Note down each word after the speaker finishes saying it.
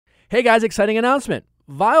Hey guys, exciting announcement.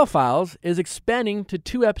 Viall Files is expanding to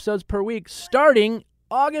 2 episodes per week starting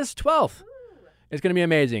August 12th. It's going to be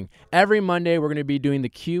amazing. Every Monday, we're going to be doing the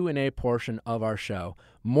Q&A portion of our show.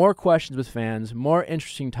 More questions with fans, more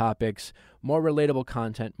interesting topics, more relatable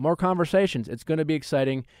content, more conversations. It's going to be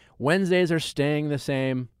exciting. Wednesdays are staying the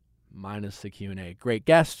same, minus the Q&A. Great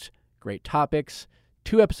guests, great topics,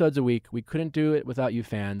 2 episodes a week. We couldn't do it without you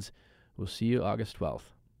fans. We'll see you August 12th.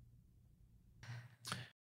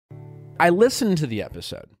 I listened to the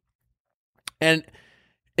episode, and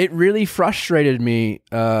it really frustrated me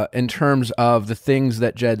in terms of the things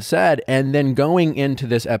that Jed said, and then going into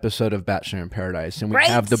this episode of Bachelor in Paradise, and we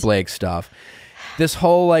have the Blake stuff, this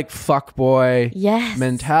whole like fuckboy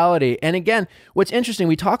mentality. And again, what's interesting,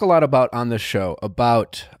 we talk a lot about on this show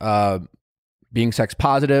about being sex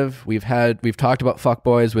positive. We've talked about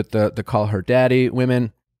fuckboys with the call her daddy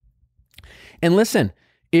women. And listen,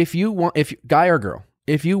 if guy or girl,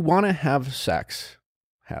 if you want to have sex,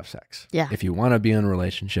 have sex. Yeah. If you want to be in a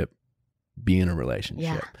relationship, be in a relationship.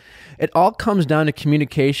 Yeah. It all comes down to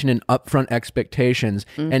communication and upfront expectations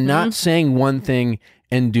and not saying one thing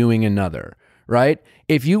and doing another, right?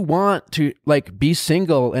 If you want to like be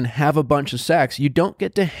single and have a bunch of sex, you don't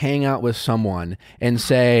get to hang out with someone and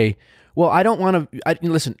say, well, I don't want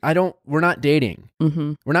to, we're not dating.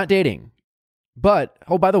 We're not dating. But,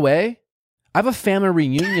 oh, by the way, I have a family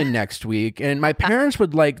reunion next week, and my parents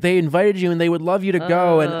they invited you, and they would love you to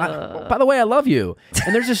go. And by the way, I love you.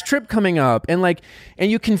 And there's this trip coming up, and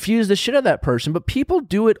you confuse the shit out of that person. But people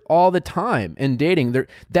do it all the time in dating.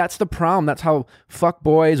 That's the problem. That's how fuck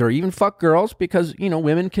boys or even fuck girls, because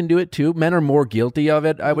women can do it too. Men are more guilty of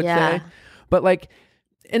it, I would say. But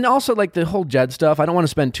and also the whole Jed stuff. I don't want to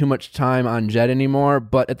spend too much time on Jed anymore.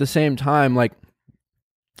 But at the same time,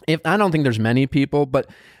 if I don't think there's many people, but.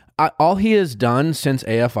 All he has done since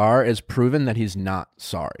AFR is proven that he's not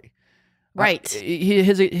sorry. Right.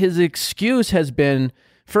 His excuse has been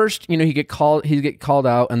first, he get called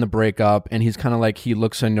out in the breakup, and he's kind of he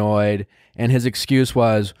looks annoyed, and his excuse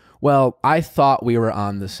was, well, I thought we were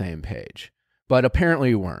on the same page, but apparently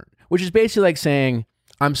we weren't. Which is basically saying,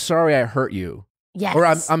 I'm sorry I hurt you. Yes. Or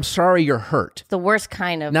I'm sorry you're hurt. The worst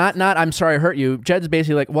kind of. Not I'm sorry I hurt you. Jed's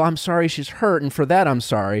basically well, I'm sorry she's hurt, and for that I'm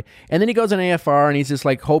sorry. And then he goes on AFR, and he's just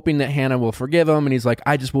hoping that Hannah will forgive him, and he's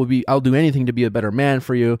I'll do anything to be a better man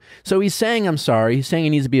for you. So he's saying I'm sorry. He's saying he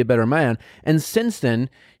needs to be a better man. And since then,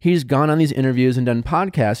 he's gone on these interviews and done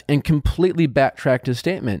podcasts and completely backtracked his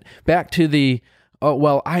statement. Back to the oh,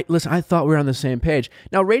 well, I thought we were on the same page.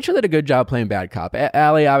 Now, Rachel did a good job playing bad cop.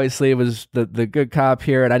 Allie obviously was the good cop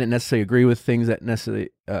here, and I didn't necessarily agree with things that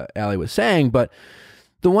necessarily Allie was saying, but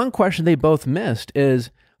the one question they both missed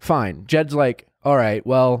is, fine, Jed's all right,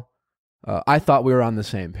 well, I thought we were on the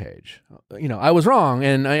same page. I was wrong,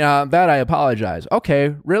 and that I apologize.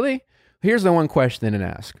 Okay, really? Here's the one question they didn't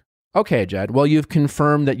ask. Okay, Jed, well, you've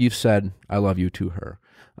confirmed that you've said I love you to her.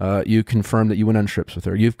 You confirmed that you went on trips with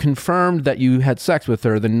her. You've confirmed that you had sex with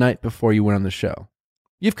her the night before you went on the show.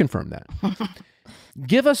 You've confirmed that.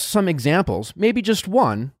 Give us some examples, maybe just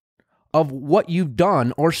one, of what you've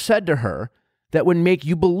done or said to her that would make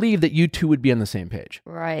you believe that you two would be on the same page.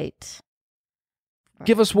 Right.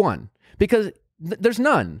 Give us one. Because there's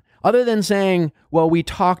none. Other than saying, well, we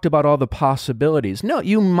talked about all the possibilities. No,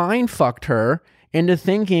 you mind-fucked her into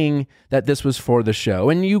thinking that this was for the show.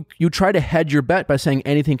 And you try to hedge your bet by saying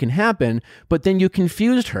anything can happen, but then you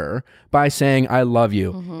confused her by saying, I love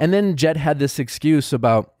you. And then Jed had this excuse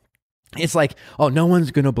about, it's oh, no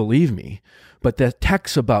one's going to believe me. But the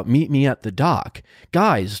text about meet me at the dock,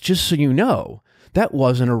 guys, just so you know, that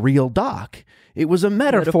wasn't a real dock. It was a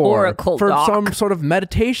metaphor for dock. Some sort of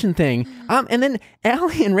meditation thing. And then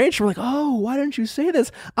Allie and Rachel were oh, why didn't you say this?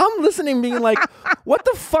 I'm listening being what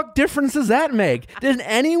the fuck difference does that make? Did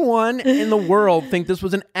anyone in the world think this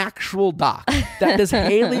was an actual doc? That this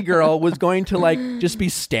Haley girl was going to just be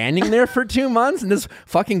standing there for 2 months and just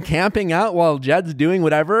fucking camping out while Jed's doing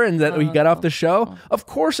whatever and that he got off the show? Of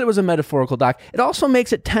course it was a metaphorical doc. It also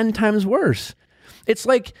makes it 10 times worse. It's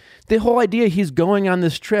the whole idea he's going on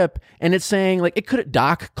this trip and it's saying it could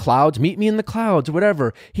dock clouds, meet me in the clouds,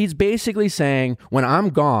 whatever. He's basically saying when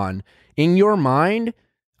I'm gone, in your mind,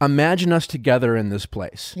 imagine us together in this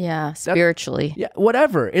place. Yeah, spiritually.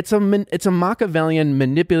 Whatever. It's a Machiavellian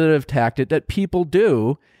manipulative tactic that people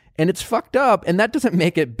do, and it's fucked up, and that doesn't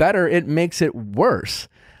make it better. It makes it worse.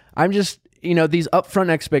 I'm just, these upfront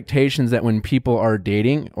expectations that when people are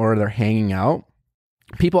dating or they're hanging out,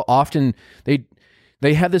 people often,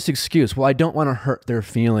 They have this excuse. Well, I don't want to hurt their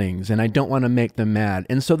feelings and I don't want to make them mad.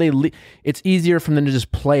 And so it's easier for them to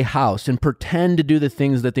just play house and pretend to do the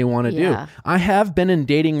things that they want to do. I have been in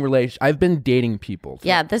dating relations. I've been dating people.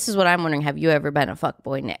 Yeah, this is what I'm wondering. Have you ever been a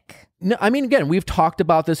fuckboy, Nick? No, I mean, again, we've talked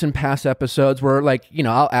about this in past episodes where, like, you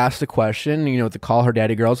know, I'll ask the question, you know, to call her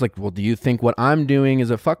daddy girls, like, well, do you think what I'm doing is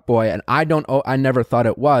a fuckboy? And I never thought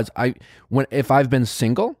it was. If I've been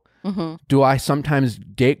single, do I sometimes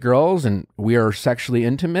date girls and we are sexually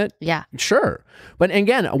intimate? Yeah. Sure. But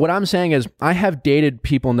again, what I'm saying is I have dated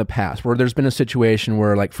people in the past where there's been a situation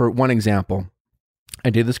where, like, for one example, I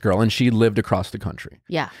dated this girl and she lived across the country.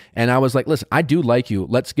 Yeah. And I was like, listen, I do like you.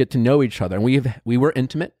 Let's get to know each other. And we were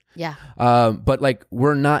intimate. Yeah. But like,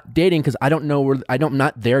 we're not dating because I'm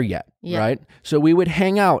not there yet. Yeah. Right. So we would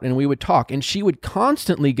hang out and we would talk and she would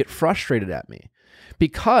constantly get frustrated at me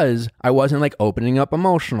because I wasn't like opening up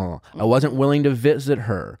emotional. I wasn't willing to visit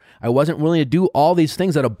her. I wasn't willing to do all these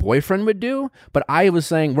things that a boyfriend would do. But I was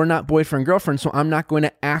saying, we're not boyfriend, girlfriend, so I'm not going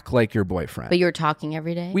to act like your boyfriend. But you were talking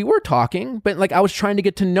every day? We were talking, but like I was trying to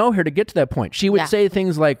get to know her to get to that point. She would say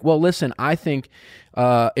things like, well, listen, I think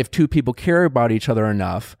if two people care about each other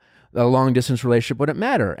enough, a long distance relationship wouldn't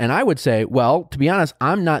matter. And I would say, well, to be honest,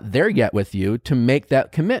 I'm not there yet with you to make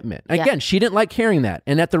that commitment. Again, she didn't like hearing that.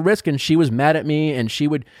 And at the risk, and she was mad at me and she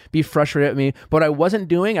would be frustrated at me. But I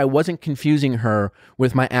wasn't confusing her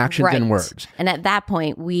with my actions and words. And at that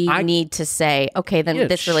point, we need to say, okay, then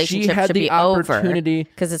this relationship should be over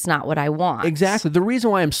because it's not what I want. Exactly. The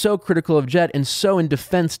reason why I'm so critical of Jed and so in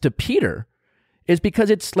defense to Peter is because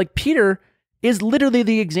it's like Peter is literally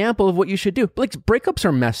the example of what you should do. Like, breakups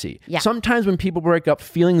are messy. Yeah. Sometimes when people break up,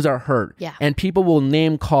 feelings are hurt. Yeah. And people will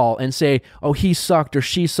name call and say, oh, he sucked or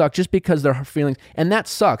she sucked just because they're feelings. And that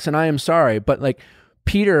sucks. And I am sorry. But like,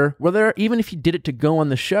 Peter, even if he did it to go on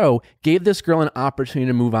the show, gave this girl an opportunity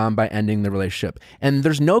to move on by ending the relationship. And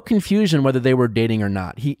there's no confusion whether they were dating or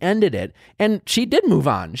not. He ended it, and she did move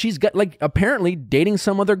on. She's got, like, apparently dating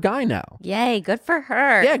some other guy now. Yay, good for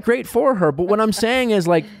her. Yeah, great for her. But what I'm saying is,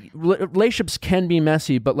 like, relationships can be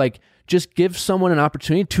messy, but, like, just give someone an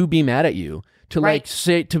opportunity to be mad at you. To like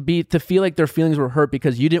say to feel like their feelings were hurt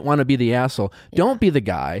because you didn't want to be the asshole. Yeah. Don't be the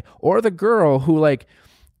guy or the girl who, like,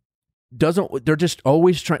 they're just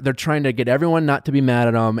always trying to get everyone not to be mad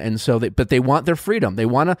at them, and so but they want their freedom.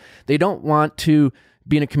 They don't want to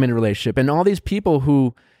be in a committed relationship. And all these people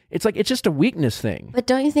who, it's like, it's just a weakness thing. But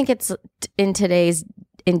don't you think it's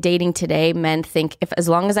in dating today, men think as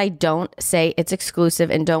long as I don't say it's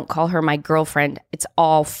exclusive and don't call her my girlfriend, it's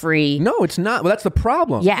all free. No, it's not. Well, that's the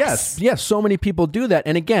problem. Yes. So many people do that.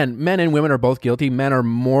 And again, men and women are both guilty. Men are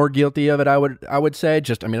more guilty of it, I would say. I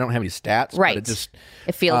don't have any stats. Right. But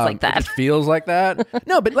it feels like that. It just feels like that.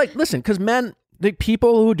 No, but like, listen, because men, the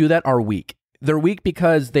people who do that are weak. They're weak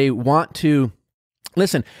because they want to,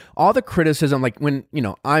 listen, all the criticism, like when, you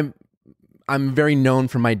know, I'm very known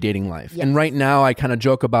for my dating life. Yes. And right now I kind of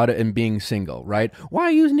joke about it and being single, right? Why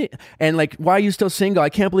are you still single? I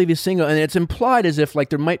can't believe you're single. And it's implied as if like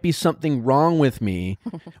there might be something wrong with me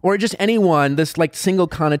or just anyone, this like single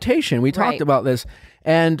connotation. We talked about this.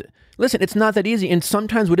 And listen, it's not that easy. And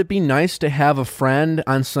sometimes would it be nice to have a friend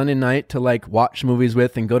on Sunday night to like watch movies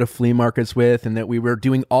with and go to flea markets with, and that we were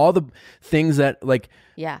doing all the things that like,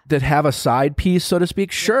 that have a side piece, so to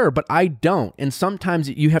speak? Sure, but I don't. And sometimes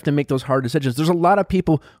you have to make those hard decisions. There's a lot of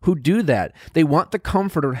people who do that. They want the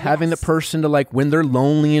comfort of having the person to, like, when they're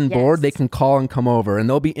lonely and bored, they can call and come over and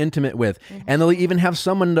they'll be intimate with. And they'll even have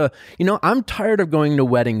someone to, you know, I'm tired of going to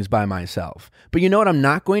weddings by myself. But you know what I'm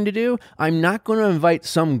not going to do? I'm not going to invite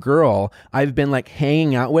some girl I've been like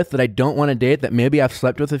hanging out with that I don't want to date, that maybe I've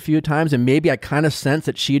slept with a few times, and maybe I kind of sense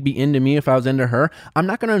that she'd be into me if I was into her. I'm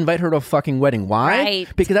not going to invite her to a fucking wedding. Why? Right.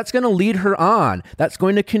 Because that's going to lead her on. That's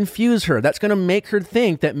going to confuse her. That's going to make her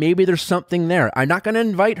think that maybe there's something there. I'm not going to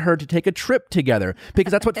invite her to take a trip together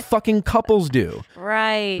because that's what fucking couples do.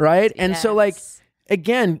 Right. Right? And so like,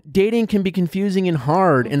 again, dating can be confusing and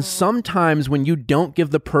hard. And sometimes when you don't give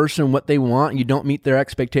the person what they want and you don't meet their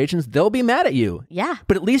expectations, they'll be mad at you. Yeah.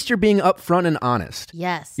 But at least you're being upfront and honest.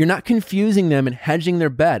 Yes. You're not confusing them and hedging their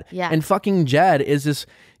bet. Yeah. And fucking Jed is this,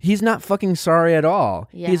 he's not fucking sorry at all.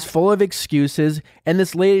 Yeah. He's full of excuses. And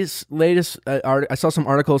this latest I saw some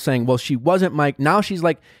articles saying, well, she wasn't my, now she's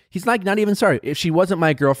like, he's like not even sorry. If she wasn't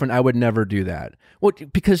my girlfriend, I would never do that. Well,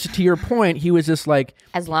 because to your point, he was just like,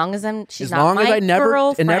 as long as she's not my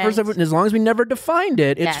girlfriend. As long as we never defined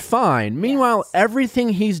it, it's fine. Meanwhile, everything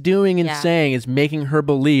he's doing and saying is making her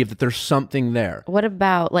believe that there's something there. What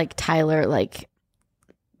about like Tyler, like,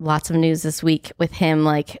 lots of news this week with him,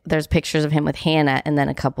 like there's pictures of him with Hannah, and then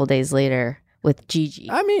a couple days later with Gigi.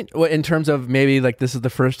 I mean, in terms of maybe like this is the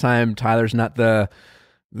first time Tyler's not the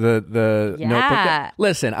notebook guy.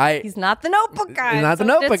 Listen, he's not the notebook guy. He's not the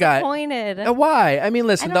notebook guy. Disappointed. Why? I mean,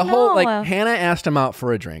 listen, the whole like Hannah asked him out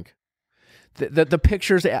for a drink. The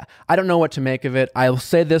pictures, I don't know what to make of it. I'll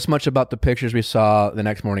say this much about the pictures we saw the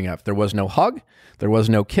next morning after. There was no hug, there was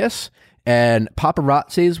no kiss, and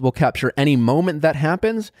paparazzis will capture any moment that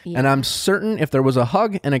happens. Yeah. And I'm certain if there was a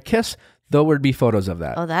hug and a kiss, there would be photos of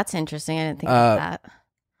that. Oh, that's interesting. I didn't think about that.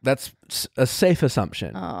 That's a safe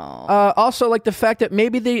assumption. Oh. Also, like the fact that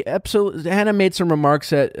maybe Hannah made some remarks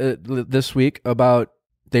this week about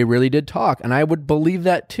they really did talk. And I would believe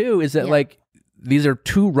that too, is that like, these are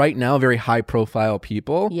two right now very high profile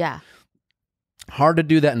people. Yeah. Hard to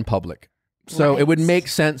do that in public. So it would make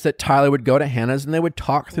sense that Tyler would go to Hannah's and they would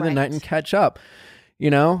talk through the night and catch up, you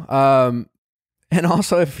know? And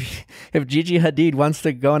also if Gigi Hadid wants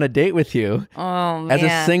to go on a date with you as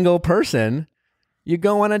a single person, you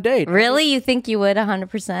go on a date. Really? You think you would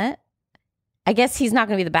 100%? I guess he's not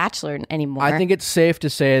going to be the Bachelor anymore. I think it's safe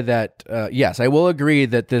to say that, yes, I will agree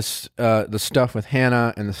that this the stuff with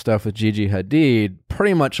Hannah and the stuff with Gigi Hadid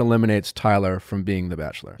pretty much eliminates Tyler from being the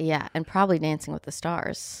Bachelor. Yeah, and probably Dancing with the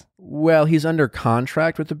Stars. Well, he's under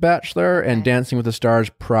contract with the Bachelor, and Dancing with the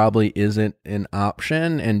Stars probably isn't an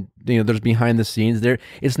option. And you know, there's behind the scenes there.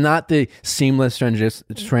 It's not the seamless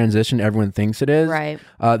transition everyone thinks it is. Right.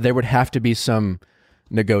 There would have to be some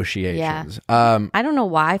negotiations. Yeah. I don't know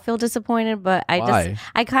why I feel disappointed, but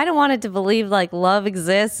I kind of wanted to believe like love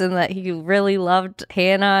exists and that he really loved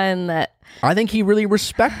Hannah and that I think he really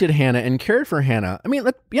respected Hannah and cared for Hannah. I mean,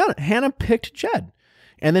 Hannah picked Jed,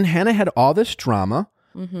 and then Hannah had all this drama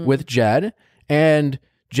with Jed, and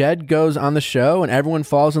Jed goes on the show and everyone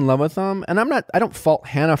falls in love with him. And I don't fault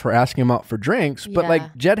Hannah for asking him out for drinks, but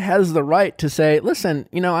like Jed has the right to say, listen,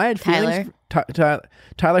 you know, I had feelings.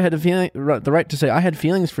 Tyler had the right to say, I had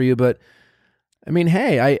feelings for you, but I mean,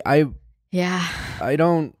 hey, I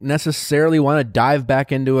don't necessarily want to dive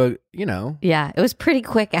back into a, you know. Yeah, it was pretty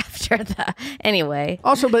quick after that. Anyway.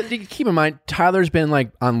 Also, but keep in mind, Tyler's been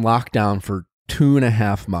like on lockdown for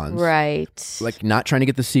 2.5 months. Right. Like not trying to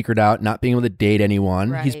get the secret out, not being able to date anyone.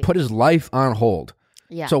 Right. He's put his life on hold.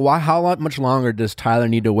 Yeah. So how much longer does Tyler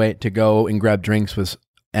need to wait to go and grab drinks with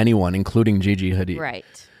anyone, including Gigi Hadid?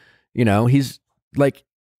 Right. You know, he's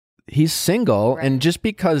single, and just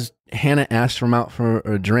because Hannah asked him out for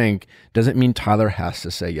a drink doesn't mean Tyler has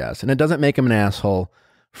to say yes. And it doesn't make him an asshole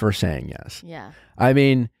for saying yes. Yeah. I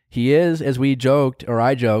mean, he is, as we joked, or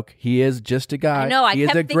I joke, he is just a guy. I know, he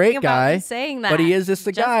is a great guy, saying that. But he is just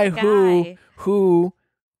a guy who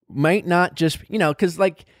might not just, you know, because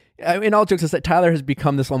like, in all jokes, it's that Tyler has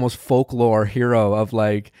become this almost folklore hero of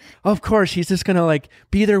like, of course, he's just gonna like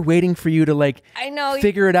be there waiting for you to like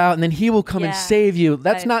figure it out, and then he will come and save you.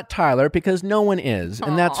 That's not Tyler, because no one is,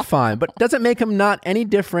 and that's fine. But doesn't make him not any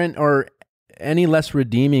different or any less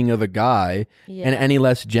redeeming of a guy and any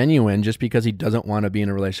less genuine just because he doesn't want to be in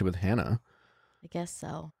a relationship with Hannah. I guess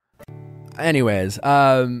so. Anyways,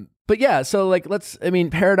 but yeah, so like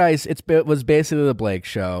Paradise, it was basically the Blake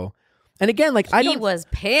show. And again, like he was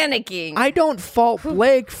panicking. I don't fault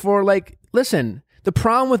Blake for like, listen, the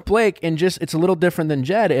problem with Blake, and it's a little different than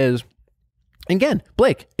Jed, is, again,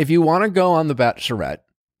 Blake, if you want to go on The Bachelorette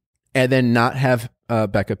and then not have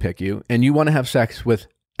Becca pick you, and you want to have sex with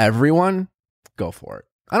everyone, go for it.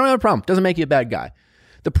 I don't have a problem. Doesn't make you a bad guy.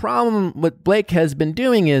 The problem what Blake has been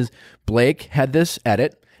doing is Blake had this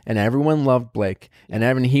edit, and everyone loved Blake.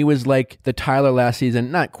 And he was like the Tyler last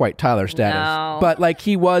season, not quite Tyler status, but like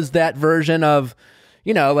he was that version of,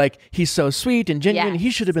 you know, like he's so sweet and genuine. He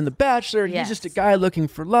should have been the Bachelor. He's just a guy looking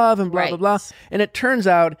for love and blah, blah, blah. And it turns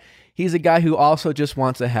out he's a guy who also just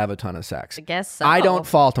wants to have a ton of sex. I guess so. I don't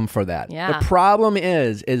fault him for that. Yeah. The problem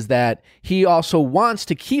is that he also wants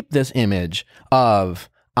to keep this image of,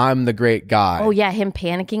 I'm the great guy. Oh yeah, him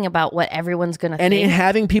panicking about what everyone's gonna think, and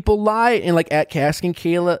having people lie, and like asking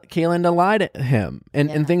Kaylin to lie to him,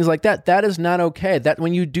 and things like that. That is not okay. That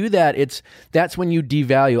when you do that, that's when you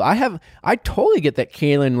devalue. I totally get that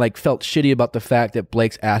Kaylin like felt shitty about the fact that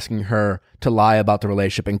Blake's asking her to lie about the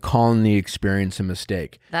relationship and calling the experience a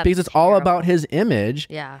mistake. Because it's all about his image.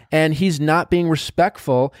 Yeah. And he's not being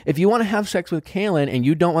respectful. If you want to have sex with Kaylin and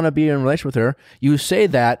you don't want to be in a relationship with her, you say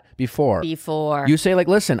that before. You say like,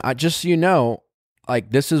 listen, just so you know, like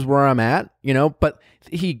this is where I'm at, you know, but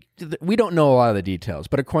we don't know a lot of the details,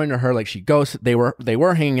 but according to her, like she goes, they were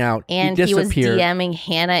hanging out, and he was DMing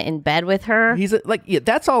Hannah in bed with her. He's like,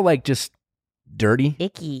 that's all like just dirty.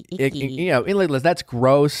 Icky. You know, like, that's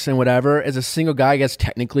gross and whatever. As a single guy, I guess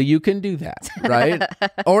technically you can do that, right?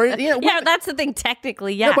 Or you know, yeah, that's the thing.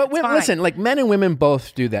 Technically, yeah. no, but it's fine. listen, like men and women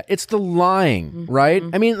both do that. It's the lying, right?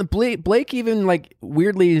 I mean, Blake even like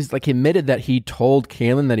weirdly is like admitted that he told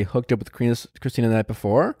Kaylin that he hooked up with Christina the night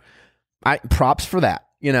before. Props for that.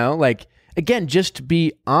 You know, like again, just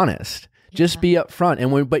be honest, just be upfront.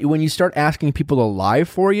 And when you start asking people to lie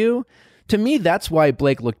for you. To me, that's why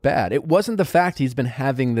Blake looked bad. It wasn't the fact he's been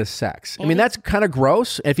having this sex. I mean, that's kind of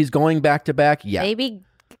gross. If he's going back to back, yeah. Maybe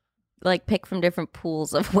like pick from different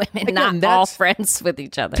pools of women, again, not all friends with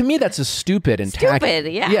each other. To me, that's a stupid and tacky.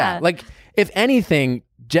 Yeah. Yeah, like if anything,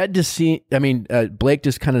 Blake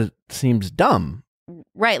just kind of seems dumb.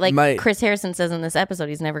 Right, like Chris Harrison says in this episode,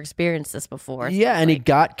 he's never experienced this before. So yeah, and he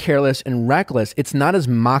got careless and reckless. It's not as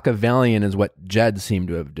Machiavellian as what Jed seemed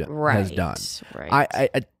to have has done.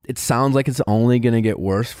 Right. It sounds like it's only going to get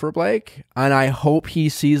worse for Blake, and I hope he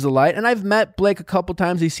sees the light. And I've met Blake a couple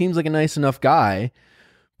times. He seems like a nice enough guy.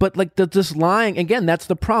 But like this lying, again, that's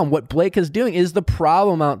the problem. What Blake is doing is the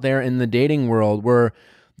problem out there in the dating world where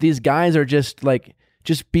these guys are just like,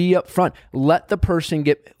 just be upfront. Let the person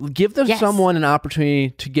give someone an opportunity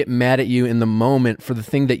to get mad at you in the moment for the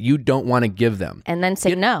thing that you don't want to give them. And then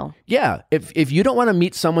say no. Yeah. If you don't want to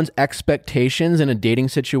meet someone's expectations in a dating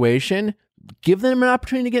situation, give them an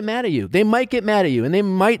opportunity to get mad at you. They might get mad at you and they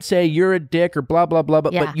might say you're a dick or blah, blah, blah.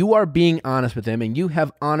 But you are being honest with them and you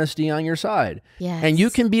have honesty on your side. Yes. And you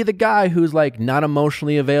can be the guy who's like not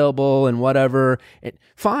emotionally available and whatever.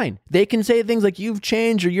 Fine. They can say things like you've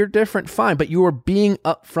changed or you're different. Fine. But you are being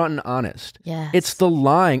upfront and honest. Yes. It's the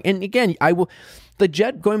lying. And again,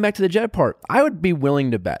 going back to the Jed part, I would be willing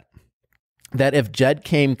to bet that if Jed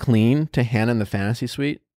came clean to Hannah in the fantasy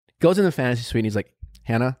suite, goes in the fantasy suite and he's like,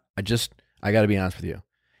 Hannah, I got to be honest with you.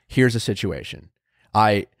 Here's the situation.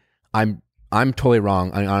 I'm totally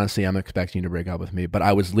wrong. I'm expecting you to break up with me, but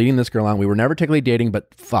I was leading this girl on. We were never technically dating,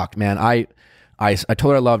 but fuck, man, I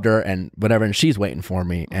told her I loved her and whatever, and she's waiting for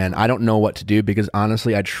me, and I don't know what to do because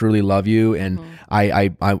honestly, I truly love you, and I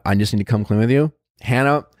just need to come clean with you.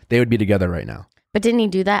 Hannah, they would be together right now. But didn't he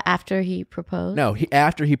do that after he proposed? No,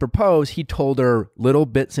 after he proposed, he told her little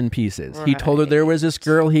bits and pieces. Right. He told her there was this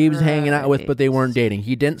girl he was hanging out with, but they weren't dating.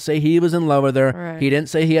 He didn't say he was in love with her. Right. He didn't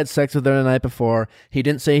say he had sex with her the night before. He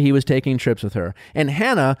didn't say he was taking trips with her. And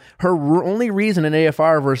Hannah, her only reason in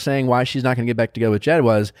AFR of her saying why she's not going to get back together with Jed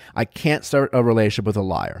was, I can't start a relationship with a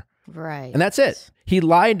liar. Right. And that's it. He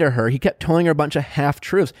lied to her. He kept telling her a bunch of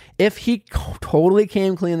half-truths. If he totally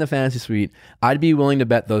came clean in the fantasy suite, I'd be willing to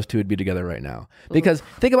bet those two would be together right now. Because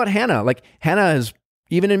think about Hannah. Like, Hannah has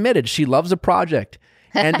even admitted she loves a project.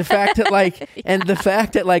 And the fact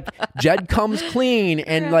that Jed comes clean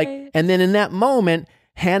and and then in that moment,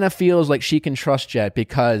 Hannah feels like she can trust Jed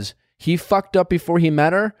because he fucked up before he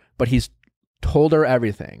met her, but he's told her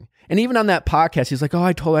everything. And even on that podcast, he's like,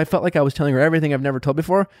 I felt like I was telling her everything I've never told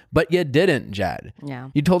before, but you didn't, Jed.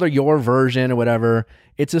 Yeah. You told her your version or whatever.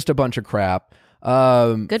 It's just a bunch of crap.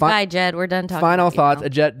 Goodbye, Jed. We're done talking. Final thoughts.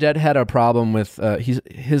 Jed had a problem with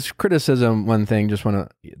his criticism. One thing,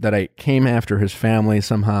 that I came after his family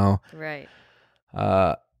somehow. Right.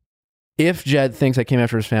 If Jed thinks I came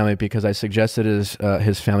after his family because I suggested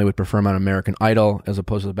his family would prefer him on American Idol as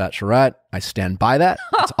opposed to The Bachelorette, I stand by that.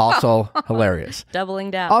 It's also hilarious.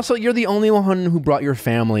 Doubling down. Also, you're the only one who brought your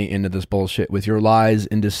family into this bullshit with your lies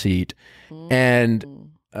and deceit.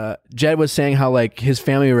 And Jed was saying how his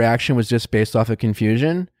family reaction was just based off of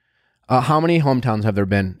confusion. How many hometowns have there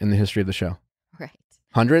been in the history of the show? Right.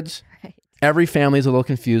 Hundreds? Right. Every family is a little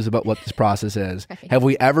confused about what this process is. Right. Have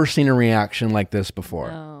we ever seen a reaction like this before?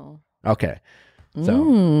 No. Okay.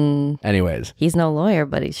 So, anyways. He's no lawyer,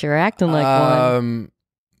 but he's sure acting like one.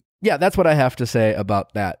 Yeah, that's what I have to say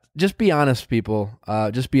about that. Just be honest, people.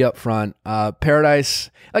 Just be upfront. Paradise.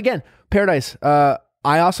 I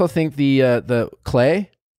also think the Clay.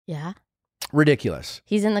 Yeah. Ridiculous.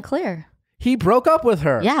 He's in the clear. He broke up with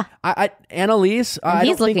her. Yeah. Annalise.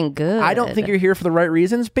 He's looking good. I don't think you're here for the right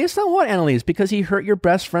reasons. Based on what, Annalise? Because he hurt your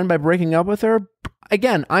best friend by breaking up with her?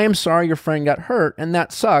 Again, I am sorry your friend got hurt, and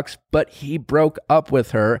that sucks, but he broke up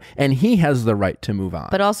with her, and he has the right to move on.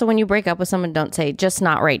 But also, when you break up with someone, don't say, just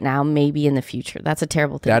not right now, maybe in the future. That's a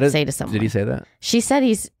terrible thing to say to someone. Did he say that? She said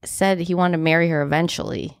he wanted to marry her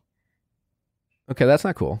eventually. Okay, that's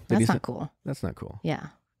not cool. That's not cool. That's not cool. Yeah.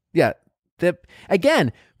 Yeah.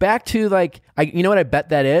 Again, back to you know what I bet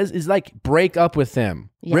that is break up with them.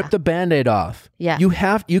 Yeah. Rip the Band-Aid off. Yeah.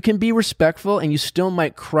 You can be respectful and you still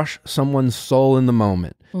might crush someone's soul in the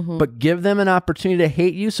moment. Mm-hmm. But give them an opportunity to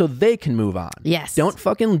hate you so they can move on. Yes. Don't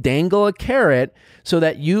fucking dangle a carrot so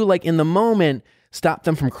that you in the moment stop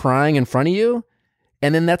them from crying in front of you.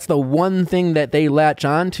 And then that's the one thing that they latch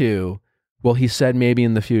onto. Well, he said maybe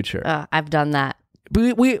in the future. I've done that.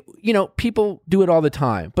 We people do it all the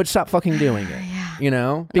time, but stop fucking doing it.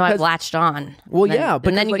 No, I've latched on. Well, and then, yeah,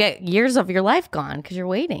 and then you get years of your life gone because you're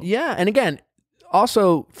waiting. Yeah, and again,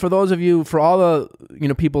 also for those of you, for all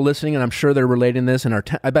the people listening, and I'm sure they're relating this, and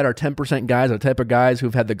I bet our 10% guys are the type of guys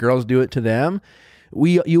who've had the girls do it to them.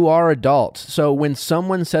 You are adults, so when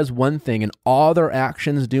someone says one thing and all their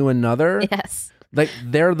actions do another, yes. Like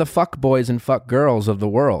they're the fuck boys and fuck girls of the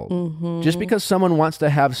world. Mm-hmm. Just because someone wants to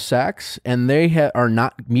have sex and they are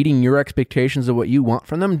not meeting your expectations of what you want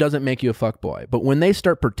from them doesn't make you a fuck boy. But when they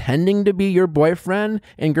start pretending to be your boyfriend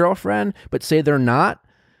and girlfriend, but say they're not,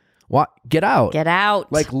 get out. Get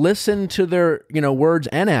out. Like listen to their words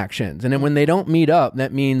and actions, and then when they don't meet up,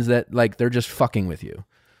 that means that like they're just fucking with you.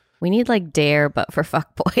 We need like Dare, but for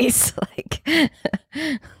fuck boys. Like.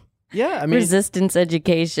 Yeah, I mean, resistance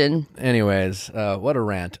education. Anyways, what a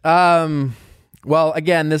rant. Well,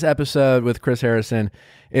 again, this episode with Chris Harrison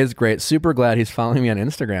is great. Super glad he's following me on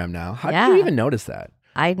Instagram now. How did you even notice that?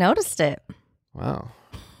 I noticed it. Wow.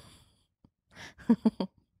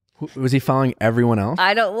 Was he following everyone else?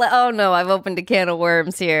 Oh no, I've opened a can of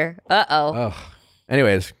worms here. Uh-oh. Oh.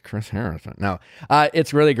 Anyways, Chris Harrison. No,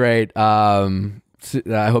 it's really great. I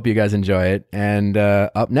hope you guys enjoy it. And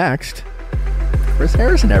up next, Chris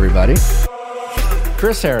Harrison, everybody.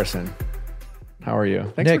 Chris Harrison, how are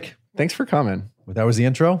you? Nick. Thanks for coming. Well, that was the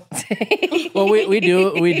intro? Well, we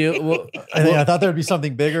do. Well, I thought there'd be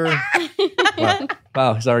something bigger.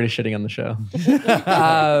 Wow, he's already shitting on the show.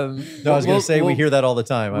 No, I was going to say we hear that all the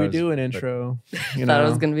time. We do an intro. Thought it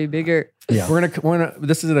was going to be bigger. Yeah. We're gonna.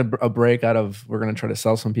 This is a break out of. We're gonna try to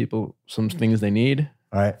sell some people some things they need.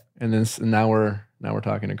 All right. And then now we're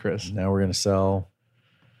talking to Chris. Now we're going to sell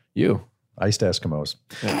you. Iced Eskimos.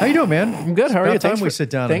 Yeah. How you doing, man? I'm good. How are you? It's about time we sit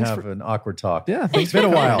down and have an awkward talk. Yeah. It's been a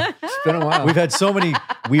while. It's been a while. We've had so many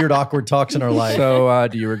weird, awkward talks in our life. So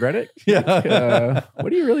do you regret it? Yeah.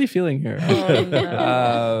 What are you really feeling here? Oh,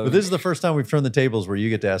 no. But this is the first time we've turned the tables where you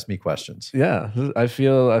get to ask me questions. Yeah. I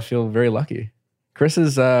feel very lucky. Chris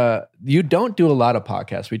is, you don't do a lot of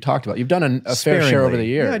podcasts. We talked about, you've done a fair share over the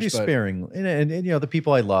years. Yeah, I do sparingly. And the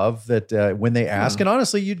people I love that when they ask, and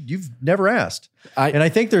honestly, you've never asked. And I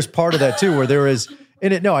think there's part of that too, where there is,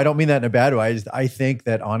 no, I don't mean that in a bad way. I think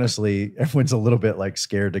that honestly, everyone's a little bit like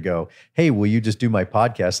scared to go, hey, will you just do my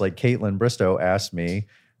podcast? Like Caitlin Bristow asked me,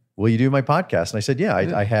 will you do my podcast? And I said, yeah,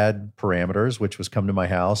 I had parameters, which was come to my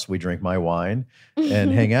house, we drink my wine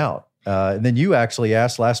and hang out. And then you actually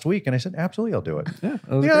asked last week, and I said, absolutely, I'll do it. Yeah,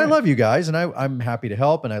 I love you guys, and I'm happy to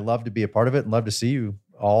help, and I love to be a part of it, and love to see you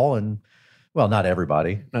all, and well, not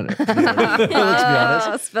everybody. Let's be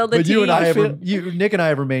honest. Spill the but tea. you and I, Nick and I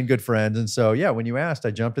have remained good friends, and so yeah, when you asked, I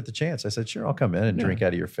jumped at the chance. I said, sure, I'll come in and drink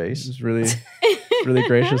out of your face. It's really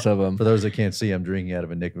gracious of him. For those that can't see, I'm drinking out of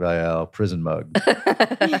a Nick Vial prison mug.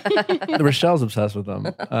 Rochelle's obsessed with them.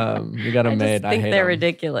 We got them made. I think they're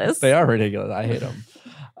ridiculous. They are ridiculous. I hate them.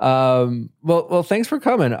 Well, thanks for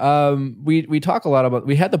coming. We talk a lot about.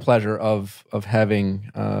 We had the pleasure of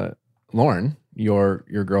having Lauren, your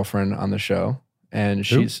girlfriend, on the show, and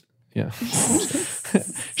she's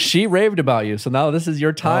she raved about you. So now this is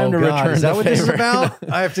your time to return. Is that the what favor. this is about?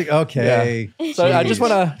 I have to. Okay. Yeah. So I just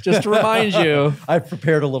want to remind you. I've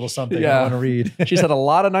prepared a little something I want to read. She said a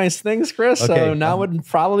lot of nice things, Chris. Okay. So now would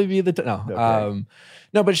probably be the no. Okay.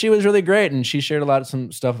 No, but she was really great, and she shared a lot of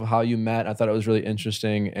some stuff of how you met. I thought it was really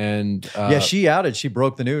interesting, and she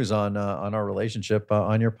broke the news on our relationship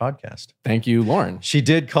on your podcast. Thank you, Lauren. She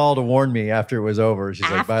did call to warn me after it was over. She's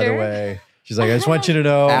like, by the way, I just want you to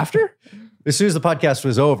know. After? As soon as the podcast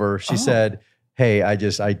was over, she said, hey, I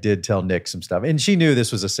did tell Nick some stuff, and she knew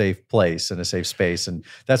this was a safe place and a safe space, and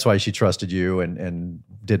that's why she trusted you and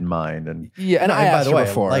didn't mind. And yeah, and I asked her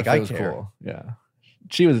before, like, I care. Cool. Yeah.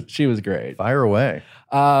 She was great. Fire away.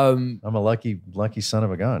 I'm a lucky son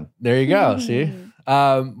of a gun. There you go. See.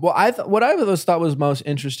 Well, what I always thought was most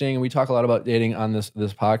interesting, and we talk a lot about dating on this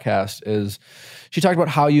podcast, is she talked about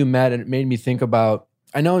how you met, and it made me think about.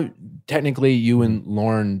 I know technically you and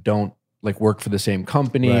Lauren don't like work for the same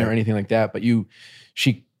company or anything like that, but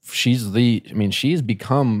she's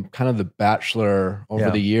become kind of the Bachelor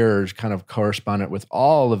over the years, kind of correspondent with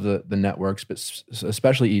all of the networks, but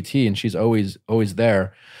especially ET, and she's always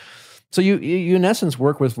there. So you in essence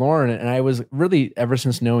work with Lauren, and I was really, ever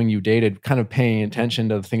since knowing you dated, kind of paying attention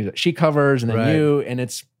to the things that she covers, and then you,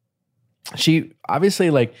 and she obviously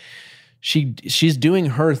like she's doing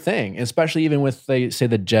her thing, especially even with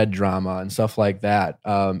the Jed drama and stuff like that.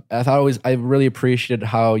 I really appreciated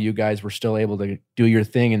how you guys were still able to do your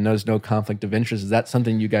thing and there's no conflict of interest. Is that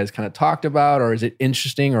something you guys kind of talked about, or is it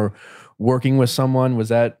interesting, or working with someone, was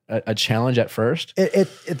that a challenge at first?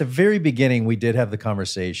 At the very beginning, we did have the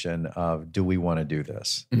conversation of, do we want to do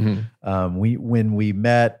this? When we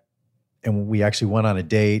met and we actually went on a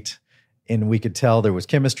date, and we could tell there was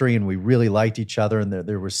chemistry and we really liked each other and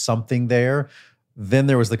there was something there. Then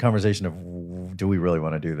there was the conversation of, do we really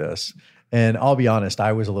want to do this? And I'll be honest,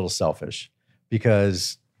 I was a little selfish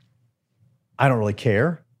because I don't really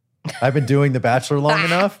care. I've been doing The Bachelor long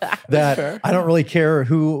enough that I don't really care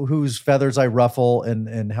whose feathers I ruffle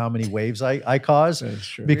and how many waves I cause,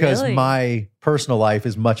 because my personal life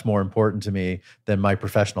is much more important to me than my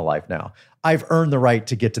professional life now. I've earned the right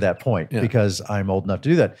to get to that point because I'm old enough to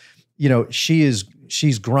do that. You know, she's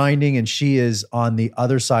grinding, and she is on the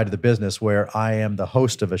other side of the business where I am the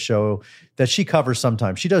host of a show that she covers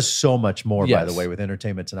sometimes. She does so much more, by the way, with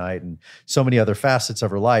Entertainment Tonight and so many other facets of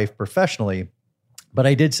her life professionally. But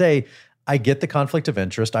I did say, I get the conflict of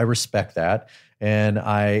interest. I respect that. And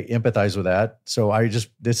I empathize with that. So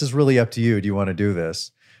this is really up to you. Do you want to do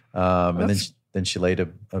this? And then she laid a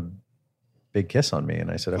big kiss on me,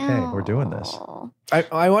 and I said, okay, we're doing this. I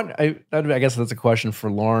guess that's a question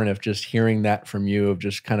for Lauren, if just hearing that from you, of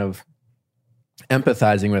just kind of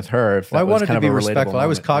empathizing with her. If I wanted kind to be of a respectful. moment. I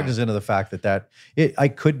was cognizant of the fact that I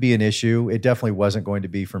could be an issue. It definitely wasn't going to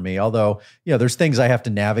be for me. Although, there's things I have to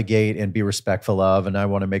navigate and be respectful of, and I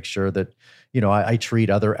want to make sure that, I treat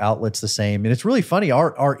other outlets the same. And it's really funny.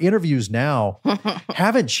 Our interviews now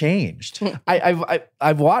haven't changed.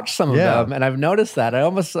 I've watched some of them, and I've noticed that.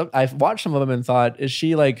 I've watched some of them and thought, is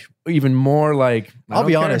she like even more like? I'll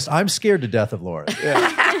be honest. I'm scared to death of Lauren.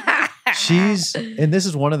 And this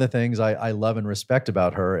is one of the things I love and respect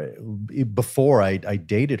about her. Before I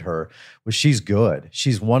dated her, was she's good.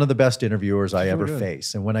 She's one of the best interviewers I ever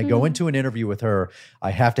face. And when I go into an interview with her,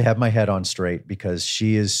 I have to have my head on straight, because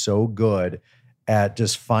she is so good at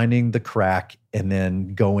just finding the crack and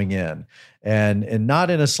then going in, and not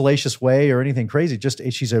in a salacious way or anything crazy. Just,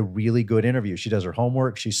 she's a really good interview. She does her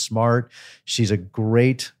homework. She's smart. She's a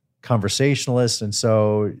great conversationalist. And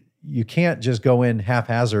so you can't just go in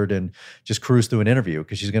haphazard and just cruise through an interview,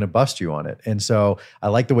 because she's going to bust you on it. And so I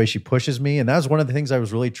like the way she pushes me. And that was one of the things I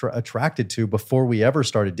was really attracted to before we ever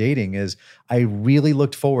started dating, is I really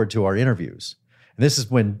looked forward to our interviews. And this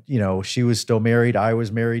is when, she was still married. I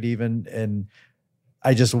was married even. And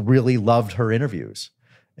I just really loved her interviews,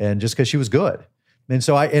 and just because she was good. And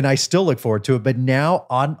so I still look forward to it. But now,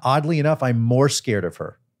 oddly enough, I'm more scared of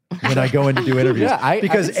her when I go in to do interviews.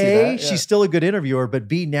 Because A, she's still a good interviewer, but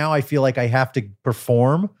B, now I feel like I have to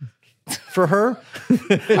perform for her.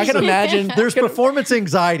 I can imagine. There's performance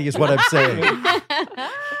anxiety is what I'm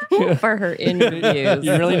saying. For her interviews.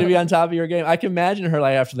 You really need to be on top of your game. I can imagine her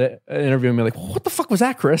like after the interview and be like, what the fuck was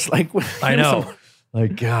that, Chris? Like, I know.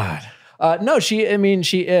 Like, God. No, she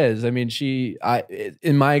is.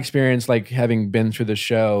 In my experience, like having been through the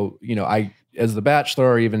show, as the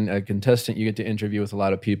Bachelor or even a contestant, you get to interview with a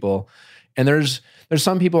lot of people, and there's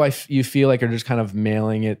some people you feel like are just kind of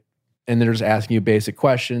mailing it, and they're just asking you basic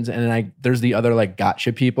questions, and then there's the other like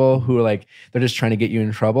gotcha people who are like, they're just trying to get you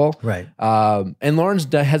in trouble, right? And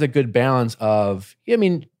Lauren's has a good balance of,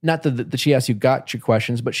 not that she asks you gotcha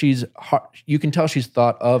questions, but you can tell she's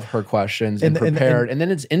thought of her questions and prepared, and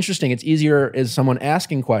then it's interesting. It's easier as someone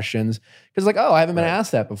asking questions, because like, I haven't been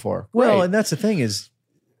asked that before. Great. Well, and that's the thing is,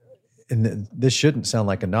 and this shouldn't sound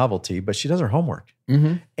like a novelty, but she does her homework,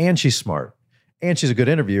 and she's smart, and she's a good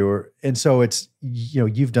interviewer. And so it's,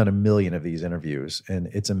 you've done a million of these interviews, and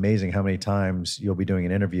it's amazing how many times you'll be doing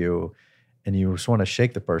an interview and you just want to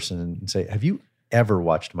shake the person and say, have you ever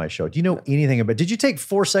watched my show? Do you know anything about, did you take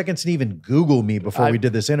 4 seconds and even Google me before we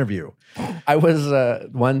did this interview? I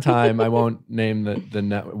was, one time, I won't name the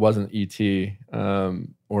net, it wasn't ET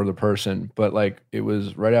or the person, but like, it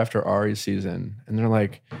was right after Ari's season, and they're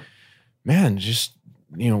like, man, just,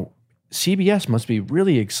 CBS must be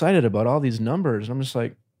really excited about all these numbers. And I'm just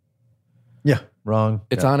like, yeah, wrong.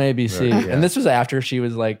 It's on ABC. Right, and this was after she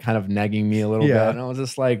was like kind of nagging me a little bit. And I was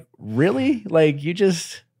just like, really? Like, you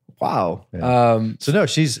just, wow. Yeah.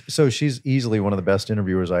 She's easily one of the best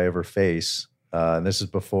interviewers I ever face. And this is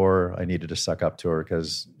before I needed to suck up to her,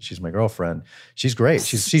 because she's my girlfriend. She's great.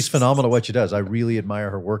 She's phenomenal at what she does. I really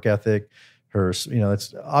admire her work ethic.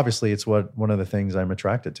 It's obviously one of the things I'm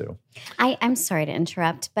attracted to. I'm sorry to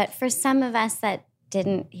interrupt, but for some of us that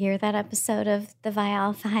didn't hear that episode of the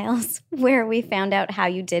Viall Files where we found out how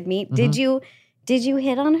you did meet, did you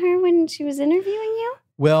hit on her when she was interviewing you?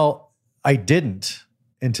 Well, I didn't.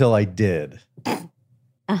 until I did.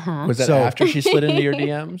 Was that after she slid into your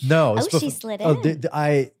DMs? No. She slid in.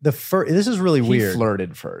 This is really weird. He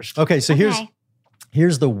flirted first. Okay, so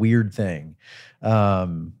here's the weird thing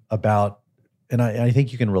about, and I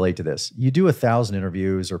think you can relate to this. You do 1,000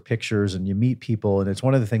 interviews or pictures and you meet people, and it's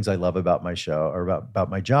one of the things I love about my show or about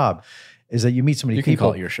my job is that you meet so many people. You can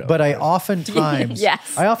call it your show. But I oftentimes,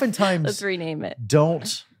 let's rename it.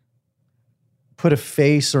 Don't put a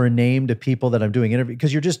face or a name to people that I'm doing interview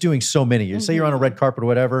because you're just doing so many. You say you're on a red carpet or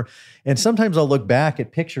whatever, and sometimes I'll look back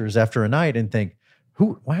at pictures after a night and think,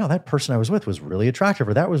 wow, that person I was with was really attractive,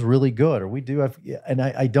 or that was really good, or we do have, and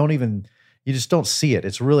I don't even, you just don't see it.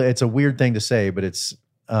 It's a weird thing to say, but it's,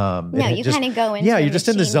 you kind of go into you're just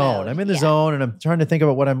in the zone. mode. I'm in the zone and I'm trying to think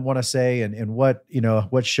about what I want to say and what,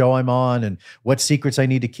 what show I'm on and what secrets I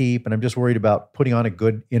need to keep. And I'm just worried about putting on a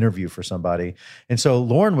good interview for somebody. And so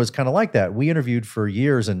Lauren was kind of like that. We interviewed for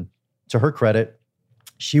years, and to her credit,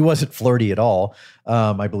 she wasn't flirty at all.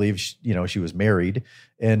 I believe, she was married.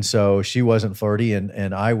 And so she wasn't flirty,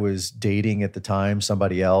 and I was dating at the time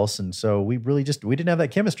somebody else. And so we didn't have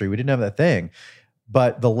that chemistry. We didn't have that thing.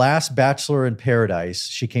 But the last Bachelor in Paradise,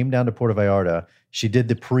 she came down to Puerto Vallarta. She did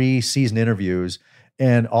the pre-season interviews,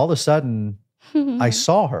 and all of a sudden, I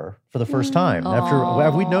saw her for the first time.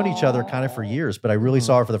 We'd known each other kind of for years, but I really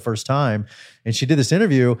saw her for the first time. And she did this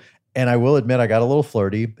interview, and I will admit I got a little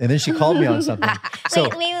flirty. And then she called me on something. So,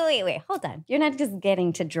 Wait. Hold on. You're not just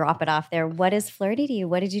getting to drop it off there. What is flirty to you?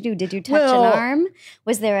 What did you do? Did you touch an arm?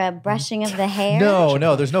 Was there a brushing of the hair?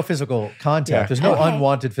 No. There's no physical contact. Yeah. There's no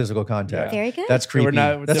unwanted physical contact. Very good. That's creepy.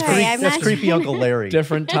 That's creepy Uncle Larry.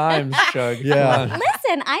 Different times, Shug. Yeah.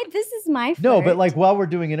 Listen, this is my flirt. No, but like while we're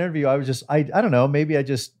doing an interview, I was just, I don't know, maybe I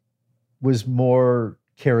just was more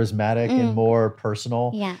charismatic and more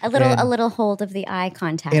personal. Yeah, a little hold of the eye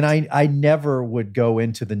contact. And I never would go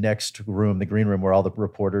into the next room, the green room where all the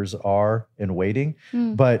reporters are and waiting.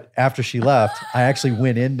 But after she left, I actually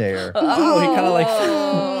went in there. He kind of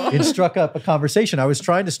like and struck up a conversation. I was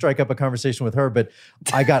trying to strike up a conversation with her, but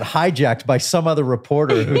I got hijacked by some other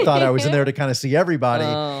reporter who thought I was in there to kind of see everybody.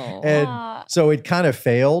 And so it kind of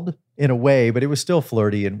failed in a way, but it was still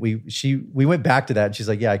flirty. And we went back to that, and she's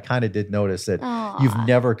like, yeah, I kind of did notice that you've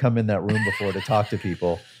never come in that room before to talk to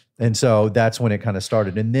people. And so that's when it kind of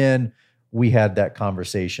started. And then we had that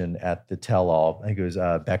conversation at the tell-all. I think it was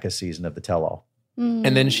Becca's season of the tell-all.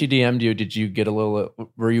 And then she DM'd you. Did you get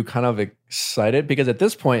were you kind of excited? Because at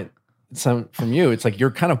this point, from you, it's like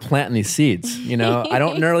you're kind of planting these seeds, I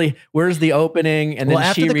don't really, where's the opening? And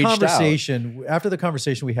then she reached out. After the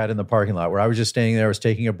conversation we had in the parking lot, where I was just standing there, I was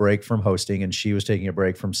taking a break from hosting, and she was taking a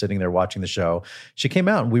break from sitting there watching the show. She came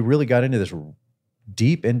out, and we really got into this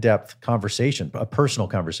deep, in-depth conversation, a personal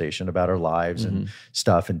conversation about our lives and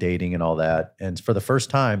stuff and dating and all that. And for the first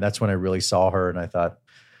time, that's when I really saw her, and I thought,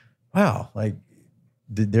 wow, like,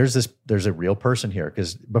 there's a real person here.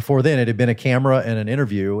 Because before then it had been a camera and an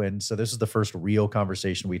interview. And so this is the first real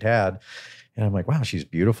conversation we'd had. And I'm like, wow, she's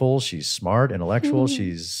beautiful. She's smart, intellectual.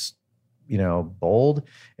 She's, bold.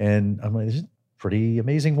 And I'm like, this is a pretty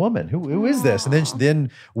amazing woman. Who is this? And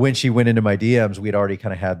then when she went into my DMs, we'd already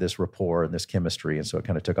kind of had this rapport and this chemistry. And so it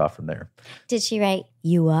kind of took off from there. Did she write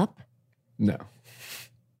you up? Who No.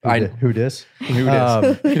 dis? Who dis? Who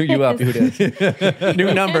you up? Who dis?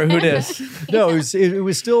 New number. Who dis? No, it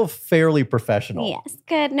was still fairly professional. Yes,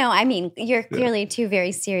 good. No, I mean, you're clearly two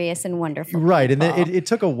very serious and wonderful right. people. And then it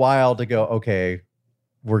took a while to go, okay,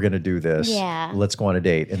 we're going to do this. Yeah. Let's go on a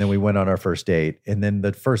date. And then we went on our first date. And then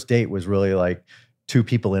the first date was really like two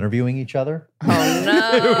people interviewing each other. Oh,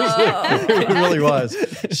 no. It really was.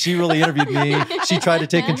 She really interviewed me. She tried to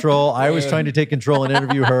take control. I was trying to take control and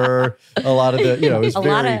interview her. A lot of the, it was a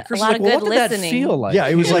lot of good what did listening. that feel like? Yeah,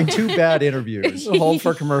 it was like two bad interviews. Hold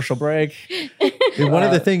for commercial break. And one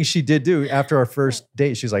of the things she did do after our first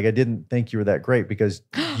date, she's like, I didn't think you were that great because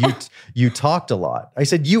you talked a lot. I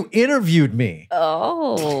said, you interviewed me.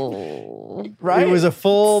 Oh, right. It was a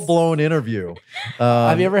full-blown interview.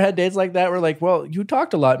 Have you ever had dates like that where like, well, you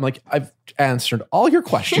talked a lot. I'm like, I've answered all your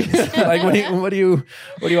questions. Like, what do you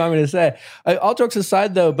want me to say? All jokes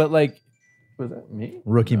aside though, but like, was that me?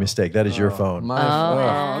 Rookie mistake. That is your phone.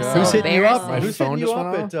 so Who's hitting you up? embarrassing. Who's phone hitting you just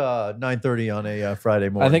up went at 9:30 on a Friday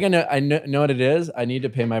morning? I think I know what it is. I need to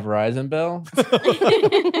pay my Verizon bill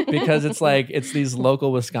because it's these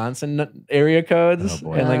local Wisconsin area codes,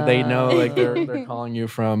 and like they know like they're calling you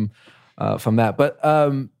from that. But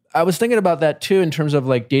I was thinking about that too in terms of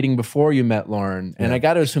like dating before you met Lauren, and I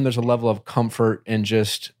got to assume there's a level of comfort in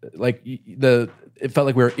just like it felt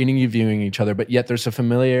like we were interviewing each other, but yet there's a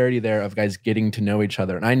familiarity there of guys getting to know each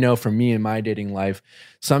other. And I know for me in my dating life,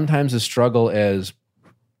 sometimes the struggle is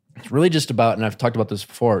it's really just about, and I've talked about this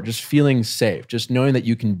before, just feeling safe, just knowing that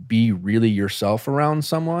you can be really yourself around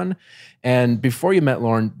someone. And before you met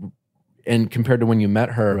Lauren, and compared to when you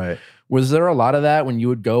met her, Right. was there a lot of that when you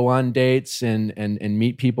would go on dates and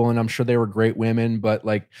meet people? And I'm sure they were great women, but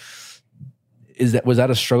like, was that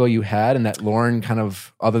a struggle you had, and that Lauren kind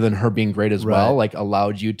of, other than her being great as well, like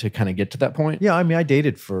allowed you to kind of get to that point? Yeah, I mean, I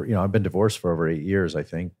dated for, I've been divorced for over 8 years, I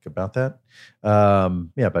think, about that.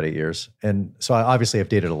 About 8 years. And so I obviously have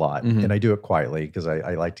dated a lot, and I do it quietly because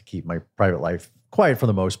I like to keep my private life quiet for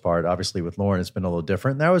the most part. Obviously with Lauren, it's been a little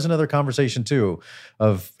different. And that was another conversation too,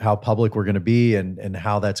 of how public we're going to be and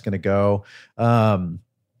how that's going to go.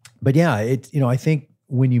 But yeah, I think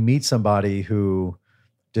when you meet somebody who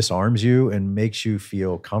disarms you and makes you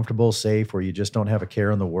feel comfortable, safe, where you just don't have a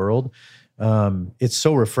care in the world, it's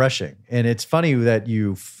so refreshing. And it's funny that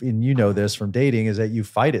and you know this from dating, is that you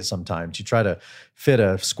fight it sometimes. You try to fit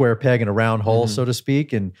a square peg in a round hole, so to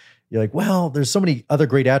speak. And you're like, well, there's so many other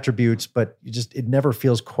great attributes, but it never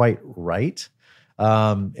feels quite right.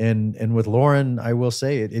 And with Lauren, I will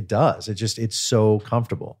say it does. It's so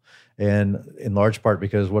comfortable. And in large part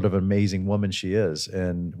because what an amazing woman she is.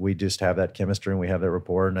 And we just have that chemistry and we have that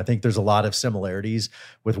rapport. And I think there's a lot of similarities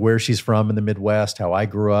with where she's from in the Midwest, how I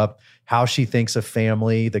grew up, how she thinks of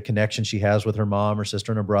family, the connection she has with her mom, her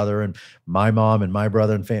sister and her brother, and my mom and my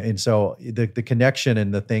brother. And so the connection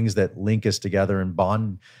and the things that link us together and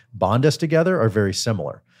bond us together are very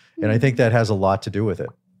similar. And I think that has a lot to do with it.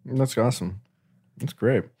 That's awesome. That's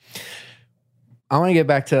great. I want to get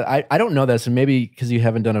back to, I don't know this, and maybe because you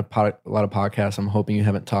haven't done a lot of podcasts, I'm hoping you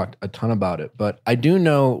haven't talked a ton about it, but I do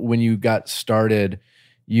know when you got started,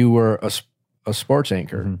 you were a sports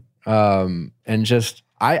anchor. And just,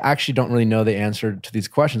 I actually don't really know the answer to these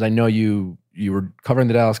questions. I know you were covering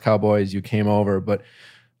the Dallas Cowboys, you came over, but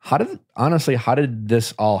how did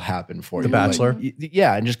this all happen for you? The Bachelor? Like,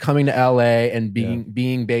 yeah, and just coming to LA and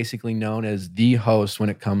being basically known as the host when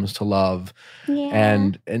it comes to love. Yeah.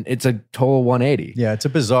 And it's a total 180. Yeah,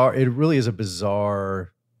 it really is a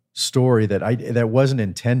bizarre story that wasn't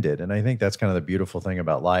intended. And I think that's kind of the beautiful thing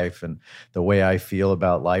about life and the way I feel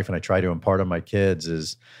about life. And I try to impart on my kids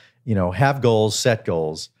is, have goals, set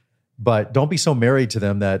goals, but don't be so married to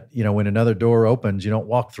them that, when another door opens, you don't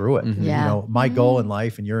walk through it. Yeah. My goal in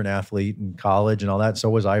life, and you're an athlete in college and all that. So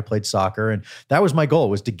was I. Played soccer. And that was my goal,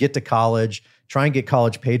 was to get to college, try and get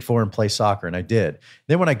college paid for and play soccer. And I did.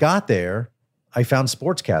 Then when I got there, I found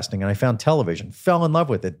sportscasting and I found television, fell in love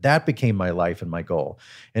with it. That became my life and my goal.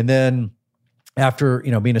 And then after,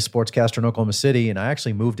 being a sportscaster in Oklahoma City, and I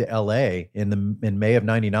actually moved to LA in May of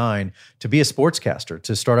 99 to be a sportscaster,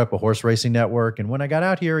 to start up a horse racing network. And when I got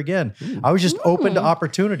out here again, I was just open to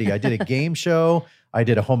opportunity. I did a game show. I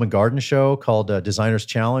did a home and garden show called Designers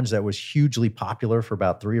Challenge that was hugely popular for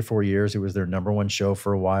about 3 or 4 years. It was their number one show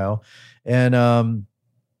for a while. And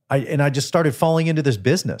I just started falling into this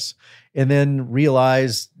business, and then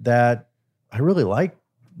realized that I really liked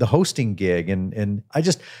the hosting gig. And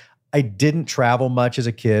I didn't travel much as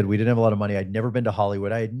a kid. We didn't have a lot of money. I'd never been to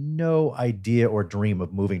Hollywood. I had no idea or dream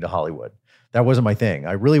of moving to Hollywood. That wasn't my thing.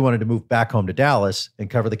 I really wanted to move back home to Dallas and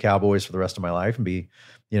cover the Cowboys for the rest of my life and be,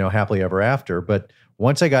 happily ever after. But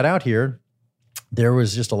once I got out here, there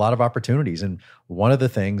was just a lot of opportunities. And one of the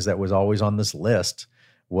things that was always on this list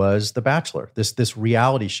was The Bachelor, this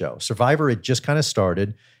reality show. Survivor had just kind of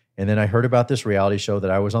started. And then I heard about this reality show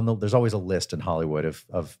that I was on. There's always a list in Hollywood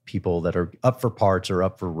of people that are up for parts or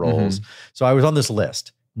up for roles. So I was on this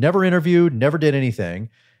list, never interviewed, never did anything.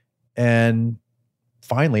 And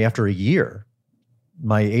finally, after a year,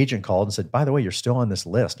 my agent called and said, by the way, you're still on this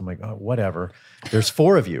list. I'm like, oh, whatever. There's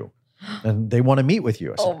 4 of you and they want to meet with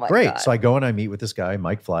you. I said, great. God. So I go and I meet with this guy,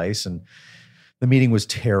 Mike Fleiss, and the meeting was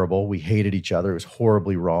terrible. We hated each other. It was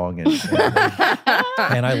horribly wrong. And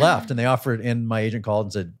I left, and they offered, and my agent called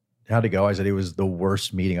and said, how'd it go? I said, it was the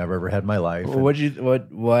worst meeting I've ever had in my life. What?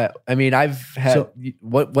 I mean,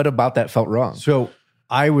 what about that felt wrong? So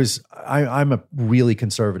I'm a really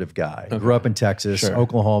conservative guy. Okay. Grew up in Texas,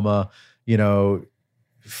 Oklahoma,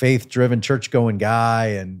 faith-driven, church-going guy.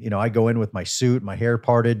 And, I go in with my suit, my hair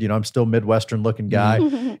parted, I'm still Midwestern-looking guy.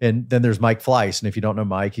 And then there's Mike Fleiss. And if you don't know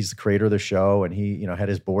Mike, he's the creator of the show. And he, had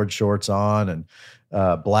his board shorts on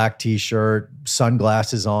and black t-shirt,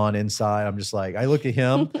 sunglasses on inside. I'm just like, I look at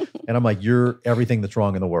him and I'm like, you're everything that's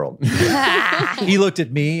wrong in the world. He looked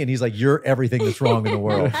at me and he's like, you're everything that's wrong in the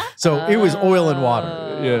world. So it was oil and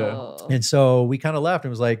water. Yeah. And so we kind of left and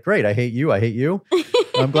was like, great, I hate you.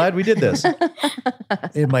 I'm glad we did this.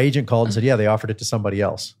 And my agent called and said, yeah, they offered it to somebody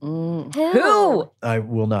else. Who? I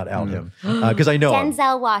will not out him because I know him.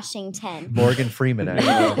 Denzel Washington. Morgan Freeman.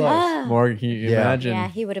 Actually. More, can you imagine? Yeah,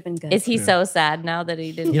 he would have been good. Is he so sad now that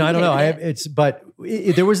he didn't? I don't know. get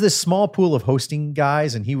it? There was this small pool of hosting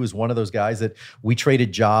guys, and he was one of those guys that we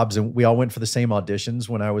traded jobs, and we all went for the same auditions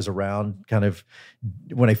when I was around. Kind of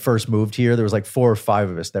when I first moved here, there was like 4 or 5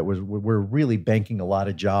 of us that were really banking a lot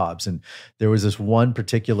of jobs, and there was this one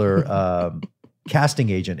particular casting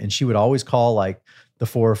agent, and she would always call like the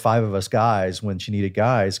 4 or 5 of us guys when she needed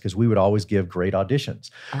guys because we would always give great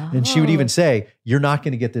auditions. And she would even say, "You're not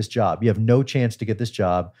going to get this job. You have no chance to get this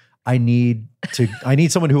job. I need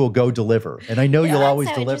someone who will go deliver. And I know you'll always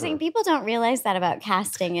so deliver." Interesting. People don't realize that about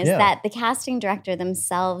casting is that the casting director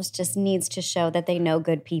themselves just needs to show that they know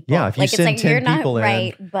good people. Yeah, if you send 10 you're not people in,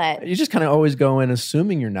 right, but You just kind of always go in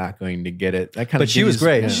assuming you're not going to get it. That kind of. But she was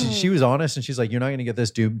great. Yeah. She was honest, and she's like, "You're not going to get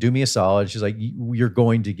this. Do me a solid." She's like, "You're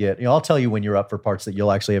going to get. I'll tell you when you're up for parts that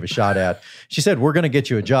you'll actually have a shot at." She said, "We're going to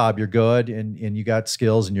get you a job. You're good, and you got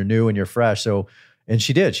skills, and you're new, and you're fresh." So. And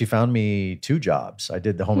she did. She found me 2 jobs. I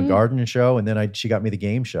did the Home and Garden show, and then she got me the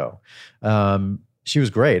game show. She was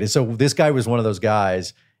great. And so this guy was one of those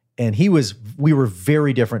guys, and we were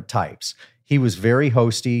very different types. He was very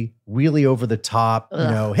hosty, really over the top,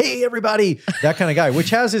 hey, everybody, that kind of guy,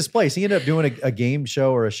 which has his place. He ended up doing a game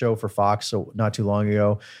show or a show for Fox so not too long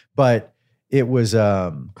ago. But it was,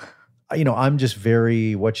 I'm just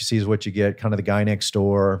very, what you see is what you get, kind of the guy next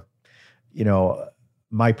door,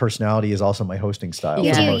 my personality is also my hosting style.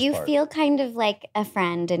 you for the do. most You part. feel kind of like a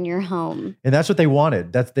friend in your home. And that's what they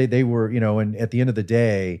wanted. They were, and at the end of the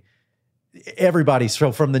day, everybody,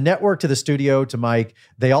 so from the network to the studio to Mike,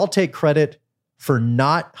 they all take credit for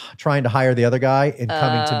not trying to hire the other guy and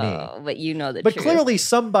coming to me. But you know the But truth. clearly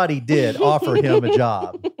somebody did offer him a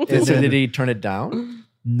job. And So then- did he turn it down?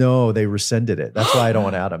 No, they rescinded it. That's why I don't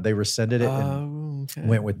want out him. They rescinded it and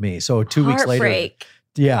went with me. So 2 weeks later, Heartbreak.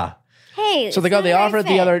 yeah. Hey, So it's they not the right offered fit.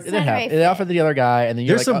 the other. It's not the right They fit. offered the other guy, and then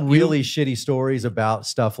you're There's like, some really shitty stories about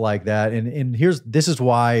stuff like that. And this is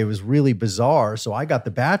why it was really bizarre. So I got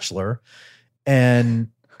The Bachelor, and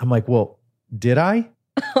I'm like, well, did I?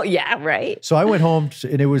 Oh, yeah, right. So I went home,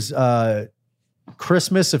 and it was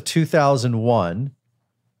Christmas of 2001.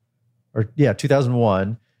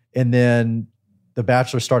 2001. And then The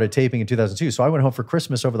Bachelor started taping in 2002. So I went home for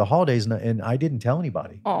Christmas over the holidays, and I didn't tell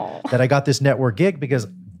anybody that I got this network gig because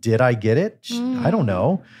did I get it? I don't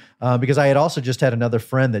know. Because I had also just had another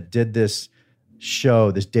friend that did this show,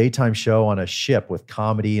 this daytime show on a ship with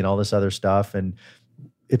comedy and all this other stuff. And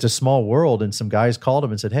it's a small world. And some guys called him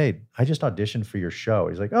and said, "Hey, I just auditioned for your show."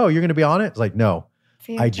 He's like, "Oh, you're going to be on it?" It's like, "No,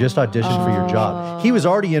 For your I just job. auditioned for your job." He was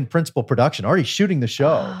already in principal production, already shooting the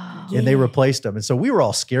show, and they replaced him. And so we were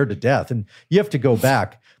all scared to death. And you have to go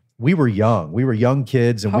back. We were young. We were young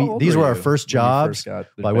kids, and How old these were our you first when you jobs. first got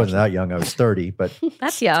The Well, I wasn't Bachelor? that young. I was 30, but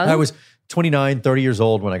That's young. I was 29, 30 years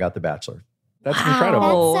old when I got The Bachelor. That's Wow.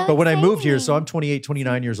 incredible. That's so But when I moved here, exciting. so I'm 28,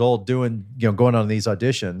 29 years old doing, going on these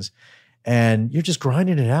auditions, and you're just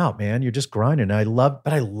grinding it out, man. You're just grinding. I loved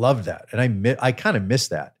that. And I kind of miss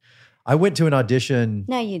that. I went to an audition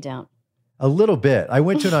No, you don't. a little bit. I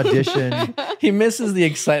went to an audition. He misses the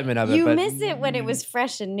excitement of it. You but miss it when it was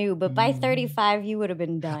fresh and new, but by 35, you would have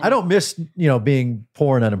been done. I don't miss, being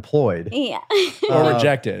poor and unemployed. Yeah. or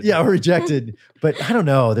rejected. Yeah, or rejected. But I don't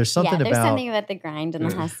know. There's something there's about something about the grind and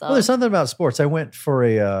the hustle. Well, there's something about sports. I went for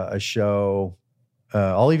a show.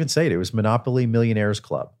 I'll even say it. It was Monopoly Millionaires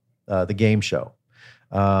Club, the game show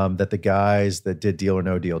that the guys that did Deal or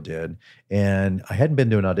No Deal did. And I hadn't been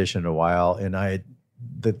to an audition in a while. And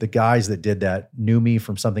the guys that did that knew me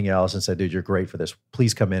from something else and said, "Dude, you're great for this.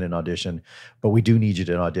 Please come in and audition. But we do need you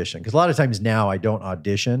to audition." Because a lot of times now I don't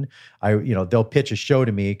audition. They'll pitch a show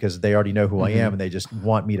to me because they already know who I am and they just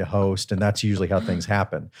want me to host. And that's usually how things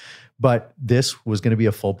happen. But this was going to be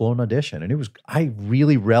a full-blown audition. And I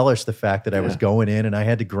really relished the fact that I was going in and I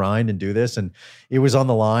had to grind and do this. And it was on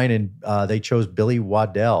the line, and they chose Billy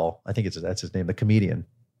Waddell. I think that's his name, the comedian.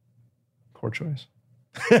 Poor choice.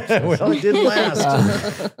 Well, it didn't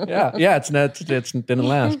last. yeah. It didn't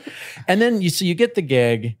last. And then you get the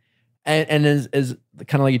gig, and as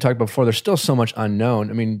kind of like you talked about before, there's still so much unknown.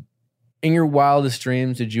 I mean, in your wildest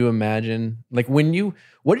dreams, did you imagine, like, what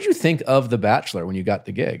did you think of The Bachelor when you got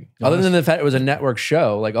the gig? Other than the fact it was a network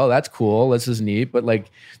show, like, oh, that's cool, this is neat, but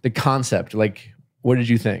like the concept, like, what did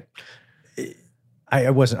you think? I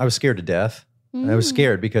was scared to death. I was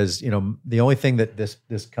scared because, the only thing that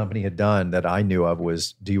this company had done that I knew of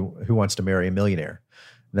was Who Wants to Marry a Millionaire?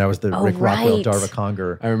 And that was the Rick Rockwell, right. Darva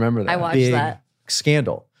Conger I remember that. I watched big that.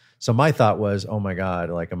 scandal. So my thought was, oh my God,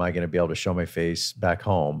 like, am I going to be able to show my face back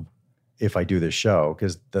home if I do this show?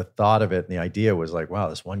 Because the thought of it and the idea was like, wow,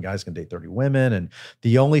 this one guy's going to date 30 women. And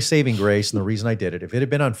the only saving grace and the reason I did it, if it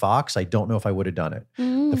had been on Fox, I don't know if I would have done it.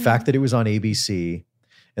 The fact that it was on ABC,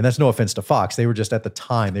 and that's no offense to Fox, they were just at the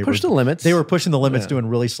time, they Push the limits. They were pushing the limits, doing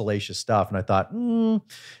really salacious stuff. And I thought,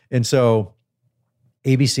 and so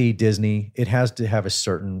ABC, Disney, it has to have a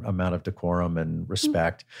certain amount of decorum and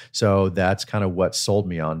respect. So that's kind of what sold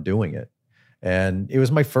me on doing it. And it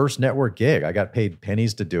was my first network gig. I got paid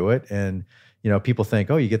pennies to do it. And, people think,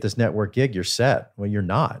 oh, you get this network gig, you're set. Well, you're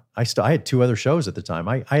not. I had 2 other shows at the time.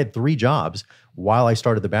 I had 3 jobs while I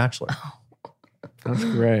started The Bachelor. That's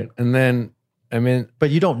great. And then, but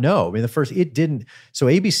you don't know. It didn't. So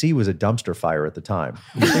ABC was a dumpster fire at the time.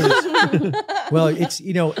 Well, it's,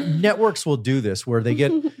 networks will do this where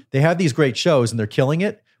they have these great shows and they're killing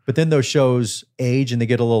it, but then those shows age and they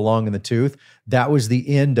get a little long in the tooth. That was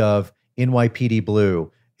the end of NYPD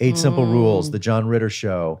Blue, 8 Simple Rules, the John Ritter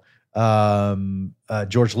Show,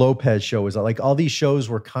 George Lopez Show. Was like all these shows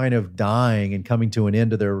were kind of dying and coming to an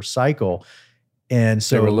end of their cycle. And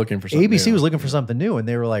so they were looking for something ABC new. was looking for something new, and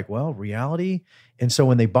they were like, well, reality. And so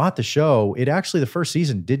when they bought the show, it actually, the first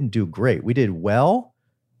season didn't do great. We did well,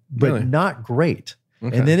 but Really? not great.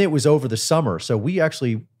 Okay. And then it was over the summer. So we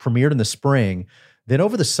actually premiered in the spring. Then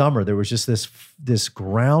over the summer, there was just this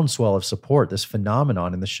groundswell of support, this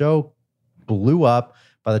phenomenon, and the show blew up.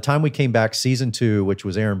 By the time we came back, season 2, which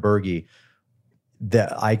was Aaron Berge,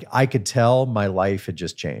 that I could tell my life had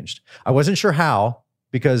just changed. I wasn't sure how,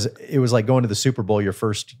 because it was like going to the Super Bowl your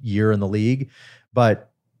first year in the league.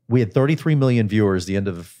 But we had 33 million viewers the end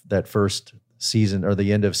of that first season, or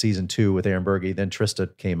the end of season 2 with Aaron Berge. Then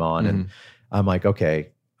Trista came on, and I'm like, okay,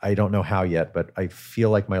 I don't know how yet, but I feel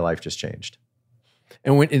like my life just changed.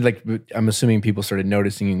 And I'm assuming people started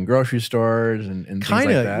noticing in grocery stores and things like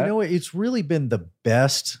that. It's really been the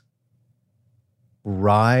best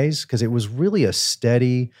rise, because it was really a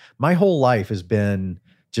steady, my whole life has been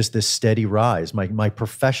just this steady rise. My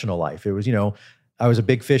professional life, it was, I was a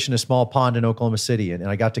big fish in a small pond in Oklahoma City, and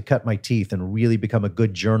I got to cut my teeth and really become a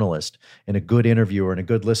good journalist and a good interviewer and a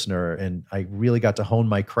good listener. And I really got to hone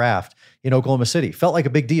my craft in Oklahoma City. Felt like a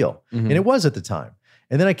big deal. And it was at the time.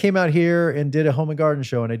 And then I came out here and did a home and garden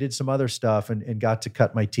show, and I did some other stuff and got to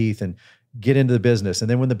cut my teeth and get into the business. And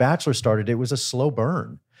then when The Bachelor started, it was a slow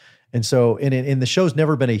burn. And so, and the show's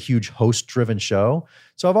never been a huge host-driven show.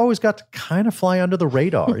 So I've always got to kind of fly under the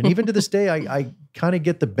radar. And even to this day, I kind of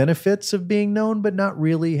get the benefits of being known, but not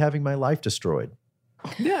really having my life destroyed.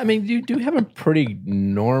 Yeah, you do have a pretty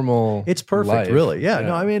normal It's perfect, life. really. Yeah.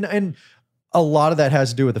 No, and a lot of that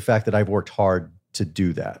has to do with the fact that I've worked hard to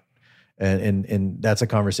do that. And that's a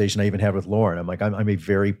conversation I even had with Lauren. I'm like, I'm a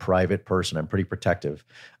very private person. I'm pretty protective.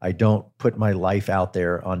 I don't put my life out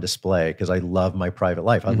there on display because I love my private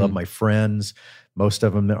life. I love my friends. Most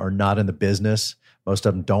of them are not in the business. Most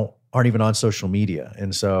of them aren't even on social media.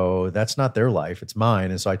 And so that's not their life, it's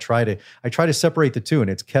mine. And so I try to separate the two, and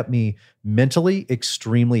it's kept me mentally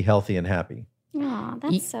extremely healthy and happy. Oh,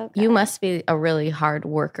 that's so good. You must be a really hard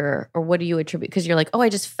worker, or what do you attribute? Because you're like, oh, I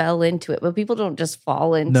just fell into it. But people don't just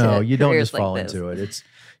fall into it. No, you don't just like fall this. into it. It's,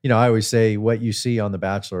 I always say what you see on The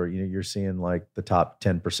Bachelor, you're seeing like the top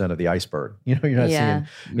 10% of the iceberg. You're not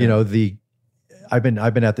seeing, I've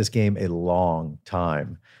been at this game a long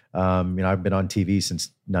time. I've been on TV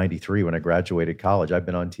since 93 when I graduated college. I've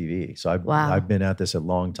been on TV. So I've been at this a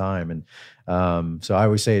long time. And so I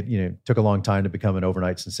always say it took a long time to become an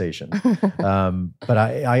overnight sensation. But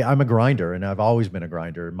I'm a grinder, and I've always been a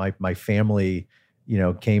grinder. My family,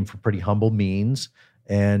 came from pretty humble means,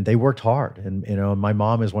 and they worked hard. And, my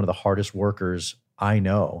mom is one of the hardest workers I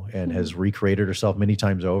know, and has recreated herself many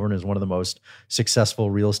times over, and is one of the most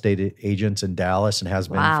successful real estate agents in Dallas, and has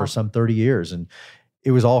been for some 30 years. And it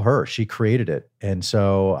was all her. She created it. And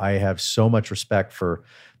so I have so much respect for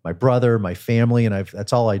my brother, my family, and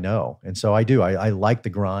that's all I know. And so I do. I like the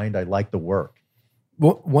grind. I like the work.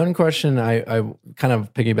 Well, one question I kind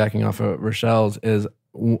of piggybacking off of Rochelle's is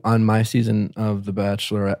on my season of The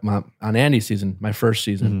Bachelor, on Andy's season, my first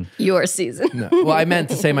season. Your season. No, well, I meant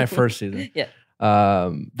to say my first season. Yeah.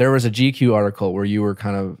 There was a GQ article where you were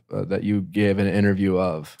kind of that you gave an interview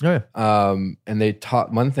of. Oh, yeah. And they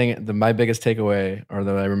taught one thing. My biggest takeaway, or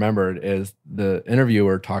that I remembered, is the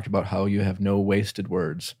interviewer talked about how you have no wasted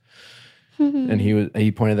words, and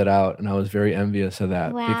he pointed that out, and I was very envious of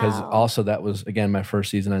that. Wow. Because also that was again my first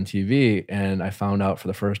season on TV, and I found out for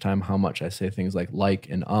the first time how much I say things like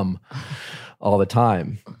and all the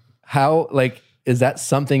time. How Is that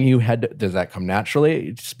something you had to, does that come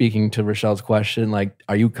naturally? Speaking to Rochelle's question, like,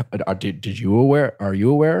 are you aware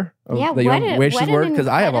of Yeah, that you have wasted what word? an Because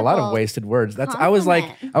I have a lot of incredible wasted words. I was like,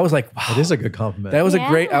 wow, It is a good compliment. that was a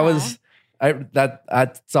great, Yeah.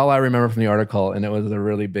 that's all I remember from the article. And it was a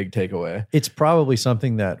really big takeaway. It's probably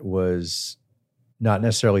something that was not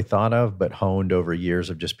necessarily thought of, but honed over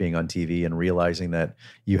years of just being on TV and realizing that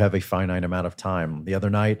you have a finite amount of time. The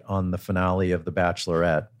other night on the finale of The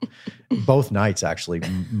Bachelorette, both nights actually,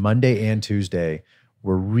 Monday and Tuesday,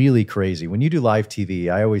 were really crazy. When you do live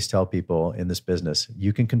TV, I always tell people in this business,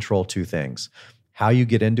 you can control two things. How you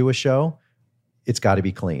get into a show, it's got to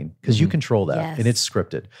be clean because you control that Yes. and it's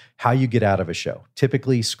scripted. How you get out of a show,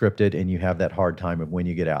 typically scripted, and you have that hard time of when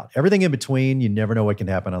you get out. Everything in between, you never know what can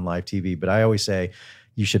happen on live TV, but I always say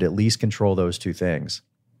you should at least control those two things.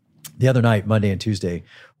 The other night, Monday and Tuesday,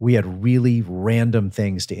 we had really random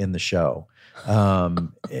things to end the show.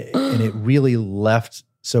 And it really left.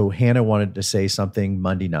 So Hannah wanted to say something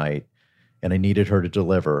Monday night and I needed her to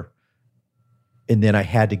deliver. And then I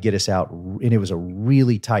had to get us out, and it was a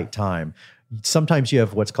really tight time. Sometimes you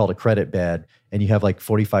have what's called a credit bed, and you have like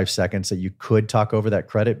 45 seconds that you could talk over that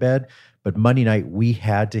credit bed. But Monday night, we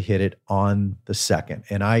had to hit it on the second.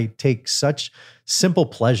 And I take such simple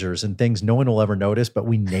pleasures and things no one will ever notice, but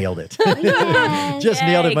we nailed it. Yes. Just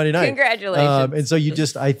nailed it Monday night. Congratulations. And so you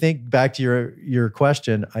just, I think back to your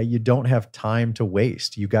question, you don't have time to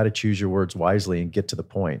waste. You got to choose your words wisely and get to the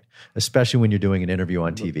point, especially when you're doing an interview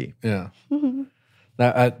on TV. Yeah.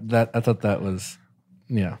 I thought that was,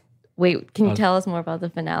 yeah. Wait, can you tell us more about the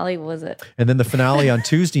finale? What was it? And then the finale on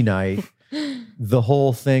Tuesday night, the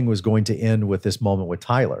whole thing was going to end with this moment with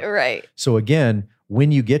Tyler. Right. So again,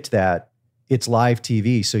 when you get to that, it's live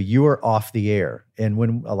TV. So you are off the air. And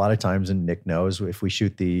when a lot of times, and Nick knows, if we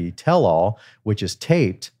shoot the tell-all, which is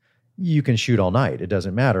taped, you can shoot all night. It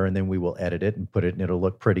doesn't matter. And then we will edit it and put it, and it'll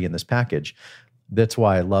look pretty in this package. That's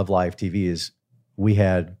why I love live TV is we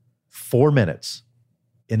had 4 minutes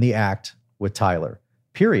in the act with Tyler,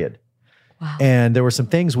 period. Wow. And there were some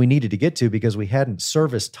things we needed to get to because we hadn't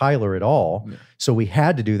serviced Tyler at all. Yeah. So we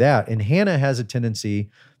had to do that. And Hannah has a tendency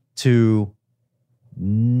to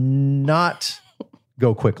not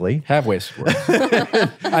go quickly. Have wasted words.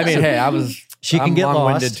 I mean, hey, she can get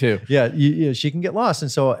lost too. Yeah, she can get lost.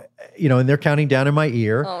 And so, and they're counting down in my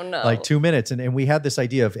ear, like 2 minutes. And we had this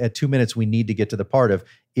idea of at 2 minutes, we need to get to the part of,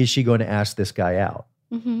 is she going to ask this guy out?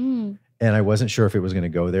 Mm-hmm. And I wasn't sure if it was going to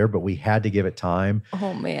go there, but we had to give it time.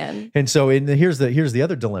 Oh man. And so here's the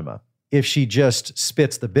other dilemma. If she just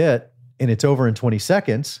spits the bit and it's over in 20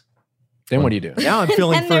 seconds, then what do you do? Now I'm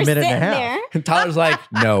filling for a minute and a half. And Tyler's like,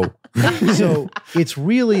 no. So it's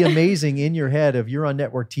really amazing in your head of you're on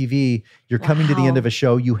network TV, you're coming to the end of a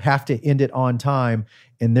show, you have to end it on time.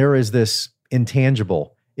 And there is this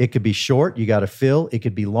intangible. It could be short, you got to fill. It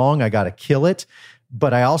could be long, I got to kill it.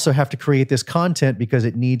 But I also have to create this content because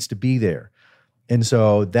it needs to be there. And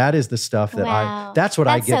so that is the stuff that that's what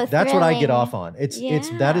I get off on.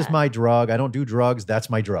 That is my drug. I don't do drugs. That's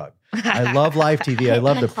my drug. I love live TV. I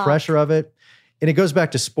love the pressure of it. And it goes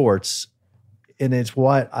back to sports. And it's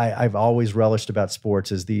what I've always relished about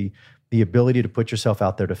sports is the ability to put yourself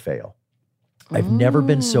out there to fail. I've never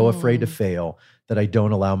been so afraid to fail that I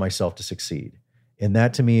don't allow myself to succeed. And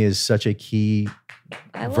that to me is such a key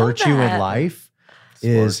virtue in life.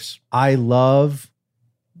 Is I love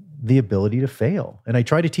the ability to fail. And I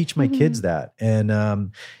try to teach my kids that. And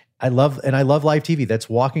I love live TV. That's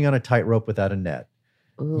walking on a tightrope without a net.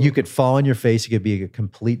 Ooh. You could fall on your face. You could be a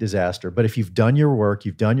complete disaster. But if you've done your work,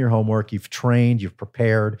 you've done your homework, you've trained, you've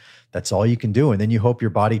prepared, that's all you can do. And then you hope your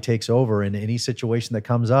body takes over in any situation that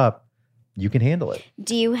comes up, you can handle it.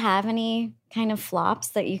 Do you have any kind of flops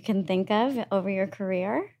that you can think of over your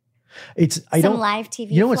career? Some live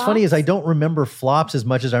TV. What's funny is I don't remember flops as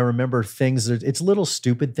much as I remember things. It's little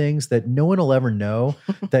stupid things that no one will ever know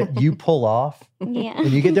that you pull off. Yeah.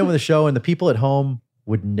 And you get done with the show, and the people at home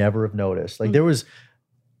would never have noticed. Like there was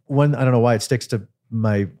one, I don't know why it sticks to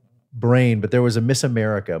my brain, but there was a Miss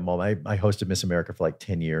America moment. I hosted Miss America for like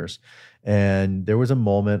 10 years, and there was a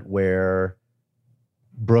moment where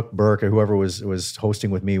Brooke Burke or whoever was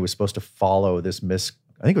hosting with me was supposed to follow this Miss.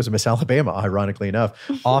 I think it was a Miss Alabama, ironically enough,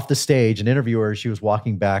 off the stage. An interviewer, she was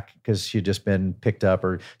walking back because she had just been picked up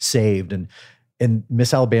or saved. And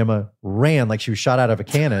Miss Alabama ran like she was shot out of a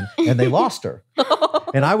cannon, and they lost her.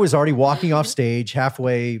 And I was already walking off stage,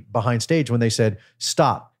 halfway behind stage, when they said,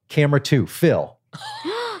 stop, camera 2, fill.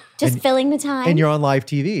 Filling the time. And you're on live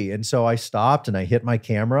TV. And so I stopped and I hit my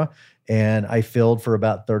camera. And I filled for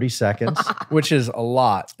about 30 seconds. Which is a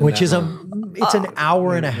lot. Which is it's an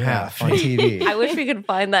hour and a half on TV. I wish we could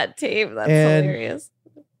find that tape. That's hilarious.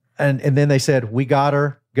 And then they said, we got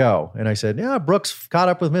her, go. And I said, yeah, Brooks caught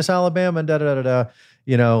up with Miss Alabama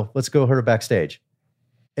and let's go her backstage.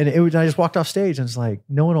 And I just walked off stage and it's like,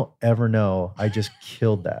 no one will ever know I just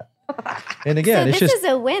killed that. And again, so this is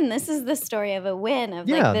a win. This is the story of a win of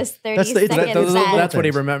like this 30 seconds. That's what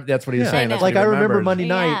he remembered. That's what he was saying. That's like I remember Monday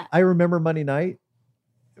night. I remember Monday night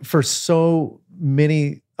for so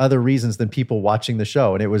many other reasons than people watching the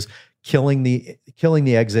show. And it was killing the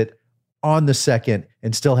exit on the second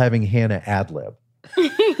and still having Hannah ad-lib.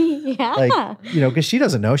 Yeah. Like, because she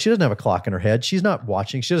doesn't know. She doesn't have a clock in her head. She's not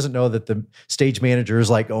watching. She doesn't know that the stage manager is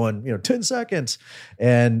like going, 10 seconds.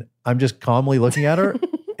 And I'm just calmly looking at her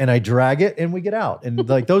and I drag it and we get out. And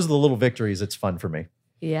like, those are the little victories. It's fun for me.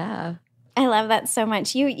 Yeah. I love that so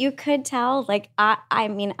much. You could tell, like, I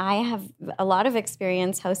mean, I have a lot of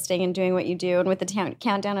experience hosting and doing what you do and with the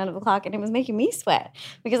countdown out of the clock, and it was making me sweat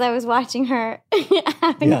because I was watching her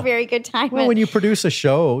having a very good time. Well, when you produce a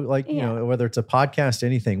show, like, whether it's a podcast,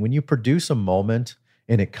 anything, when you produce a moment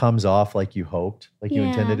and it comes off like you hoped, like you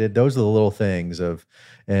intended it, those are the little things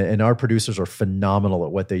and our producers are phenomenal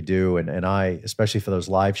at what they do. And I, especially for those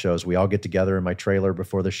live shows, we all get together in my trailer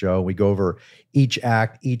before the show. We go over each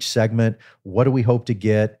act, each segment. What do we hope to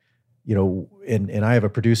get? And I have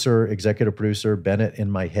a executive producer, Bennett, in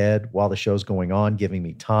my head while the show's going on, giving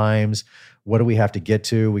me times. What do we have to get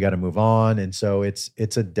to? We got to move on. And so it's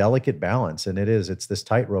a delicate balance. And it's this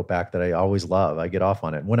tightrope act that I always love. I get off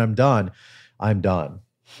on it. When I'm done, I'm done.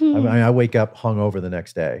 I wake up hungover the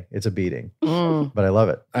next day. It's a beating, but I love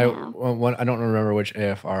it. I don't remember which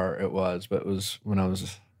AFR it was, but it was when I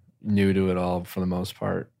was new to it all for the most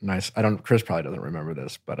part. Nice. Chris probably doesn't remember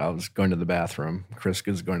this, but I was going to the bathroom. Chris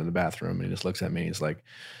is going to the bathroom and he just looks at me. He's like,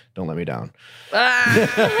 "Don't let me down."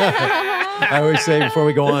 I always say before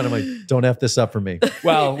we go on, I'm like, "Don't F this up for me."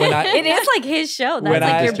 Well, it is like his show. That's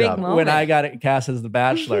like your big moment. When I got cast as the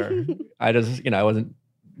Bachelor, I just, I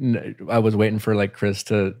was waiting for like Chris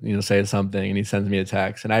to, say something, and he sends me a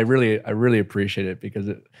text, and I really appreciate it because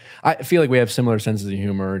I feel like we have similar senses of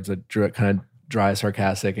humor. It's a kind of dry,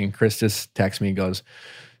 sarcastic, and Chris just texts me and goes,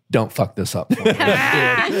 "Don't fuck this up."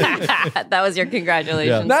 That was your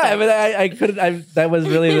congratulations. No, but I couldn't. It was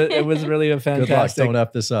really a fantastic. Good luck, don't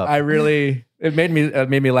F this up. It made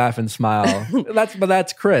me laugh and smile.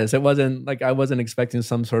 That's Chris. It wasn't like I wasn't expecting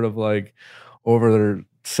some sort of like over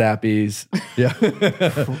sappies. Yeah.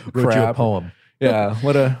 Wrote you a poem. Yeah.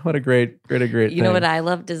 What a great You thing. know what I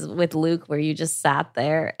loved is with Luke, where you just sat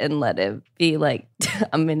there and let it be like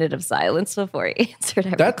a minute of silence before he answered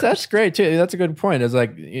every question. That's great too. That's a good point. It's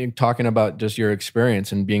like talking about just your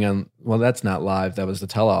experience and being on, well, that's not live. That was the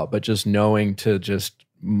tell-all, but just knowing to just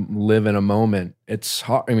live in a moment. It's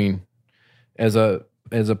hard. I mean, as a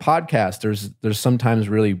podcast, there's sometimes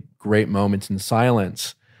really great moments in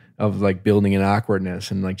silence of like building an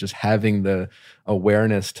awkwardness and like just having the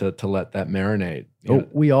awareness to let that marinate.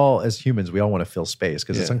 We all, as humans, we all want to fill space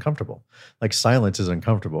because it's uncomfortable. Like silence is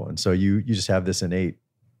uncomfortable. And so you just have this innate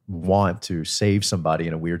want to save somebody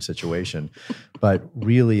in a weird situation. But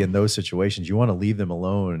really in those situations, you want to leave them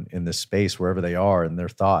alone in this space wherever they are and their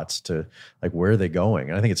thoughts to like, where are they going?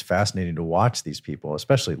 And I think it's fascinating to watch these people,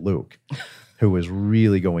 especially Luke, who was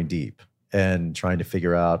really going deep and trying to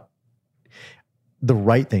figure out the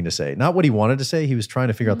right thing to say, not what he wanted to say. He was trying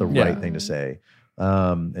to figure out the right thing to say.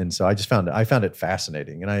 And so I found it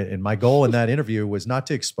fascinating. And my goal in that interview was not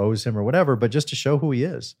to expose him or whatever, but just to show who he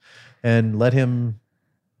is and let him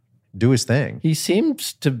do his thing. He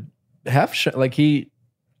seems to have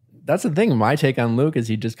that's the thing. My take on Luke is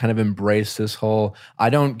he just kind of embraced this whole,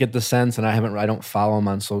 I don't get the sense, and I don't follow him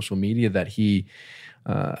on social media, that he,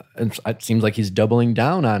 it seems like he's doubling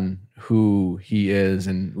down on who he is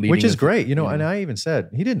and leading, which is great, and I even said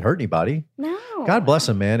he didn't hurt anybody. No, God bless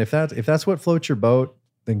him, man. If that's what floats your boat,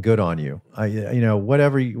 then good on you.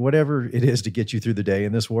 Whatever it is to get you through the day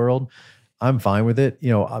in this world, I'm fine with it.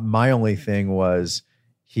 My only thing was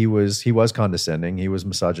he was condescending, he was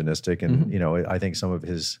misogynistic, and I think some of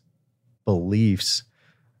his beliefs,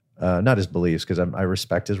 not his beliefs, because I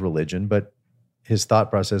respect his religion, but his thought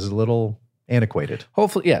process is a little antiquated.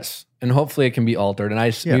 Hopefully, yes. And hopefully it can be altered.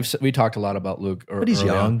 And we talked a lot about Luke. But he's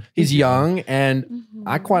young. He's young. And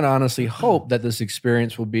I quite honestly hope that this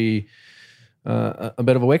experience will be a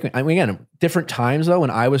bit of awakening. I mean, again, different times though. When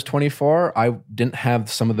I was 24, I didn't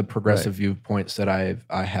have some of the progressive viewpoints that I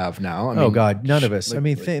have now. I mean, God, none of us.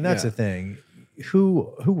 That's the thing.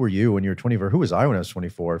 Who were you when you were 24? Who was I when I was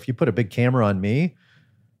 24? If you put a big camera on me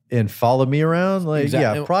and followed me around,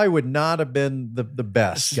 probably would not have been the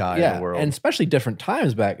best guy in the world. And especially different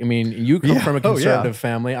times back. I mean, you come from a conservative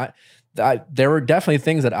family. there were definitely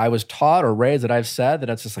things that I was taught or raised that I've said that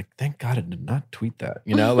it's just like, thank God I did not tweet that.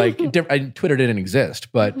 Like Twitter didn't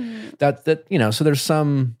exist, but that so there's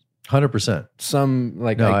some 100%. Some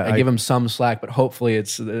like I give him some slack, but hopefully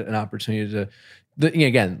it's an opportunity to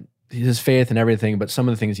again, his faith and everything, but some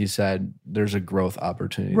of the things he said, there's a growth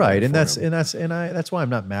opportunity. Right. And that's why I'm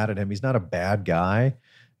not mad at him. He's not a bad guy.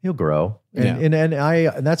 He'll grow. And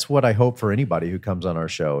that's what I hope for anybody who comes on our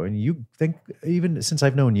show. And you think, even since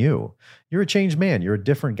I've known you, you're a changed man. You're a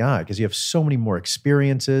different guy because you have so many more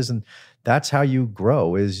experiences. And that's how you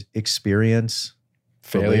grow, is experience,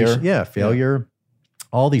 failure. Failure.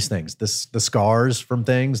 All these things, the scars from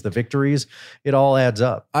things, the victories, it all adds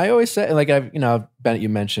up. I always say, like, Bennett, you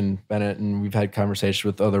mentioned Bennett, and we've had conversations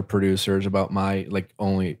with other producers about my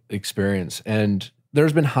only experience. And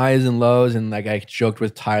there's been highs and lows. And I joked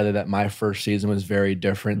with Tyler that my first season was very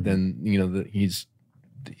different than, he's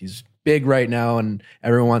big right now and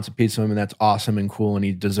everyone wants a piece of him, and that's awesome and cool. And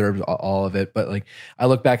he deserves all of it. But I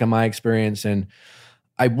look back on my experience and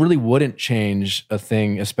I really wouldn't change a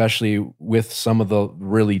thing, especially with some of the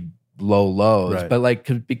really low lows. Right.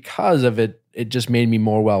 But because of it, it just made me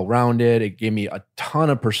more well-rounded. It gave me a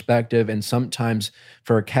ton of perspective. And sometimes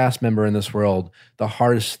for a cast member in this world, the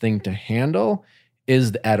hardest thing to handle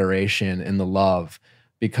is the adoration and the love,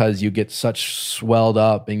 because you get such swelled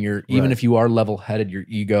up and even if you are level-headed, your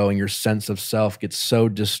ego and your sense of self gets so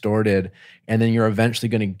distorted, and then you're eventually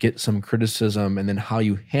going to get some criticism, and then how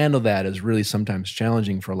you handle that is really sometimes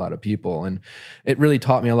challenging for a lot of people. And it really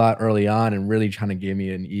taught me a lot early on, and really kind of gave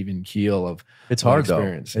me an even keel of it's hard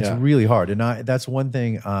experience. Though. It's really hard. And that's one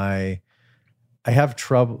thing I have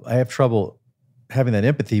trouble having that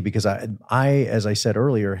empathy, because I, as I said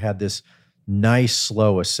earlier, had this nice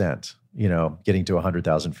slow ascent, getting to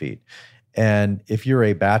 100,000 feet. And if you're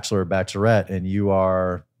a bachelor or bachelorette and you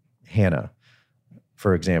are Hannah,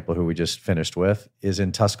 for example, who we just finished with, is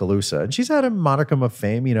in Tuscaloosa, and she's had a modicum of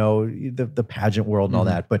fame, the pageant world and all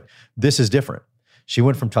that, but this is different. She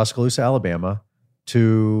went from Tuscaloosa, Alabama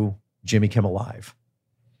to Jimmy Kimmel Live.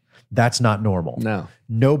 That's not normal. No.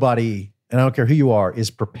 Nobody, and I don't care who you are, is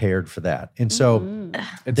prepared for that. And so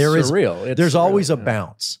there's always a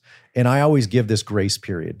bounce. And I always give this grace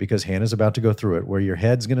period, because Hannah's about to go through it, where your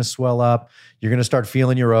head's going to swell up. You're going to start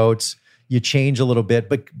feeling your oats. You change a little bit,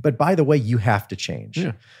 but by the way, you have to change.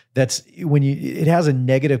 Yeah. That's when it has a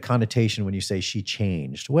negative connotation when you say she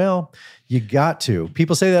changed. Well, you got to.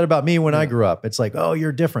 People say that about me when I grew up. It's like, oh,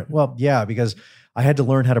 you're different. Well, yeah, because I had to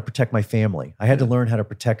learn how to protect my family. I had to learn how to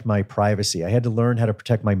protect my privacy. I had to learn how to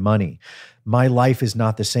protect my money. My life is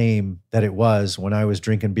not the same that it was when I was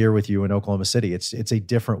drinking beer with you in Oklahoma City. It's a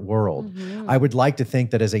different world. Mm-hmm. I would like to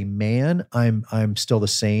think that as a man, I'm still the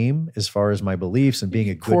same as far as my beliefs and being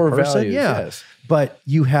a core good person. Values, yes. But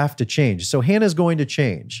you have to change. So Hannah's going to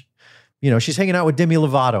change. She's hanging out with Demi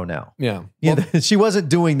Lovato now. Yeah. She wasn't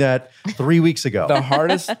doing that 3 weeks ago. The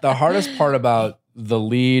hardest part about the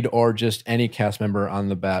lead, or just any cast member on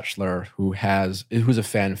The Bachelor who's a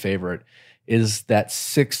fan favorite, is that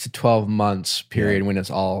 6 to 12 months period when it's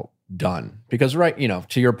all done. Because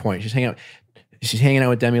to your point, she's hanging out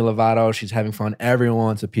with Demi Lovato, she's having fun, everyone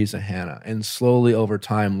wants a piece of Hannah. And slowly over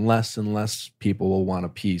time, less and less people will want a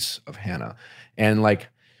piece of Hannah. And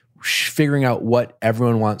figuring out what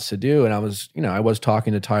everyone wants to do. And I was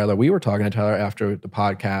talking to Tyler. We were talking to Tyler after the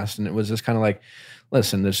podcast, and it was just kind of like,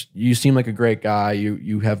 listen, you seem like a great guy.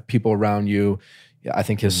 You have people around you. I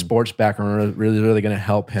think his sports background is really, really going to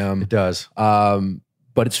help him. It does.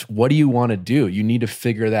 But it's, what do you want to do? You need to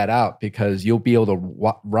figure that out, because you'll be able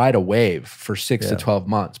to ride a wave for 6 to 12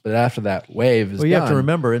 months. But after that wave is you done, have to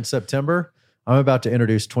remember, in September, I'm about to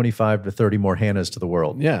introduce 25 to 30 more Hannahs to the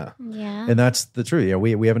world. Yeah. And that's the truth. Yeah,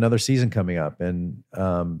 we have another season coming up. And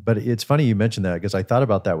but it's funny you mentioned that, because I thought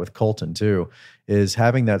about that with Colton too, is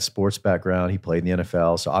having that sports background. He played in the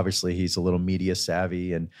NFL, so obviously he's a little media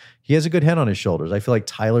savvy and he has a good head on his shoulders. I feel like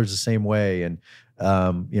Tyler's the same way. And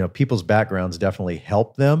people's backgrounds definitely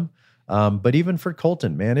help them. But even for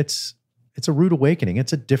Colton, man, it's a rude awakening.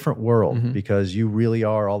 It's a different world, because you really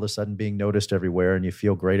are all of a sudden being noticed everywhere, and you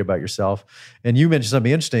feel great about yourself. And you mentioned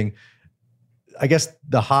something interesting. I guess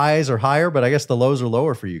the highs are higher, but I guess the lows are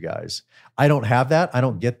lower for you guys. I don't have that. I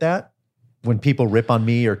don't get that. When people rip on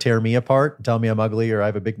me or tear me apart and tell me I'm ugly or I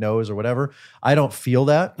have a big nose or whatever, I don't feel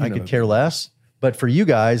that. I could care less. But for you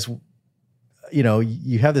guys, you know,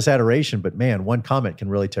 you have this adoration, but man, one comment can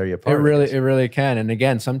really tear you apart. It really can. And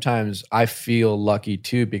again, sometimes I feel lucky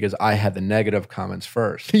too because I had the negative comments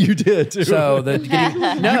first. You did too. So you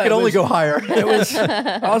could only go higher. I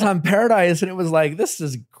was on Paradise, and it was like, this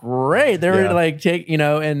is great. They were like,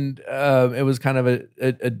 and it was kind of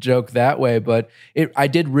a joke that way. But I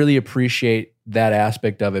did really appreciate that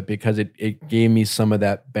aspect of it because it gave me some of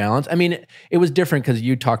that balance. I mean, it was different because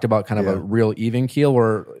you talked about kind of a real even keel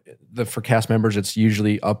where for cast members, it's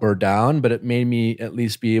usually up or down, but it made me at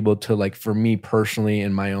least be able to, like, for me personally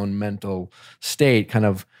in my own mental state, kind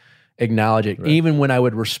of acknowledge it. Right. Even when I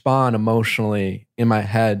would respond emotionally in my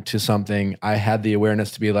head to something, I had the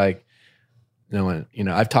awareness to be like,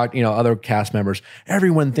 I've talked, other cast members,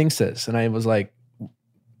 everyone thinks this. And I was like,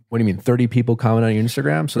 what do you mean? 30 people comment on your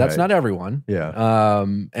Instagram? So that's not everyone. Yeah.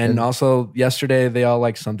 And also yesterday, they all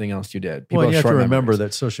liked something else you did. People you have to remember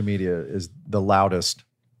that social media is the loudest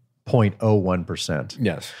 0.01%.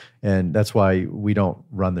 Yes. And that's why we don't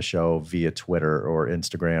run the show via Twitter or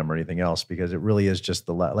Instagram or anything else, because it really is just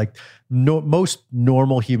most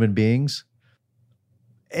normal human beings,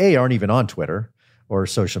 A, aren't even on Twitter or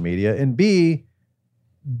social media, and B,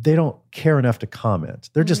 they don't care enough to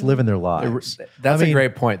comment. They're just living their lives. That's a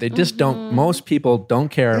great point. They just don't, most people don't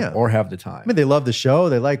care or have the time. I mean, they love the show.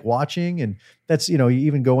 They like watching. And that's,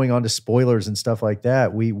 even going on to spoilers and stuff like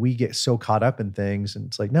that, we get so caught up in things. And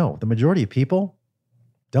it's like, no, the majority of people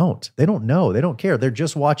don't. They don't know. They don't care. They're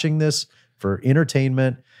just watching this for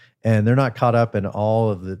entertainment. And they're not caught up in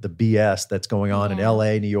all of the BS that's going on in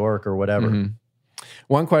LA, New York, or whatever. Mm-hmm.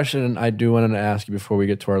 One question I do want to ask you before we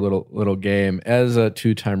get to our little game. As a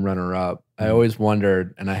 2-time runner-up, I always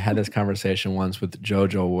wondered, and I had this conversation once with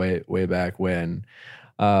JoJo way back when,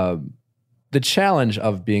 the challenge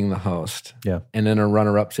of being the host and in a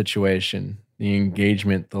runner-up situation, the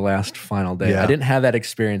engagement the last final day. I didn't have that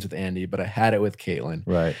experience with Andy, but I had it with Caitlin.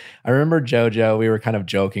 Right. I remember JoJo, we were kind of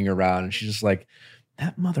joking around, and she's just like,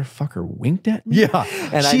 that motherfucker winked at me? Yeah.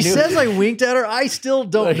 And she says I winked at her. I still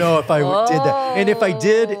don't know if I did that. And if I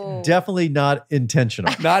did, definitely not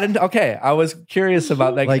intentional. Okay. I was curious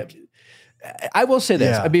about that. Like, I will say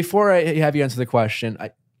this. Before I have you answer the question,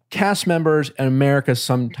 cast members in America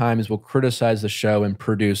sometimes will criticize the show and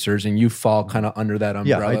producers, and you fall kind of under that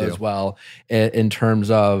umbrella as well in terms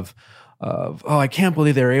of, I can't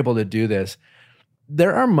believe they're able to do this.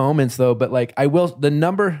 There are moments though, but like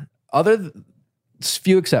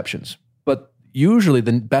few exceptions, but usually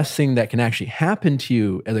the best thing that can actually happen to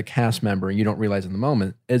you as a cast member and you don't realize in the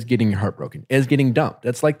moment is getting your heart broken, is getting dumped.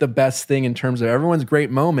 That's like the best thing in terms of everyone's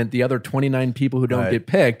great moment. The other 29 people who don't get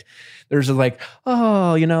picked, there's like,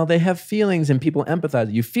 they have feelings and people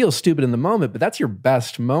empathize. You feel stupid in the moment, but that's your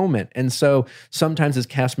best moment. And so sometimes as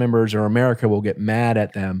cast members or America will get mad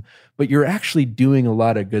at them, but you're actually doing a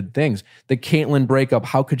lot of good things. The Caitlin breakup,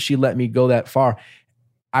 how could she let me go that far?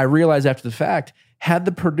 I realized after the fact, had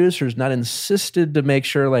the producers not insisted to make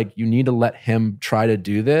sure like you need to let him try to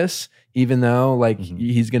do this, even though like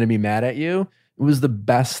he's going to be mad at you, it was the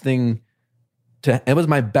best thing it was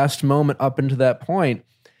my best moment up until that point.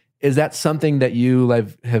 Is that something that you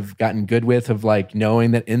have gotten good with, of like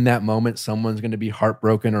knowing that in that moment someone's going to be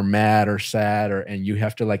heartbroken or mad or sad, and you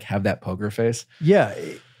have to like have that poker face? Yeah,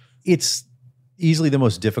 it's easily the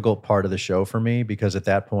most difficult part of the show for me, because at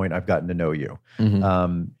that point I've gotten to know you.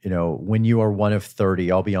 When you are one of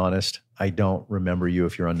 30, I'll be honest, I don't remember you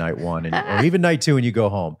if you're on night 1 or even night 2 and you go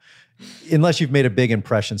home, unless you've made a big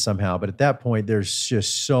impression somehow. But at that point, there's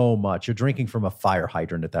just so much. You're drinking from a fire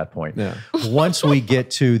hydrant at that point. Yeah. Once we get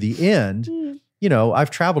to the end, I've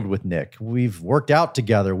traveled with Nick. We've worked out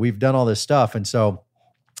together. We've done all this stuff. And so,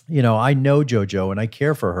 I know JoJo and I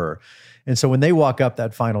care for her. And so when they walk up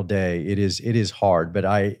that final day, it is hard, but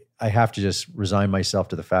I have to just resign myself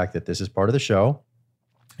to the fact that this is part of the show.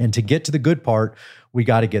 And to get to the good part, we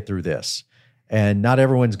got to get through this. And not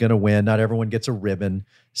everyone's going to win. Not everyone gets a ribbon.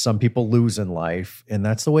 Some people lose in life, and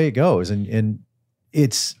that's the way it goes. And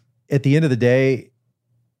it's, at the end of the day,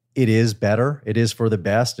 it is better. It is for the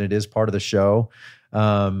best, and it is part of the show.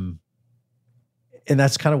 And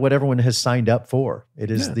that's kind of what everyone has signed up for.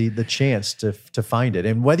 It is the chance to find it.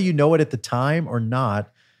 And whether you know it at the time or not,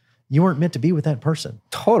 you weren't meant to be with that person.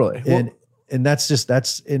 Totally. And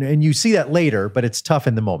and you see that later, but it's tough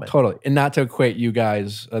in the moment. Totally. And not to equate you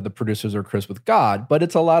guys, the producers or Chris, with God, but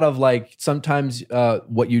it's a lot of like, sometimes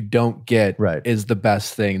what you don't get is the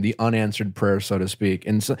best thing, the unanswered prayer, so to speak.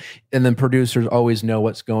 And then producers always know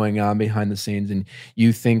what's going on behind the scenes, and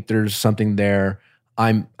you think there's something there.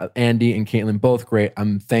 I'm Andy and Caitlin, both great.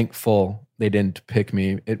 I'm thankful they didn't pick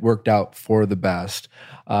me. It worked out for the best.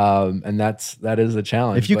 And that is a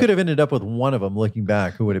challenge. If you could have ended up with one of them looking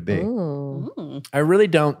back, who would it be? Ooh. I really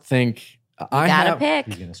don't think I Gotta have, pick.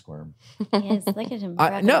 He's going to squirm. Yes, look at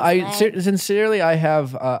him. sincerely, I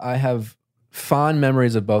have fond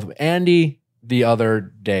memories of both. Andy, the other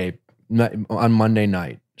day on Monday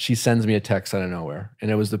night, she sends me a text out of nowhere, and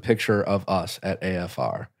it was the picture of us at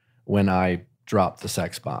AFR when I dropped the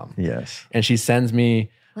sex bomb. Yes. And she sends me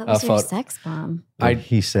What was a your photo. sex bomb?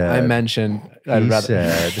 He said. I mentioned. He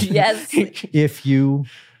said. Yes. If you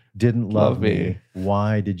didn't love Love me, me,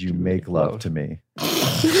 why did you make love to me?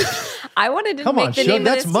 I wanted to Come make on, the Shug, name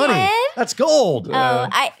that's of this money. kid. That's gold. Oh,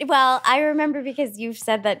 I remember because you've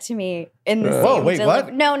said that to me in the Whoa, same wait,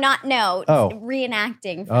 what? No. Oh.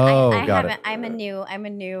 Reenacting. Oh, I got haven't. it. I'm a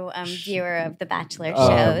new viewer of the Bachelor Oh,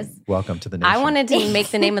 shows. welcome to the nation. I wanted to make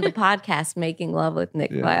the name of the podcast "Making Love with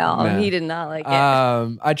Nick Viall," nah. and he did not like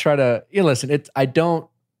it. I try to. Listen. I don't.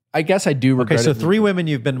 I guess I do Okay, regret so it. 3 women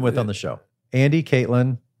you've been with on the show. Andy,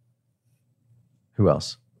 Caitlin. Who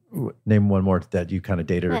else? Name one more that you kind of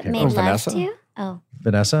dated or What came made with. love Vanessa? to? Oh,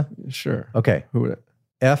 Vanessa? Sure. Okay. Who would it?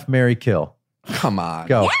 F, marry, kill. Come on.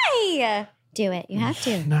 Go. hey, do it. You have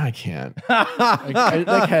to. No, I can't.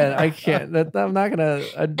 I can't. I'm not gonna.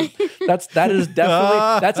 That is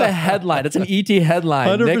definitely. That's a headline. That's an ET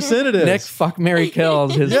headline. 100% it is. Nick fuck Mary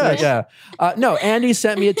kills his. Yes. Yeah. No, Andy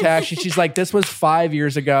sent me a text. She's like, "This was 5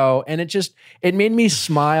 years ago," and it made me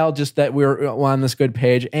smile just that we were on this good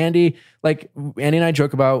page. Andy and I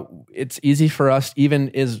joke about it's easy for us, even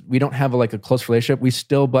is we don't have a close relationship. We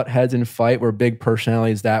still butt heads and fight. We're big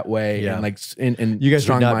personalities that way, Yeah. and You guys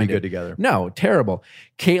would not be strong-minded. good together. No, terrible.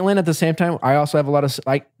 Caitlin, at the same time, I also have a lot of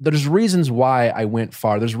there's reasons why I went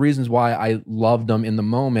far. There's reasons why I loved them in the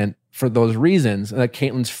moment for those reasons.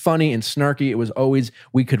 Caitlin's funny and snarky. It was always,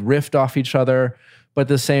 we could riff off each other. But at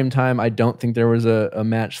the same time, I don't think there was a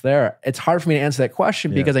match there. It's hard for me to answer that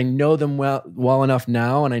question because I know them well enough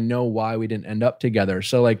now, and I know why we didn't end up together.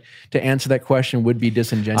 So, to answer that question would be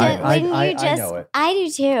disingenuous. I I know it. I do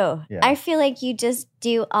too. Yeah. I feel like you just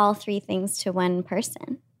do all 3 things to one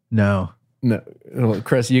person. No. No,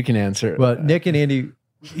 Chris, you can answer. Well, Nick and Andy,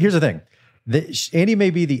 here's the thing. Andy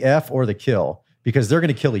may be the F or the kill because they're going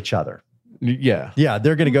to kill each other. Yeah. Yeah,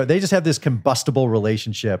 they're going to go. They just have this combustible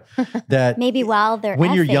relationship that Maybe while they're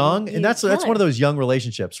when you're effing, young, you and that's kill one of her. those young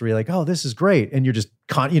relationships where you're like, oh, this is great, and you're just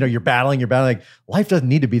you're battling. Like life doesn't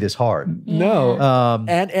need to be this hard. No. Um,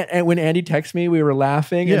 And when Andy texted me, we were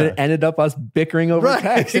laughing, and Yeah. it ended up us bickering over Right,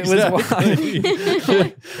 text. It exactly. was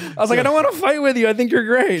wild. I was like, I don't want to fight with you. I think you're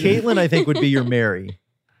great. Caitlin, I think, would be your Mary.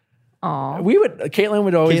 Aw. Caitlin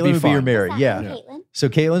would always Caitlin be would fun. be your Mary. What's that, Yeah. Caitlin? So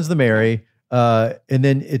Caitlin's the Mary, and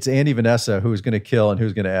then it's Andy Vanessa who's going to kill and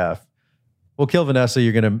who's going to F. We'll kill Vanessa.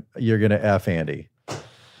 You're gonna F Andy.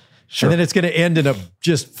 Sure. And then it's going to end in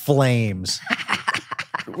just flames.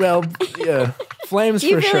 Well, yeah, flames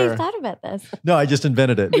You for really sure. thought about this. No, I just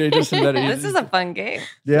invented it. They just invented- This is a fun game.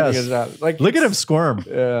 Yes. Look at him squirm.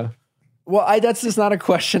 Yeah. Well, that's just not a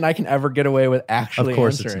question I can ever get away with actually Of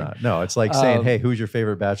course answering. it's not. No, it's like saying, Um, hey, who's your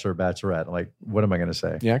favorite bachelor or bachelorette? Like, what am I going to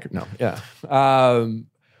say? Yeah, no, yeah.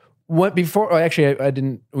 What before? Actually, I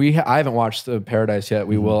didn't. I haven't watched the Paradise yet.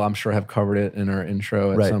 We will, I'm sure, have covered it in our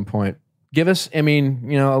intro at Right. some point. Give us, a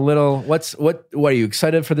little. What are you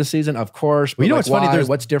excited for this season? Of course. Well, you know but what's funny? why?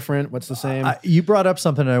 What's different? What's the same? You brought up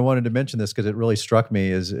something, and I wanted to mention this because it really struck me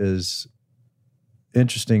is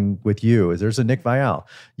interesting with you. Is there's a Nick Viall.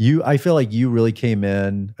 I feel like you really came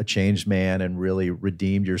in a changed man and really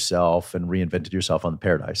redeemed yourself and reinvented yourself on the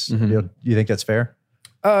Paradise. Mhm. You think that's fair?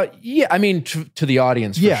 Yeah, to the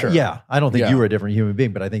audience, for sure. Yeah. I don't think Yeah. you were a different human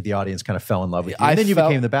being, but I think the audience kind of fell in love with you. I And then you felt-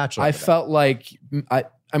 became the Bachelor. I after that. felt like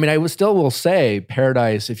I will say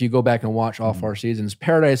Paradise. If you go back and watch all 4 seasons,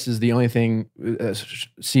 Paradise is the only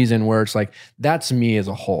season where it's like that's me as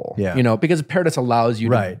a whole. Yeah. Because Paradise allows you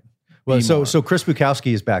right. to. Well, be more. so Chris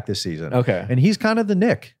Bukowski is back this season. Okay. And he's kind of the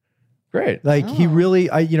Nick. Great. Like he really,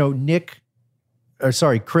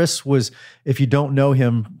 Chris was, if you don't know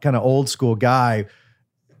him, kind of old school guy,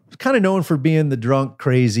 kind of known for being the drunk,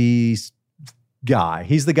 crazy guy.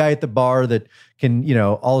 He's the guy at the bar that can,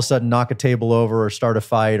 all of a sudden knock a table over or start a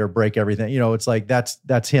fight or break everything. It's like,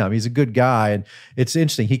 that's him. He's a good guy. And it's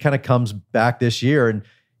interesting. He kind of comes back this year and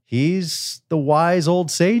he's the wise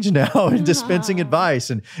old sage now and dispensing advice.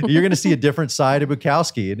 And you're going to see a different side of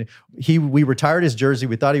Bukowski. And we retired his jersey.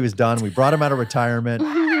 We thought he was done. We brought him out of retirement.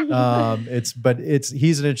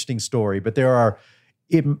 He's an interesting story, but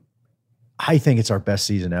I think it's our best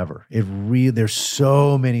season ever. There's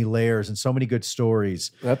so many layers and so many good stories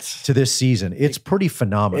to this season. It's pretty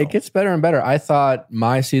phenomenal. It gets better and better. I thought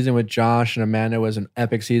my season with Josh and Amanda was an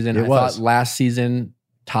epic season. I thought last season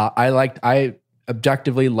I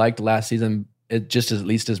objectively liked last season just at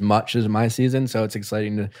least as much as my season. So it's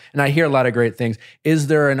exciting and I hear a lot of great things. Is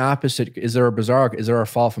there an opposite? Is there a bizarre? Is there a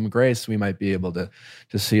fall from grace? We might be able to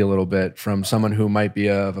see a little bit from someone who might be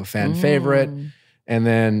of a fan favorite. And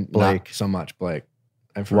then Blake, not so much Blake.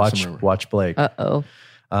 I've heard watch Blake. Hey,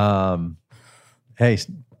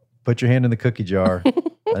 put your hand in the cookie jar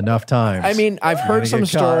enough times. I mean, I've heard some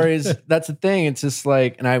stories. That's the thing. It's just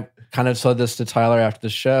like, and I kind of said this to Tyler after the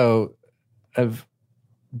show. Of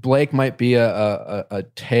Blake might be a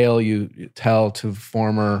tale you tell to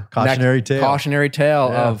former cautionary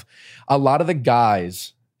tale of a lot of the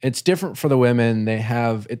guys. It's different for the women.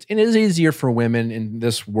 It is easier for women in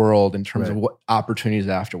this world in terms of what opportunities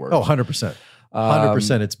afterwards. Oh, 100%.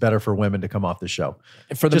 100%. It's better for women to come off the show.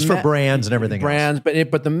 For brands and everything else.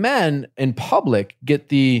 But the men in public get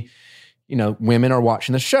the, women are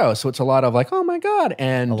watching the show. So it's a lot of like, oh my God.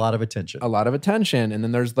 And a lot of attention. And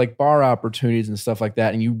then there's like bar opportunities and stuff like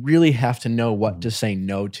that. And you really have to know what to say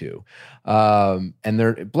no to.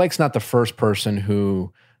 And Blake's not the first person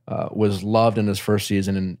who was loved in his first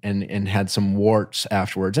season and had some warts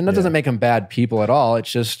afterwards. And that doesn't make them bad people at all.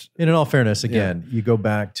 It's just... And in all fairness, again, you go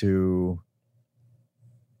back to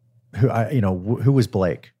who was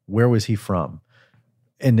Blake? Where was he from?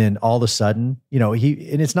 And then all of a sudden,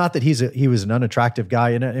 and it's not that he was an unattractive guy,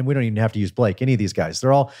 and we don't even have to use Blake, any of these guys.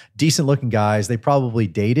 They're all decent looking guys. They probably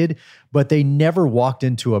dated, but they never walked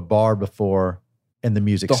into a bar before and the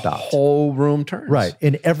music stopped. The whole room turns. Right.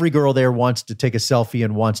 And every girl there wants to take a selfie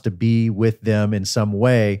and wants to be with them in some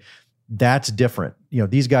way. That's different.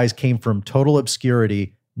 These guys came from total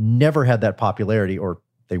obscurity, never had that popularity, or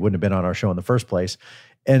they wouldn't have been on our show in the first place.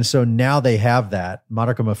 And so now they have that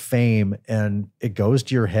modicum of fame, and it goes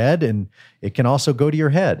to your head, and it can also go to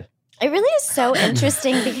your head. It really is so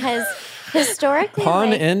interesting because historically,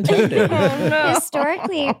 pun intended.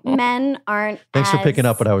 Historically, men aren't. Thanks for picking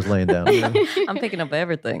up what I was laying down. I'm picking up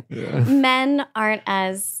everything. Yeah. Men aren't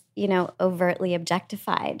as overtly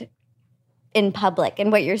objectified in public.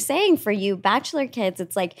 And what you're saying for you bachelor kids,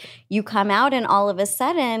 it's like you come out and all of a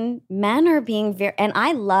sudden men are being very. And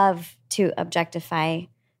I love to objectify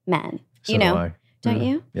men. So do I. Don't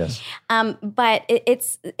you? Yes. But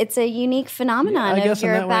it's a unique phenomenon of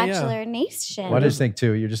your bachelor nation. nation. Well, I just think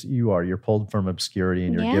too, you're pulled from obscurity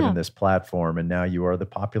and you're given this platform, and now you are the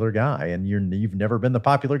popular guy, and you've never been the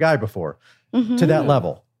popular guy before to that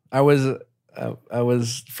level. I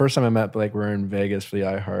was first time I met Blake, we were in Vegas for the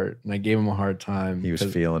iHeart, and I gave him a hard time. He was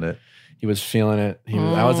feeling it. He was feeling it.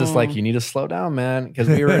 I was just like, you need to slow down, man, because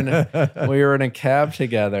we were in a cab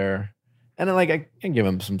together. And then, I can give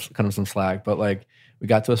him some slack, but we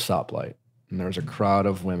got to a stoplight and there was a crowd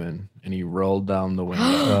of women, and he rolled down the window.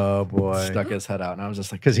 Oh boy! Stuck his head out, and I was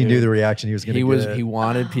just like, because he knew the reaction he was going to get. He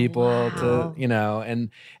wanted people to,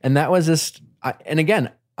 and that was just. And again,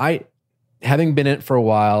 having been in it for a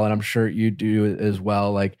while, and I'm sure you do as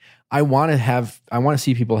well. I want to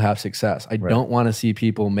see people have success. I don't want to see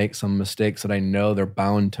people make some mistakes that I know they're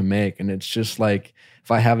bound to make. And it's just if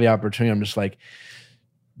I have the opportunity, I'm just like,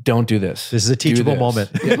 don't do this. This is a teachable moment.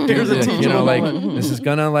 Yeah, here's a teachable moment. This is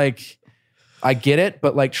gonna I get it,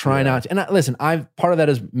 but try not to. And listen, part of that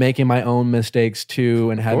is making my own mistakes too,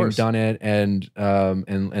 and having done it and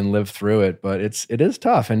lived through it. But it is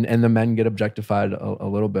tough, and the men get objectified a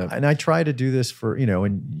little bit. And I try to do this for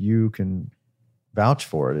and you can vouch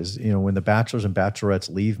for it. Is when the bachelors and bachelorettes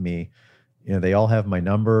leave me, they all have my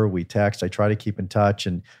number. We text. I try to keep in touch,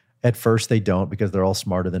 and at first they don't, because they're all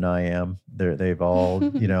smarter than I am. They've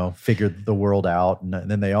all figured the world out, and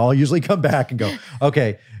then they all usually come back and go,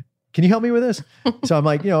 okay, can you help me with this? So I'm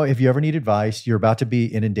like, if you ever need advice, you're about to be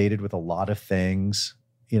inundated with a lot of things,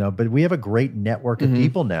 but we have a great network of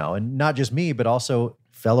people now, and not just me, but also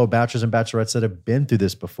fellow bachelors and bachelorettes that have been through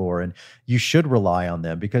this before. And you should rely on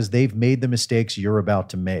them because they've made the mistakes you're about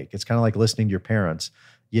to make. It's kind of like listening to your parents.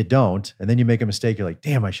 You don't, and then you make a mistake. You're like,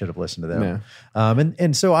 damn, I should have listened to them. Yeah.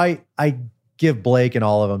 And so I give Blake and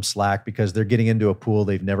all of them slack because they're getting into a pool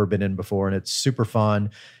they've never been in before, and it's super fun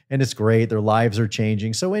and it's great. Their lives are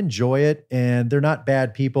changing, so enjoy it. And they're not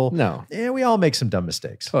bad people. No, and we all make some dumb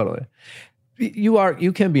mistakes. Totally.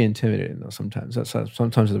 You can be intimidating though sometimes.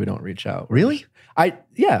 Sometimes we don't reach out. Really? I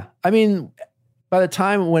mean, by the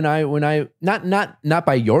time when I not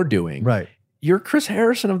by your doing, right? You're Chris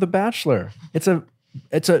Harrison of The Bachelor. It's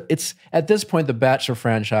at this point, the Bachelor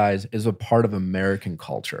franchise is a part of American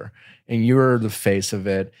culture, and you're the face of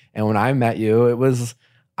it. And when I met you,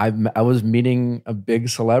 I was meeting a big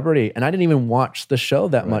celebrity, and I didn't even watch the show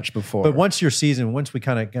that much before. But once we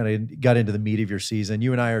kind of got into the meat of your season,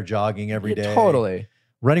 you and I are jogging every day. Totally.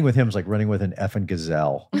 Running with him is like running with an effing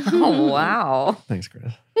gazelle. Oh, wow. Thanks,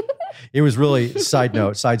 Chris. It was really,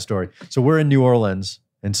 side story. So we're in New Orleans.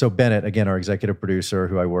 And so Bennett, again, our executive producer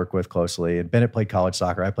who I work with closely, and Bennett played college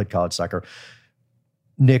soccer. I played college soccer.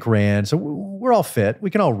 Nick ran. So we're all fit.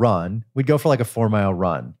 We can all run. We'd go for like a 4-mile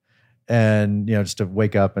run and, just to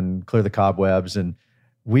wake up and clear the cobwebs. And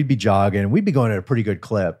we'd be jogging and we'd be going at a pretty good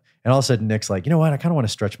clip. And all of a sudden Nick's like, you know what? I kind of want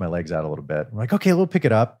to stretch my legs out a little bit. We're like, okay, we'll pick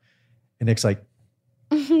it up. And Nick's like,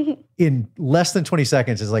 in less than 20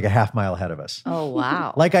 seconds is like a half mile ahead of us. Oh,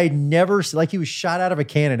 wow. Like he was shot out of a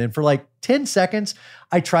cannon. And for like 10 seconds,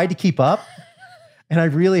 I tried to keep up. And I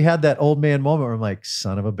really had that old man moment where I'm like,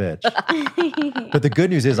 son of a bitch. But the good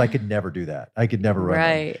news is I could never do that. I could never run.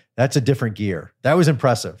 Right. That. That's a different gear. That was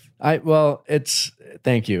impressive.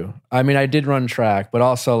 Thank you. I mean, I did run track, but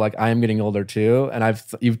also like I am getting older too. And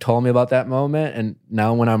you've told me about that moment. And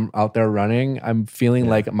now when I'm out there running, I'm feeling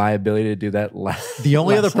like my ability to do that The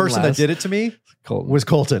only other person that did it to me was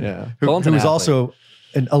Colton, who was also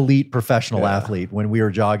an elite professional athlete when we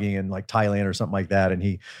were jogging in like Thailand or something like that. And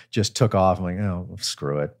he just took off. I'm like, oh,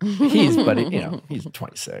 screw it. He's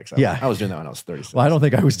 26. I was doing that when I was 36. Well, I don't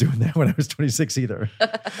think I was doing that when I was 26 either.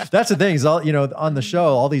 That's the thing is on the show,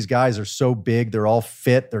 all these guys are so big. They're all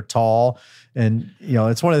fit. They're tall. And,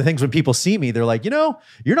 it's one of the things when people see me, they're like, you're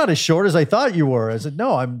not as short as I thought you were. I said,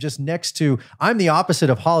 no, I'm the opposite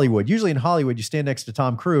of Hollywood. Usually in Hollywood, you stand next to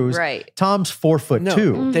Tom Cruise. Right. Tom's 4'2".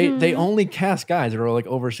 Mm-hmm. They only cast guys that are like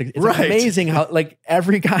over 6. It's amazing how like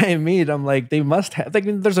every guy I meet, I'm like, they must have, like,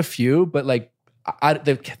 there's a few, but like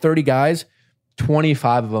the 30 guys,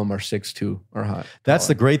 25 of them are 6'2" or high. That's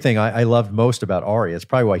the great thing I loved most about Ari. It's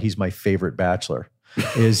probably why he's my favorite bachelor.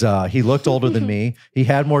 He looked older than me. He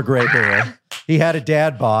had more gray hair. He had a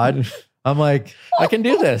dad bod. I'm like, I can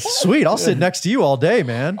do this. Sweet. I'll sit next to you all day,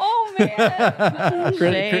 man. Oh, man.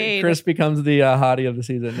 Chris becomes the hottie of the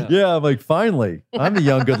season now. Yeah, I'm like, finally. I'm the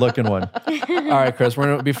young, good-looking one. All right, Chris,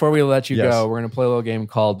 before we let you go, we're going to play a little game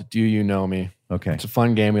called Do You Know Me? Okay. It's a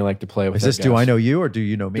fun game we like to play with. Is this Do I Know You or Do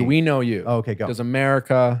You Know Me? Do we know you? Oh, okay, go. Does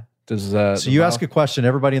America, so you ask a question,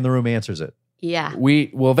 everybody in the room answers it. Yeah.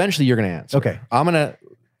 Eventually you're going to answer. Okay. I'm going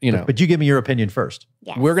to, But you give me your opinion first.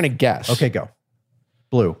 Yes. We're going to guess. Okay, go.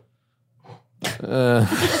 Blue. All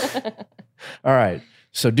right.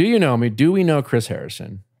 So do you know me? Do we know Chris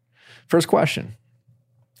Harrison? First question.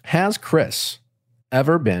 Has Chris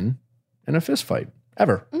ever been in a fist fight?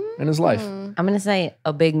 Ever in his life? I'm going to say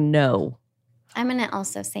a big no. I'm going to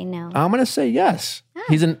also say no. I'm going to say yes.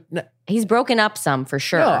 He's broken up some for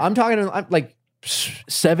sure. No, I'm like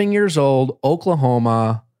 7 years old,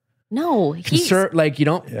 Oklahoma. No, like you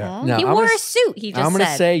don't. Yeah. No, he wore a suit. I'm going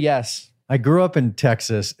to say yes. I grew up in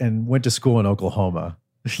Texas and went to school in Oklahoma.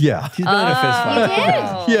 Yeah. He's been in a fist fight. You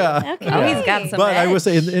did? Yeah. Okay. Oh, he's got some But I edge. will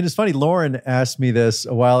say, and it's funny, Lauren asked me this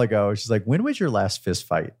a while ago. She's like, when was your last fist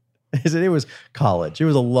fight? I said, it was college. It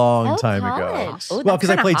was a long time ago. college. Oh, Well, because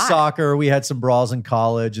I that's played kinda hot. soccer. We had some brawls in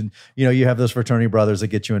college and, you have those fraternity brothers that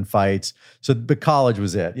get you in fights. So, but college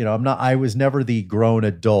was it. I was never the grown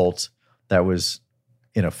adult that was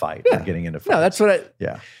in a fight or getting into fights. No, that's what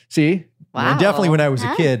see. Wow. And definitely when I was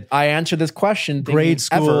a kid, I answered this question. thinking grade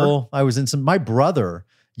school, ever. I was in my brother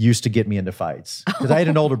used to get me into fights because I had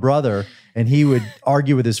an older brother and he would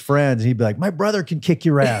argue with his friends and he'd be like, my brother can kick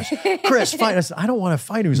your ass. Chris, fight. I said, I don't want to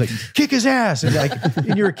fight him. He was like, kick his ass. And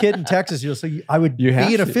and you're a kid in Texas, I would be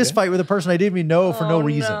in a fist fight with a person I didn't even know for no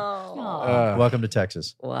reason. No. Welcome to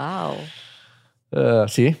Texas. Wow.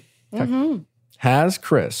 See? Has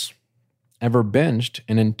Chris ever binged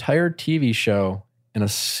an entire TV show in a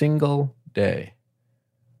single day?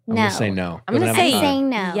 I'm going to say no. I'm going to Doesn't have say time.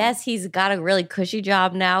 no. yes, he's got a really cushy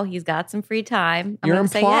job now. He's got some free time. I'm You're gonna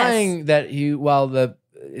say implying yes. that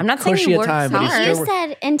I'm not saying he cushy at works time, but he's hard. still You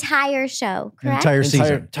said entire show, correct? Entire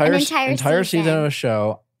season. entire season of a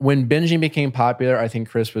show. When binging became popular, I think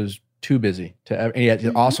Chris was too busy to. He had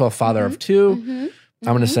also a father of two.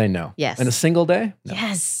 I'm going to say no. Yes. In a single day? No.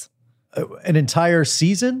 Yes. An entire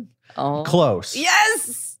season? Oh. Close.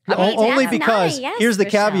 Yes. Only that's because not a yes here's the for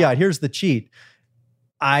sure. caveat. Here's the cheat.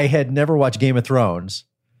 I had never watched Game of Thrones.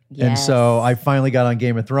 And so I finally got on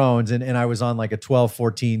Game of Thrones and I was on like a 12,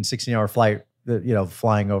 14, 16-hour flight,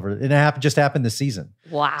 flying over. And it just happened this season.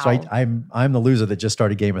 Wow. So I'm the loser that just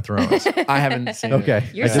started Game of Thrones. I haven't seen it. Okay.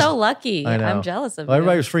 You're so lucky. I know. I'm jealous of Well, you.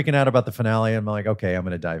 everybody was freaking out about the finale. And I'm like, okay, I'm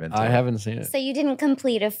going to dive into it. I haven't seen it. So you didn't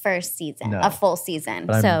complete a first season, No. a full season.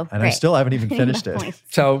 But I great. still haven't even finished it.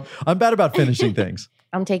 So I'm bad about finishing things.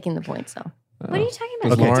 I'm taking the points though. What are you talking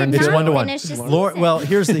about? Okay, You did it's not 1-1. finish the Lauren, season. well,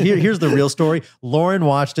 here's the real story. Lauren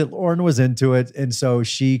watched it. Lauren was into it, and so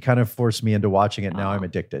she kind of forced me into watching it. Now I'm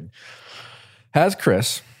addicted. Has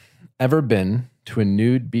Chris ever been to a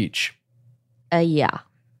nude beach? Yeah.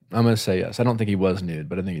 I'm going to say yes. I don't think he was nude,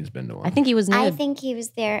 but I think he's been to one. I think he was nude. I think he was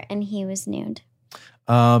there and he was nude.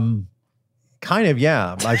 Kind of,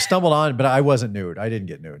 yeah. I've stumbled on, but I wasn't nude. I didn't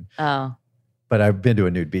get nude, Oh. but I've been to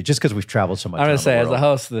a nude beach just because we've traveled so much. I'm going around to say, the as the world.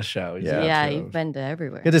 host of the show, he's Yeah. Yeah, got to you've have- been to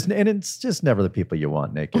everywhere. It is, and it's just never the people you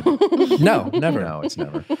want naked. No, never. No, it's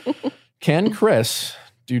never. Can Chris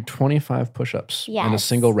do 25 push-ups in a Yes.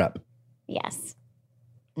 single rep? Yes.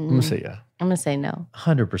 I'm going to say yeah. I'm going to say no.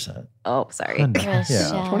 100%. Oh, sorry. Yeah,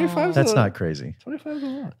 Rochelle. 25 that's not crazy. 25 is a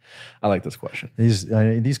lot. I like this question.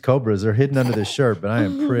 These cobras are hidden under this shirt, but I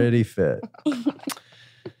am pretty fit.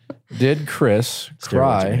 Did Chris Steroids are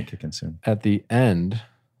gonna cry kick in soon. at the end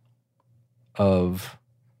of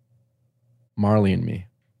Marley and Me?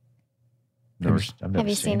 I've never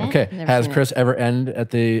you seen it? Okay. Never Has seen it. Chris ever end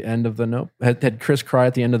at the end of the note? Had Chris cry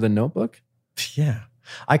at the end of the Notebook? Yeah,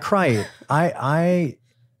 I cry. I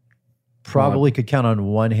probably could count on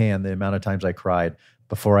one hand the amount of times I cried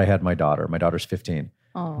before I had my daughter. My daughter's 15.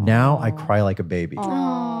 Oh. Now I cry like a baby.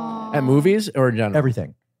 Aww. At movies or in general?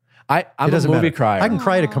 Everything. I'm It a doesn't movie matter. crier. I can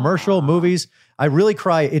cry at a commercial, movies. I really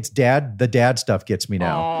cry. It's the dad stuff gets me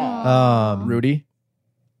now. Rudy.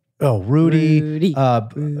 Rudy. Rudy.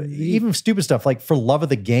 Even stupid stuff like For Love of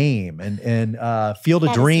the Game and Field of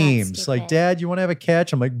That is not Dreams. Like, stupid. Dad, you want to have a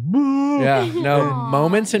catch? I'm like, boo. Yeah. No, Aw,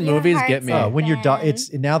 moments in your movies heart's get me. so When your daughter, Ben.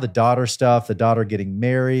 it's now the daughter stuff, the daughter getting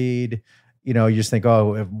married. You know, you just think,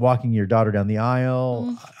 oh, walking your daughter down the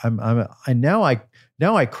aisle. Now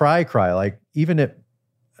I cry like even at,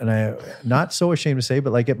 and I not so ashamed to say,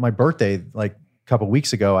 but like at my birthday, like a couple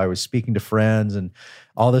weeks ago, I was speaking to friends and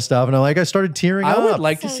all this stuff, and I started tearing I up. would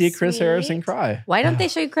like to So see Chris sweet. Harrison cry. Why don't they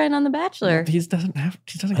show you crying on The Bachelor? He doesn't have.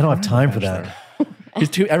 I don't have cry on time The for Bachelor. that. He's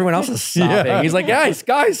too. Everyone else is sobbing. Yeah. He's like, guys,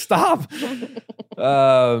 stop.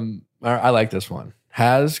 All right, I like this one.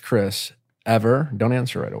 Has Chris ever? Don't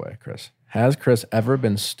answer right away, Chris. Has Chris ever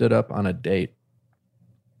been stood up on a date?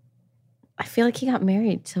 I feel like he got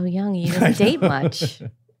married so young. He didn't date much.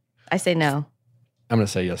 I say no. I'm gonna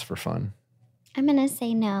say yes for fun. I'm going to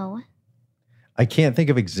say no. I can't think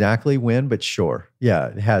of exactly when, but sure, yeah,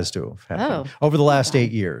 it has to have happened over the last 8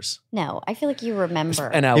 years. No, I feel like you remember.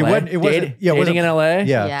 In LA, It wasn't- yeah, it dating wasn't- in LA.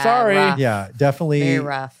 Yeah. Sorry. rough. Yeah, definitely. Very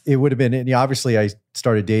rough. It would have been. And obviously, I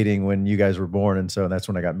started dating when you guys were born, and so that's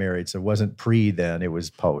when I got married. So it wasn't pre then; it was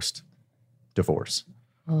post divorce.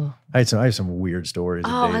 Oh, I had some weird stories.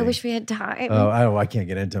 of I dating. wish we had time. Oh, I can't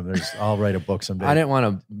get into them. I'll write a book someday. I didn't want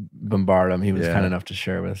to bombard him. He was Yeah. kind enough to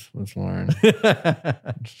share with Lauren.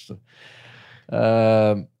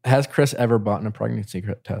 Has Chris ever bought a pregnancy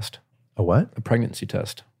test? A what? A pregnancy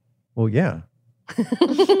test? Well, yeah.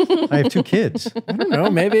 I have 2 kids. I don't know.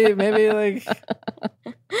 Maybe like.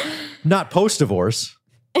 Not post divorce.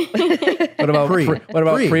 What about Pre.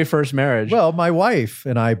 Pre. pre first marriage? Well, my wife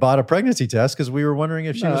and I bought a pregnancy test because we were wondering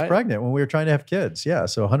if she No, was I- pregnant when we were trying to have kids. Yeah,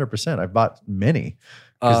 so 100%. I bought many.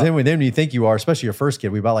 Because then when you think you are, especially your first kid,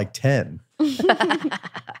 we bought like 10.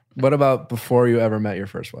 What about before you ever met your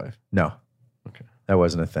first wife? No. Okay. That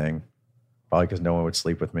wasn't a thing. Probably because no one would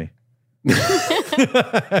sleep with me.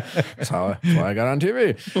 That's why I got on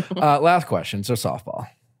TV. Last question. So softball.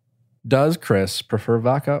 Does Chris prefer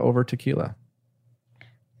vodka over tequila?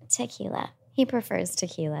 Tequila. He prefers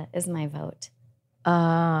tequila, is my vote.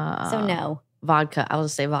 So no. Vodka. I will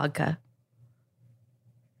say vodka.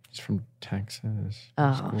 He's from Texas.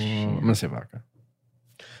 Oh, School. shit. I'm gonna say vodka.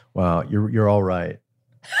 Wow, you're all right.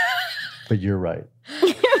 But you're right.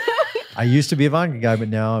 I used to be a vodka guy, but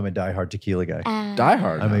now I'm a diehard tequila guy. Die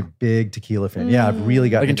Hard. I'm a big tequila fan. Yeah, I've really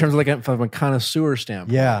got like in terms of like from a connoisseur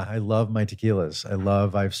standpoint. Yeah, I love my tequilas.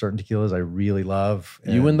 I have certain tequilas I really love.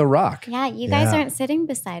 You and The Rock. Yeah, you guys Yeah. aren't sitting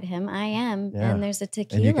beside him. I am. Yeah. And there's a you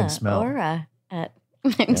tequila can smell. aura. I'm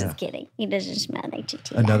Yeah. just kidding. He doesn't smell like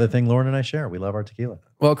tequila. Another thing Lauren and I share. We love our tequila.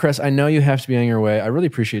 Well, Chris, I know you have to be on your way. I really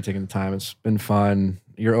appreciate you taking the time. It's been fun.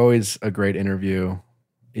 You're always a great interview.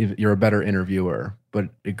 You're a better interviewer, but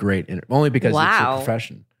a great only because it's your Wow.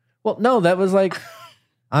 profession. Well, no, that was like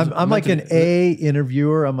I'm like an A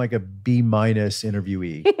interviewer. I'm like a B-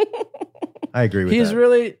 interviewee. I agree with he's that.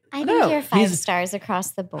 really. I think no, you're 5 he's- stars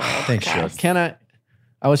across the board. Thanks, Chris. Chuck. Can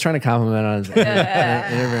I was trying to compliment on his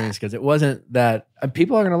interviewing skills. It wasn't that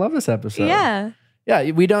people are going to love this episode. Yeah. Yeah,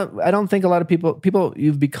 I don't think a lot of people,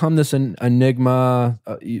 you've become this enigma.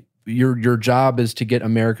 your job is to get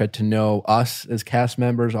America to know us as cast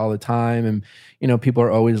members all the time. And, people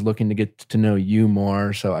are always looking to get to know you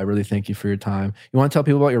more. So I really thank you for your time. You want to tell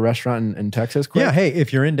people about your restaurant in Texas, quick? Yeah. Hey,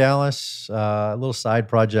 if you're in Dallas, a little side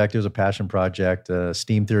project. It was a passion project,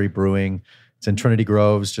 Steam Theory Brewing. It's in Trinity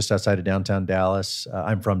Groves, just outside of downtown Dallas.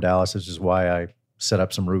 I'm from Dallas, which is why I set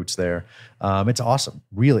up some roots there. It's awesome.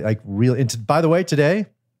 Really. And by the way, today,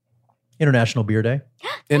 International Beer Day.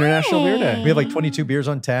 International Beer Day. We have like 22 beers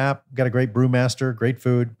on tap. Got a great brewmaster, great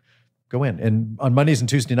food. Go in. And on Mondays and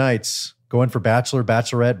Tuesday nights, go in for Bachelor,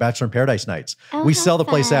 Bachelorette, Bachelor in Paradise nights. We sell the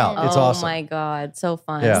place out. It's awesome. Oh my God. So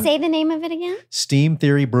fun. Yeah. Say the name of it again. Steam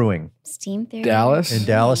Theory Brewing. Steam Theory. Dallas? In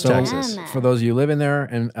Dallas, So Texas. for those of you living there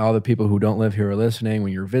and all the people who don't live here are listening,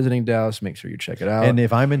 when you're visiting Dallas, make sure you check it out. And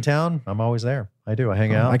if I'm in town, I'm always there. I do. I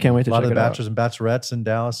hang out. I can't wait to A lot check of the it out. Bachelors and Bachelorettes in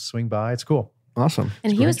Dallas swing by. It's cool. Awesome.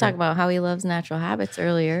 And he was talking about how he loves Natural Habits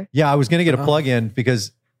earlier. Yeah, I was going to get a plug in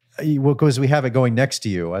because we have it going next to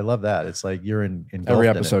you. I love that. It's like you're in Every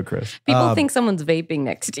episode, Chris. People think someone's vaping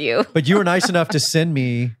next to you. But you were nice enough to send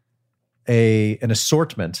me an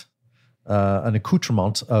assortment, an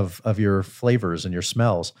accoutrement of your flavors and your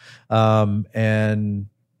smells. And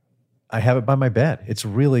I have it by my bed. It's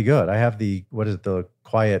really good. I have the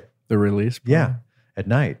quiet. The release. Yeah. At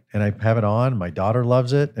night. And I have it on. My daughter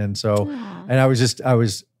loves it. And so, and I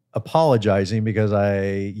was apologizing because I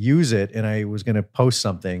use it and I was going to post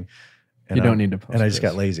something. And You don't need to post And I just this.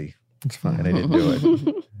 got lazy It's fine. and I didn't do it.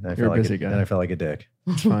 And I You're a felt busy guy. And I felt like a dick.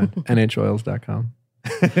 It's fine. NHOils.com.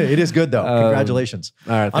 It is good though. Congratulations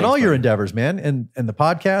All right. on thanks, all your buddy. endeavors, man, and the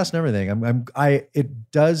podcast and everything.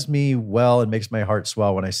 It does me well and makes my heart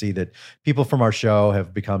swell when I see that people from our show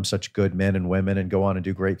have become such good men and women and go on and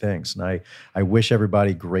do great things. And I wish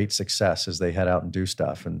everybody great success as they head out and do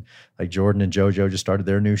stuff. And like Jordan and JoJo just started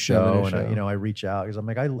their new show, and I reach out because I'm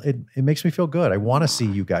like, it makes me feel good. I want to see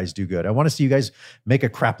you guys do good. I want to see you guys make a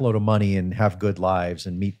crap load of money and have good lives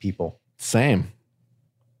and meet people. Same.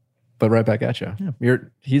 But right back at you. Yeah.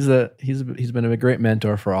 He's been a great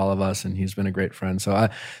mentor for all of us, and he's been a great friend. So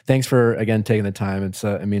thanks for again taking the time.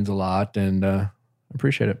 It means a lot, and I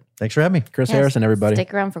appreciate it. Thanks for having me, Chris Harrison, everybody.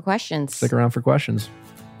 Stick around for questions. Stick around for questions.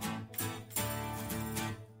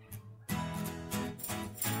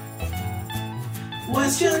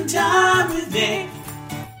 Question time with Nick.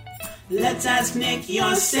 Let's ask Nick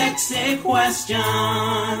your sexy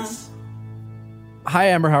questions. Hi,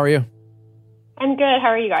 Amber. How are you? I'm good. How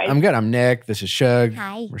are you guys? I'm good. I'm Nick. This is Shug.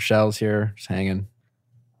 Hi. Rochelle's here, just hanging.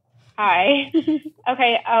 Hi.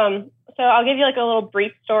 Okay. So I'll give you like a little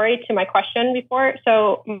brief story to my question before.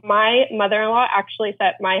 So my mother-in-law actually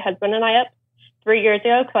set my husband and I up 3 years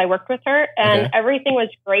ago because I worked with her, and everything was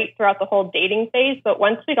great throughout the whole dating phase. But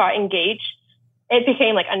once we got engaged, it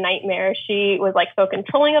became like a nightmare. She was like so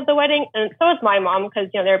controlling of the wedding, and so was my mom because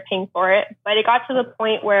they were paying for it. But it got to the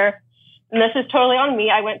point where, and this is totally on me,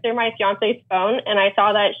 I went through my fiance's phone and I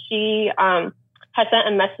saw that she had sent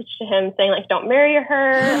a message to him saying like, "Don't marry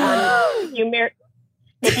her.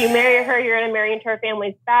 If you marry her, you're gonna marry into her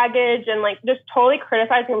family's baggage," and like just totally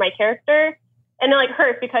criticizing my character. And it like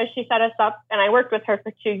hurt because she set us up, and I worked with her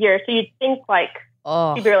for 2 years. So you'd think like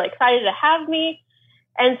she'd be really excited to have me.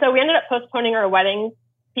 And so we ended up postponing our wedding.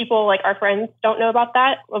 People like our friends don't know about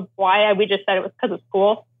that, of why. We just said it was because of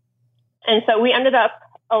school. And so we ended up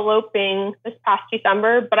eloping this past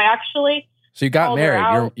December, but I actually So you got called her married.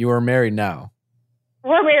 out. You were married now.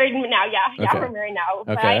 We're married now. Yeah, Okay. we're married now.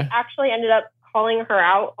 But Okay. I actually ended up calling her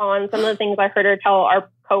out on some of the things I heard her tell our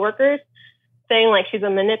coworkers, saying like she's a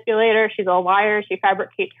manipulator, she's a liar, she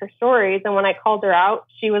fabricates her stories. And when I called her out,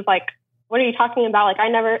 she was like, "What are you talking about? Like I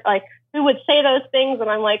never, like who would say those things?" And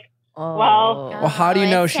I'm like, Well, how do you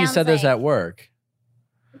know she said this at work?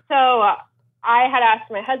 so I had asked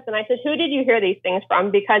my husband, I said, "Who did you hear these things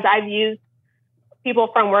from?" Because I've used people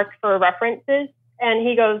from work for references. And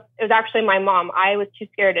he goes, "It was actually my mom. I was too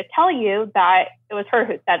scared to tell you that it was her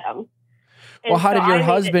who said them." And Well, how so did your I made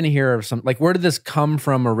husband hear of some? Like, where did this come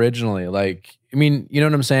from originally? Like, I mean, you know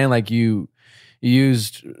what I'm saying? Like, you're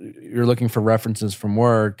looking for references from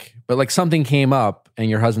work, but like something came up, and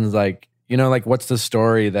your husband's like, like, what's the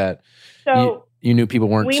story that So you knew people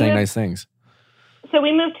weren't we saying moved- nice things? So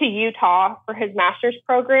we moved to Utah for his master's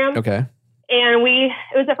program. Okay. And it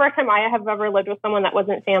was the first time I have ever lived with someone that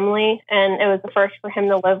wasn't family. And it was the first for him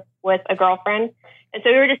to live with a girlfriend. And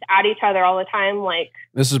so we were just at each other all the time. Like,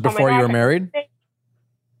 This is oh my before you gosh, were married?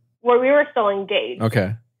 where we were still engaged.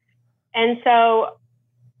 Okay. And so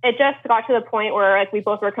it just got to the point where like we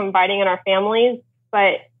both were confiding in our families,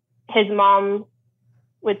 but his mom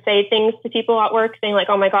would say things to people at work saying like,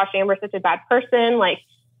 "Oh my gosh, Amber's such a bad person. Like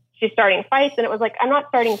she's starting fights. And it was like, I'm not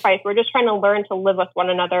starting fights. We're just trying to learn to live with one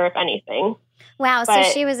another, if anything. Wow. So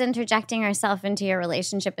she was interjecting herself into your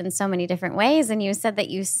relationship in so many different ways. And you said that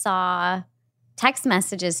you saw text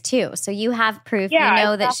messages too. So you have proof, Yeah, you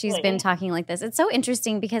know that exactly. she's been talking like this. It's so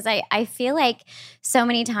interesting because I feel like so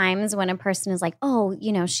many times when a person is like, oh,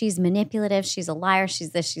 you know, she's manipulative, she's a liar,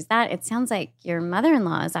 she's this, she's that. It sounds like your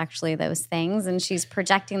mother-in-law is actually those things and she's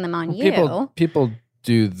projecting them on you. People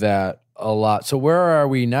do that a lot. So where are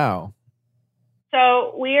we now?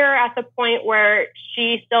 So we are at the point where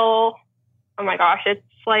she still, oh my gosh, it's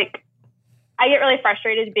like, I get really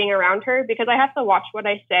frustrated being around her because I have to watch what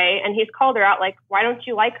I say. And he's called her out, like, why don't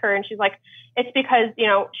you like her? And she's like, it's because, you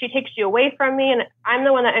know, she takes you away from me. And I'm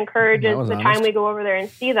the one that encourages the time we go over there and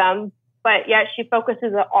see them. But yet she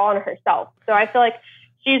focuses it all on herself. So I feel like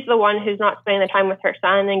she's the one who's not spending the time with her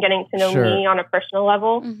son and getting to know me on a personal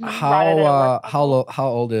level. Mm-hmm. How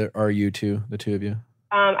old are you two, the two of you?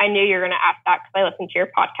 I knew you were going to ask that because I listened to your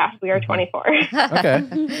podcast. We are 24.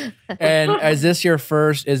 Okay. And is this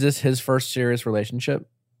his first serious relationship?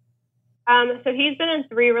 So he's been in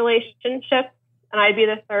 3 relationships and I'd be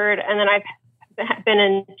the 3rd. And then I've been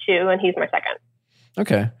in 2 and he's my 2nd.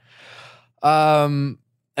 Okay. I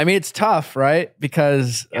mean, it's tough, right?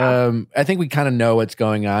 Because I think we kind of know what's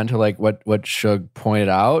going on to like what Shug pointed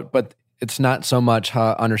out, but it's not so much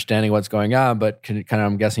understanding what's going on, but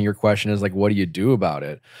I'm guessing your question is like, what do you do about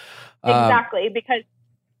it? Exactly. Because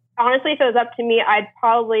honestly, if it was up to me, I'd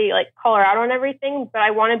probably like call her out on everything, but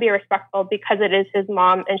I want to be respectful because it is his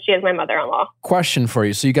mom and she is my mother-in-law. Question for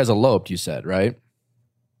you. So you guys eloped, you said, right?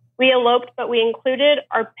 We eloped, but we included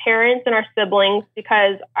our parents and our siblings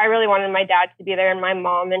because I really wanted my dad to be there and my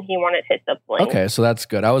mom, and he wanted his siblings. Okay, so that's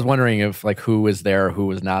good. I was wondering if like who was there, who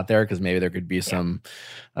was not there, because maybe there could be some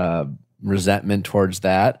resentment towards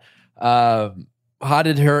that. How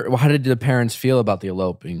did the parents feel about the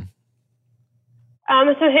eloping?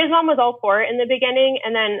 So his mom was all for it in the beginning,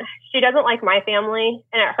 and then she doesn't like my family,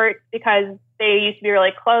 and it hurts because they used to be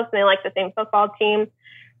really close and they like the same football team.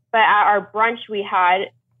 But at our brunch we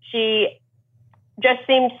had, she just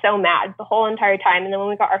seemed so mad the whole entire time. And then when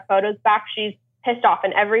we got our photos back, she's pissed off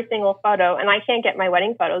in every single photo, and I can't get my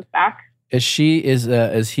wedding photos back. Is he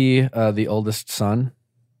the oldest son?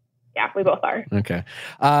 Yeah, we both are. Okay.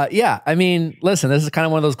 Yeah. I mean, listen, this is kind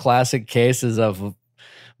of one of those classic cases of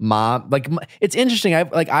mom. Like, it's interesting.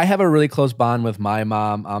 I have a really close bond with my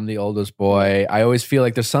mom. I'm the oldest boy. I always feel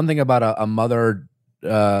like there's something about a mother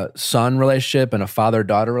son relationship and a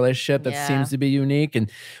father-daughter relationship that seems to be unique. And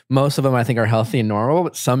most of them, I think, are healthy and normal,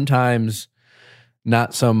 but sometimes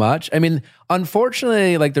not so much. I mean,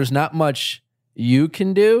 unfortunately, like there's not much you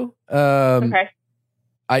can do. Okay.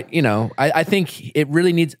 I think it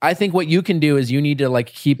really needs, I think what you can do is you need to like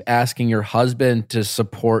keep asking your husband to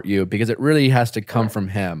support you because it really has to come from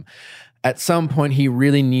him. At some point, he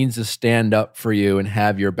really needs to stand up for you and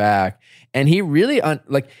have your back. And he really,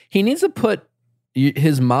 he needs to put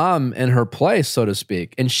his mom in her place, so to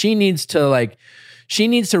speak. And she needs to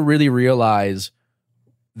really realize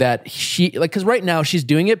that because right now she's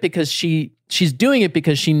doing it because she's doing it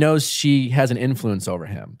because she knows she has an influence over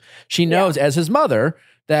him. She knows as his mother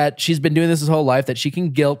that she's been doing this his whole life, that she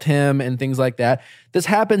can guilt him and things like that. This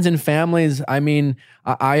happens in families. I mean,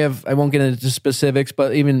 I won't get into specifics,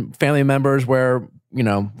 but even family members where, you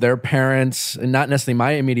know, their parents, and not necessarily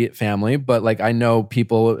my immediate family, but like I know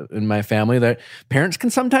people in my family that parents can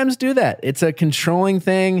sometimes do that. It's a controlling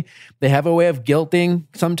thing. They have a way of guilting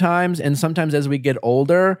sometimes. And sometimes as we get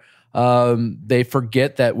older, they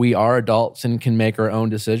forget that we are adults and can make our own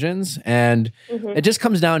decisions. And it just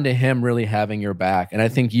comes down to him really having your back. And I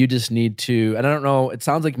think you just need to, and I don't know, it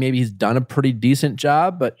sounds like maybe he's done a pretty decent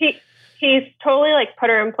job, but he's totally like put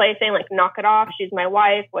her in place saying like, knock it off. She's my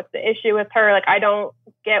wife. What's the issue with her? Like, I don't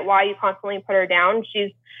get why you constantly put her down.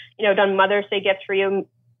 She's, you know, done Mother's Day gifts for you,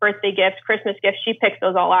 birthday gifts, Christmas gifts. She picks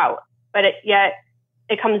those all out, but yet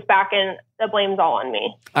it comes back and the blame's all on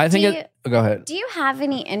me. I think go ahead. Do you have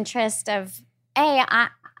any interest of, I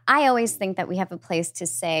always think that we have a place to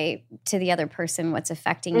say to the other person what's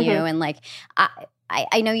affecting you. And like,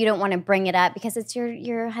 I know you don't want to bring it up because it's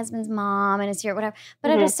your husband's mom and it's your whatever.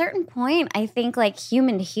 But at a certain point, I think like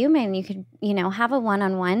human to human, you could, you know, have a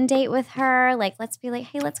one-on-one date with her. Like, let's be like,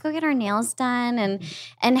 hey, let's go get our nails done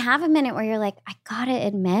and have a minute where you're like, I gotta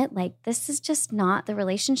admit, like, this is just not the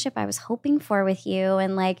relationship I was hoping for with you.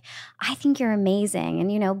 And like, I think you're amazing. And,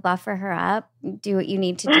 you know, buffer her up, do what you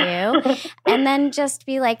need to do. And then just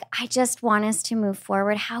be like, I just want us to move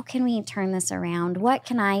forward. How can we turn this around? What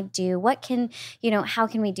can I do? What can, you know, how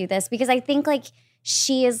can we do this? Because I think like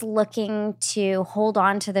she is looking to hold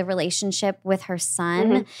on to the relationship with her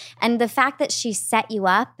son. And the fact that she set you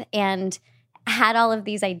up and had all of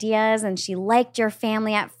these ideas and she liked your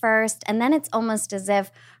family at first. And then it's almost as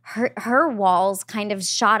if her walls kind of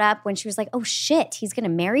shot up when she was like, oh shit, he's going to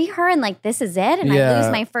marry her. And like, this is it. And I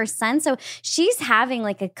lose my first son. So she's having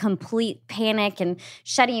like a complete panic and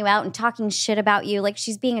shutting you out and talking shit about you. Like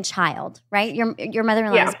she's being a child, right? Your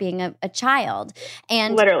mother-in-law is being a child.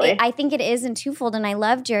 And literally, I think it is in twofold. And I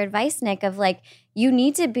loved your advice, Nick, of like, you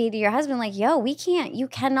need to be to your husband like, yo, you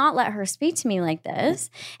cannot let her speak to me like this.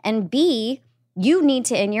 And B, you need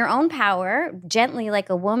to, in your own power, gently like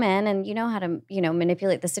a woman, and you know how to,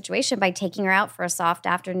 manipulate the situation by taking her out for a soft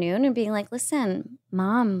afternoon and being like, listen,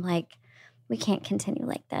 Mom, like, we can't continue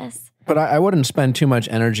like this. But I wouldn't spend too much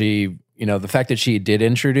energy. The fact that she did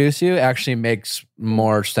introduce you actually makes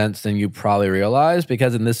more sense than you probably realize,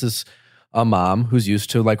 because this is a mom who's used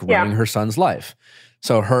to like running her son's life.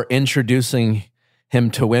 So her introducing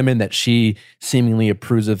him to women that she seemingly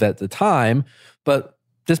approves of at the time, but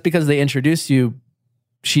just because they introduced you,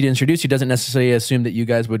 she'd introduce you doesn't necessarily assume that you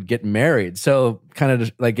guys would get married. So kind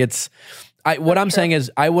of like what I'm saying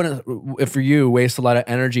is I wouldn't, if for you, waste a lot of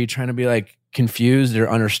energy trying to be like confused or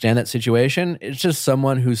understand that situation. It's just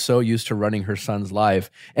someone who's so used to running her son's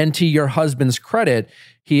life. And to your husband's credit,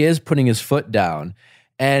 he is putting his foot down,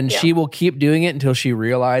 and she will keep doing it until she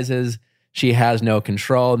realizes she has no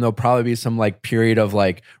control. And there'll probably be some like period of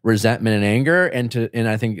like resentment and anger. And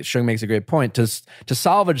I think Shug makes a great point. To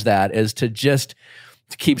salvage that is to just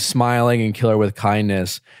keep smiling and kill her with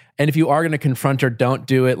kindness. And if you are going to confront her, don't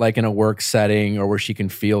do it like in a work setting or where she can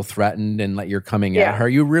feel threatened and like you're coming at her.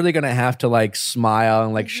 You're really going to have to like smile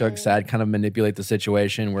and like Shug said, kind of manipulate the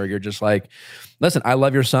situation where you're just like, listen, I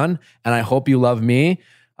love your son and I hope you love me.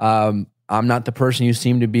 I'm not the person you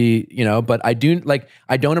seem to be, but I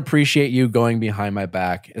don't appreciate you going behind my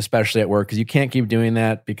back, especially at work, because you can't keep doing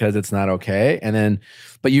that because it's not okay.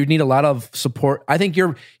 But you need a lot of support. I think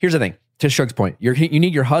here's the thing, to Shug's point, you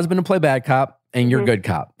need your husband to play bad cop and you're good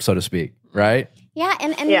cop, so to speak, right? Yeah,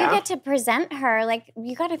 and you get to present her, like,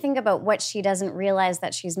 you got to think about what she doesn't realize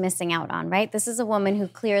that she's missing out on, right? This is a woman who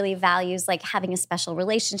clearly values, like, having a special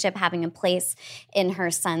relationship, having a place in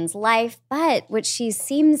her son's life, but what she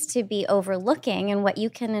seems to be overlooking, and what you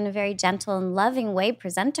can, in a very gentle and loving way,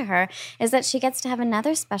 present to her, is that she gets to have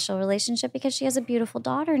another special relationship because she has a beautiful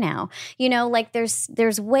daughter now. Like,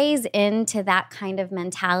 there's ways into that kind of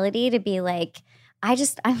mentality to be like, I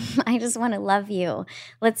just want to love you.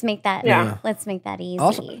 Let's make that easy.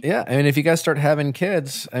 Also, if you guys start having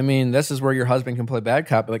kids, this is where your husband can play bad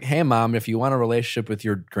cop. Like, hey, Mom, if you want a relationship with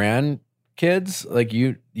your grandkids, like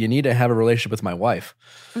you need to have a relationship with my wife.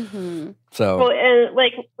 Mm-hmm. So, and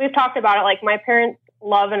like we've talked about it, like my parents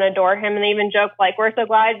love and adore him, and they even joke like, we're so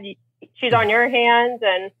glad she's on your hands.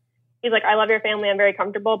 And he's like, I love your family. I'm very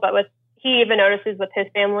comfortable. But he even notices with his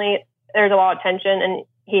family, there's a lot of tension, and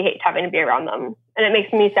he hates having to be around them. And it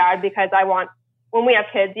makes me sad because I want, when we have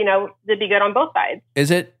kids, to be good on both sides.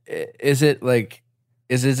 Is it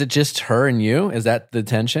just her and you? Is that the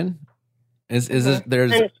tension? Is it,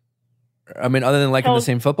 there's, other than liking the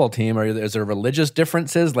same football team, is there religious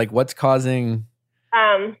differences? Like what's causing?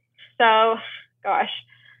 So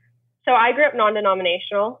I grew up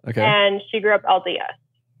non-denominational and she grew up LDS.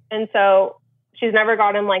 And so she's never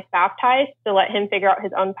gotten like baptized to let him figure out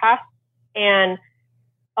his own path. And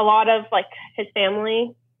a lot of like his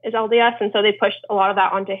family is LDS, and so they pushed a lot of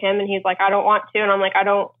that onto him, and he's like, I don't want to, and I'm like, I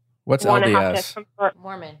don't. What's want LDS? to have to comfort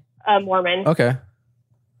Mormon. Mormon. Okay.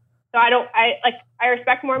 So I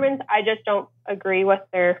respect Mormons. I just don't agree with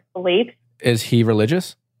their beliefs. Is he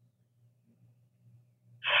religious?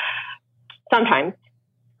 Sometimes.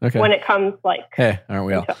 Okay. When it comes like. Hey, aren't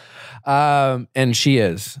we all? And she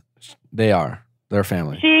is. They are. Their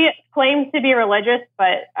family. She claims to be religious,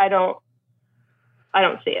 but I don't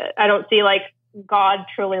see it. I don't see like God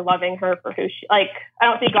truly loving her for who she, like, I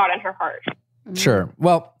don't see God in her heart. Sure.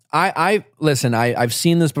 Well, I've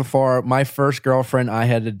seen this before. My first girlfriend, I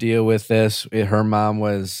had to deal with this. Her mom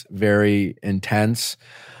was very intense.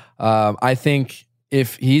 I think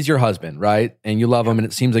if he's your husband, right, and you love him and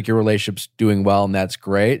it seems like your relationship's doing well and that's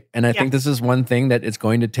great. And I think this is one thing that it's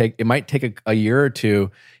going to take, it might take a year or two.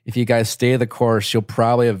 If you guys stay the course, she'll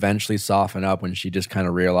probably eventually soften up when she just kind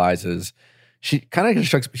of realizes she's kind of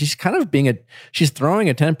she's throwing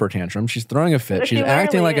a temper tantrum. She's throwing a fit. She's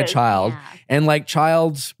acting like a child. Yeah. And like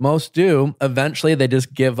childs most do, eventually they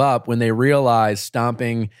just give up when they realize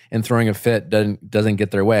stomping and throwing a fit doesn't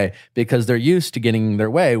get their way, because they're used to getting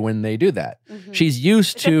their way when they do that. Mm-hmm. She's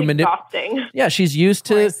used to exhausting. Yeah, she's used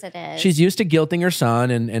Of to course it is. she's used to guilting her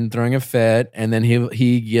son and throwing a fit, and then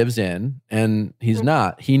he gives in, and he's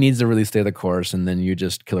not. He needs to really stay the course, and then you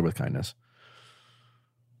just kill her with kindness.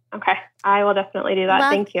 Okay. I will definitely do that.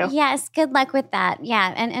 Well, Thank you. Yes, good luck with that.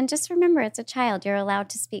 Yeah, and just remember, it's a child. You're allowed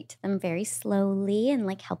to speak to them very slowly and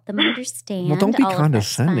like help them understand. Well, don't be All of that's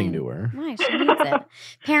condescending fine. to her. Why? She needs it.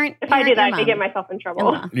 Parent. If I do that, I your could get mom. myself in trouble.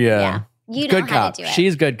 Your mom. Yeah. You know Good how cop. to do it.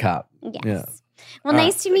 She's good cop. Yes. Yeah. Well,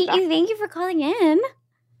 nice to meet you. Thank you for calling in.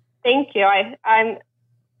 Thank you. I'm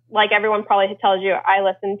like everyone probably tells you, I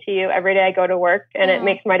listen to you every day I go to work, and it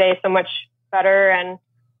makes my day so much better. And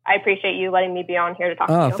I appreciate you letting me be on here to talk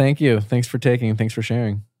to you. Thank you. Thanks for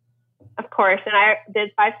sharing. Of course. And I did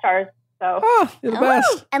 5 stars. So Oh, you're the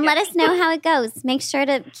best. And let us know how it goes. Make sure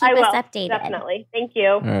to keep I will. us updated. Definitely. Thank you.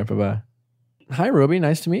 All right, bye-bye. Hi, Ruby.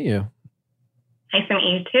 Nice to meet you. Nice to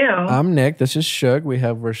meet you too. I'm Nick. This is Shug. We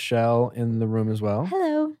have Rochelle in the room as well.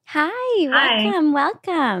 Hello. Hi. Hi.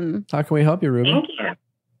 Welcome. How can we help you, Ruby? Thank you.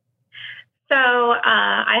 So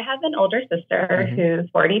I have an older sister Mhm. who's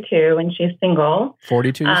 42 and she's single.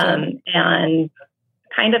 42, you said? And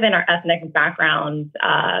kind of in our ethnic background,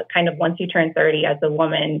 kind of once you turn 30 as a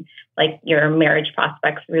woman, like your marriage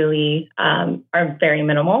prospects really are very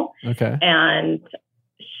minimal. Okay. And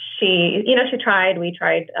she tried, we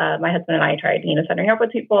tried, my husband and I tried, setting her up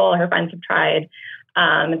with people, her friends have tried,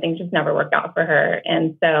 and things just never worked out for her.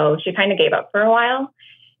 And so she kind of gave up for a while.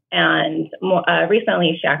 And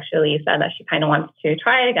recently she actually said that she kind of wants to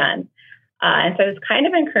try it again. And so it's kind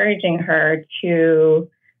of encouraging her to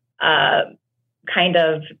kind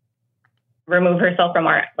of remove herself from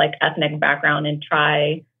our like ethnic background and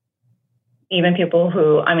try even people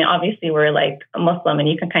who, I mean, obviously we're like a Muslim and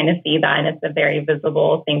you can kind of see that. And it's a very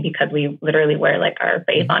visible thing because we literally wear like our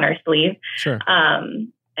face on our sleeve. Sure.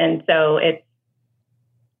 And so it's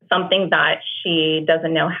something that she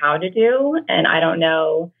doesn't know how to do. And I don't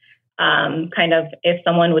know kind of if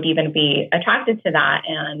someone would even be attracted to that.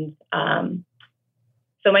 And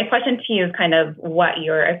so my question to you is kind of what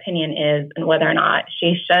your opinion is and whether or not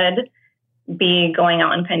she should be going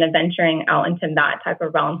out and kind of venturing out into that type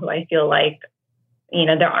of realm, who I feel like,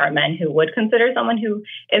 there are men who would consider someone who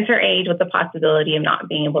is her age with the possibility of not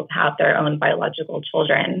being able to have their own biological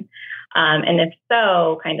children. And if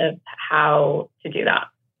so, kind of how to do that.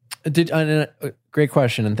 Great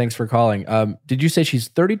question, and thanks for calling. Did you say she's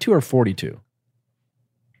 32 or 42?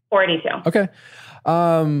 42. Okay.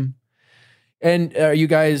 And are you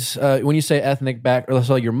guys, when you say ethnic background,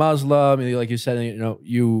 so you're Muslim, like you said,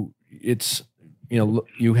 you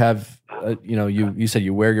have, you said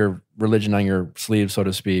you wear your religion on your sleeve, so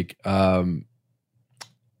to speak. I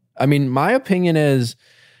mean, my opinion is,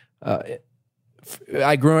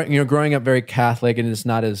 growing up very Catholic, and it's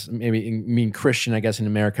not as Christian, I guess, in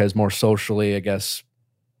America is more socially, I guess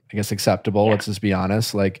acceptable. Yeah. Let's just be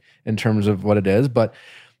honest, like in terms of what it is. But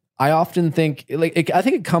I often think I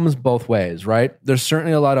think it comes both ways, right? There's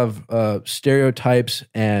certainly a lot of stereotypes,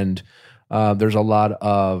 and there's a lot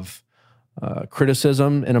of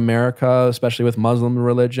criticism in America, especially with Muslim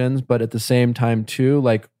religions. But at the same time, too,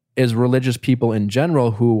 like as religious people in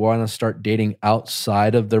general who want to start dating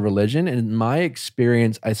outside of the religion, and in my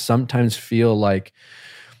experience, I sometimes feel like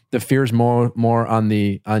the fear is more on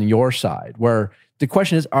your side, where the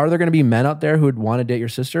question is, are there going to be men out there who would want to date your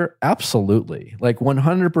sister? Absolutely. Like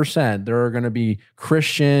 100%. There are going to be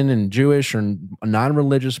Christian and Jewish or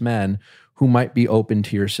non-religious men who might be open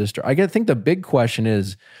to your sister. I think the big question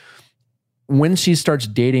is when she starts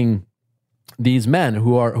dating these men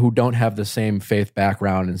who don't have the same faith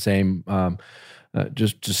background and same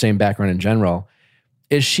just same background in general,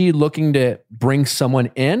 is she looking to bring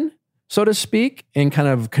someone in, so to speak, and kind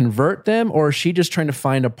of convert them, or is she just trying to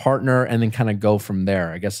find a partner and then kind of go from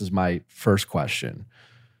there? I guess is my first question.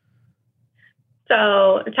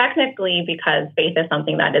 So technically, because faith is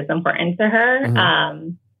something that is important to her, Mm-hmm.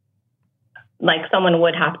 Like someone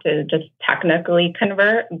would have to just technically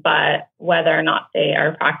convert, but whether or not they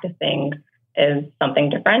are practicing is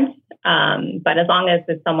something different. But as long as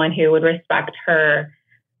it's someone who would respect her,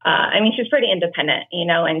 I mean, she's pretty independent,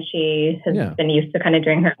 and she has been used to kind of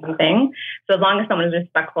doing her own thing. So as long as someone is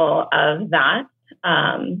respectful of that,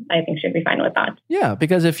 I think she'd be fine with that. Yeah,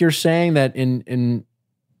 because if you're saying that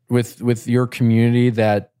with your community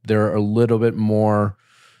that they're a little bit more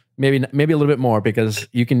maybe a little bit more, because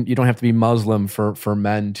you don't have to be Muslim for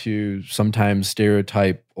men to sometimes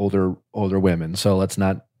stereotype older women. So let's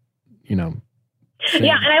not, Yeah, and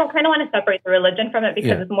I kind of want to separate the religion from it,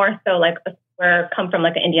 because it's more so like we're come from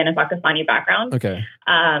like an Indian and Pakistani background. Okay.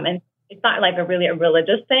 And it's not like a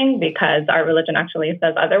religious thing, because our religion actually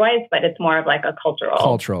says otherwise, but it's more of like a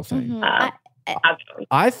cultural thing. Absolutely.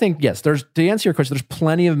 I think, yes, to answer your question, there's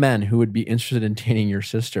plenty of men who would be interested in dating your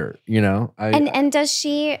sister, And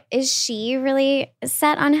is she really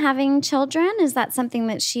set on having children? Is that something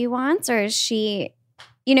that she wants? Or is she,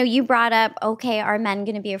 you brought up, okay, are men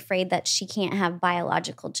going to be afraid that she can't have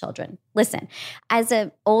biological children? Listen, as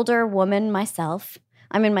an older woman myself,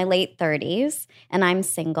 I'm in my late 30s and I'm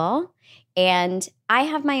single. And I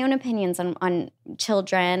have my own opinions on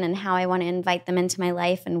children and how I want to invite them into my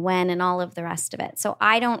life and when and all of the rest of it. So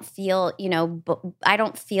I don't feel,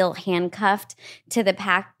 handcuffed to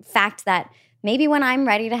the fact that maybe when I'm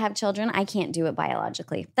ready to have children, I can't do it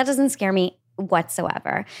biologically. That doesn't scare me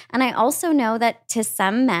whatsoever. And I also know that to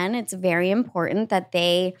some men, it's very important that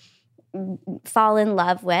they fall in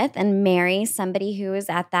love with and marry somebody who is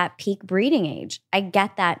at that peak breeding age. I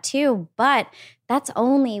get that too, but that's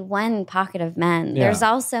only one pocket of men. Yeah. There's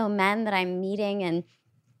also men that I'm meeting and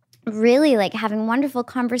really like having wonderful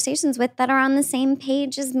conversations with that are on the same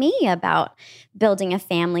page as me about building a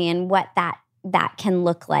family and what that can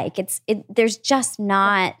look like. There's just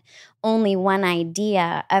not only one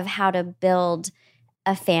idea of how to build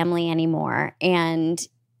a family anymore. And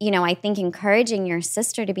I think encouraging your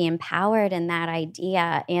sister to be empowered in that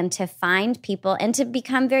idea and to find people and to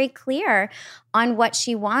become very clear on what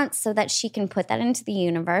she wants so that she can put that into the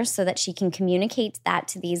universe, so that she can communicate that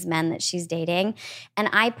to these men that she's dating. And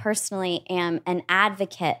I personally am an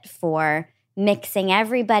advocate for mixing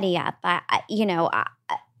everybody up.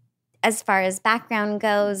 As far as background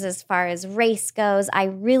goes, as far as race goes, I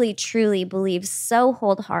really, truly believe so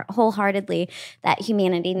wholeheartedly that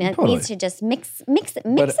humanity needs to just mix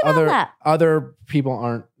it all up. Other people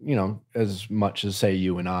aren't, as much as, say,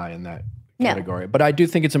 you and I in that category. But I do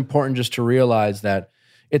think it's important just to realize that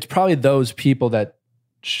it's probably those people that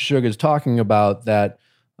Suga's talking about that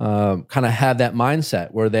kind of have that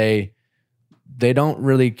mindset where they don't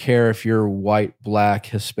really care if you're white, black,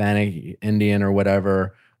 Hispanic, Indian, or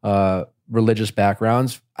whatever, religious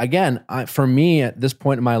backgrounds. Again, for me at this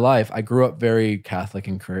point in my life, I grew up very Catholic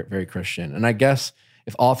and very Christian. And I guess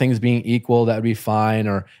if all things being equal, that would be fine.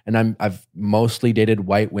 I've mostly dated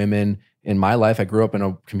white women in my life. I grew up in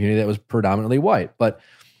a community that was predominantly white, but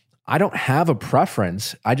I don't have a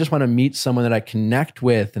preference. I just want to meet someone that I connect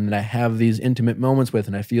with and that I have these intimate moments with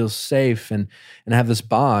and I feel safe and have this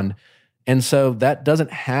bond. And so that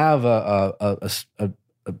doesn't have a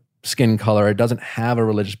skin color. It doesn't have a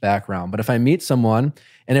religious background. But if I meet someone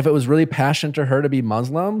and if it was really passionate to her to be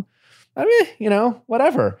Muslim,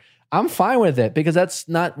 whatever. I'm fine with it because that's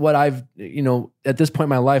not what I've, at this point in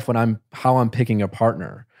my life how I'm picking a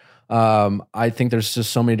partner. I think there's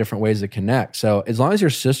just so many different ways to connect. So as long as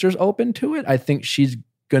your sister's open to it, I think she's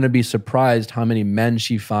going to be surprised how many men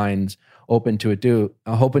she finds open to it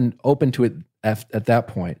open to it at that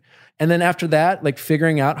point. And then after that, like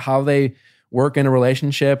figuring out how they work in a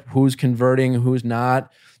relationship, who's converting, who's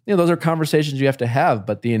not. Those are conversations you have to have.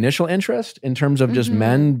 But the initial interest in terms of just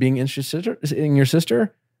men being interested in your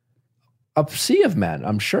sister, a sea of men,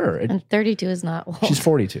 I'm sure. And 32 is not old. She's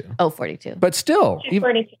 42. Oh, 42. But still. She's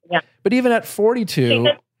 42, yeah. But even at 42,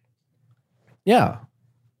 yeah.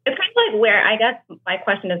 It's kind of like where, I guess my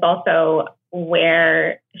question is also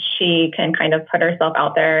where she can kind of put herself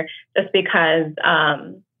out there just because,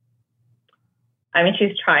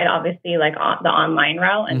 she's tried obviously like the online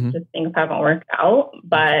route and just things haven't worked out,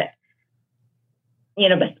 but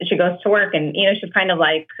she goes to work and, she's kind of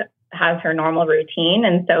like has her normal routine.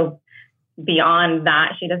 And so beyond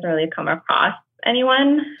that, she doesn't really come across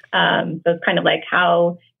anyone. So it's kind of like,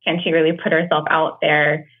 how can she really put herself out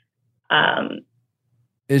there?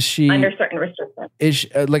 Is she under certain restrictions? Is she,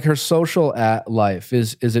 like her social life,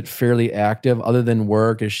 is it fairly active other than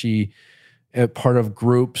work? Is she part of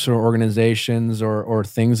groups or organizations or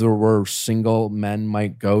things where single men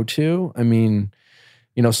might go to? I mean,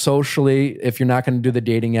 socially, if you're not going to do the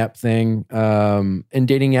dating app thing, and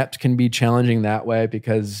dating apps can be challenging that way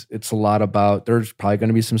because it's a lot about, there's probably going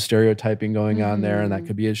to be some stereotyping going on there, and that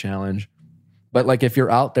could be a challenge. But like if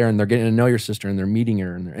you're out there and they're getting to know your sister and they're meeting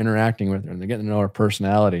her and they're interacting with her and they're getting to know her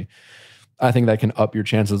personality, I think that can up your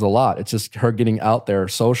chances a lot. It's just her getting out there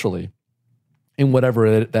socially in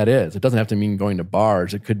whatever that is. It doesn't have to mean going to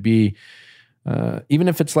bars. It could be, even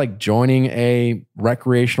if it's like joining a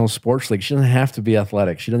recreational sports league, she doesn't have to be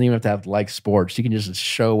athletic. She doesn't even have to like sports. She can just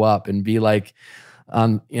show up and be like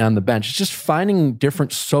on the bench. It's just finding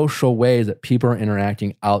different social ways that people are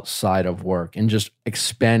interacting outside of work and just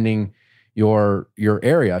expanding your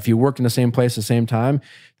area. If you work in the same place at the same time,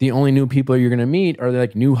 the only new people you're going to meet are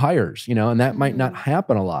like new hires, and that might not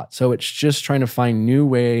happen a lot. So it's just trying to find new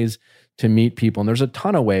ways to meet people. And there's a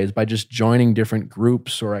ton of ways by just joining different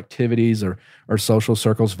groups or activities or social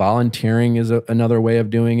circles. Volunteering is another way of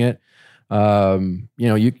doing it.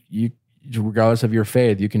 You regardless of your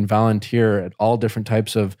faith, you can volunteer at all different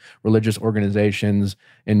types of religious organizations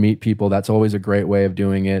and meet people. That's always a great way of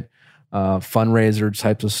doing it. Fundraiser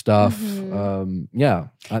types of stuff. That would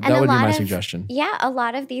be my suggestion. Yeah, a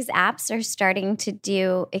lot of these apps are starting to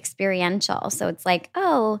do experiential. So it's like,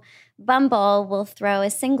 Bumble will throw a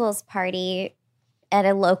singles party at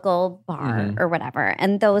a local bar or whatever.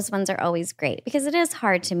 And those ones are always great because it is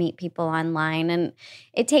hard to meet people online, and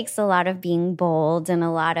it takes a lot of being bold and a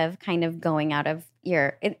lot of kind of going out of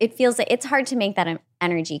it feels like it's hard to make that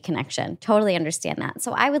energy connection. Totally understand that.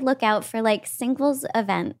 So I would look out for like singles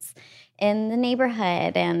events in the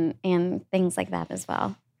neighborhood and things like that as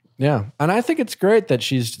well. Yeah. And I think it's great that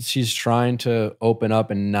she's trying to open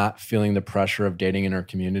up and not feeling the pressure of dating in her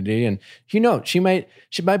community. And she might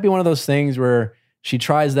be one of those things where she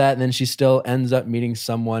tries that and then she still ends up meeting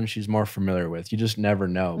someone she's more familiar with. You just never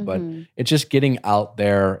know. But it's just getting out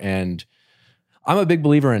there, and I'm a big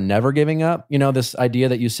believer in never giving up. This idea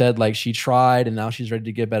that you said, like, she tried and now she's ready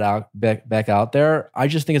to get back out there. I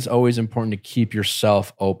just think it's always important to keep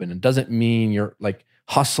yourself open. It doesn't mean you're like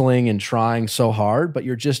hustling and trying so hard, but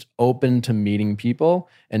you're just open to meeting people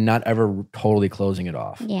and not ever totally closing it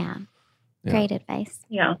off. Yeah. Great advice.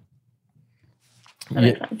 Yeah.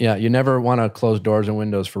 You never want to close doors and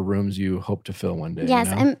windows for rooms you hope to fill one day. Yes,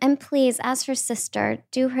 and please, as her sister,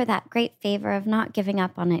 do her that great favor of not giving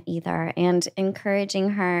up on it either, and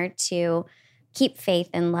encouraging her to keep faith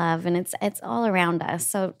and love. And it's all around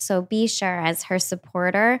us. So be sure, as her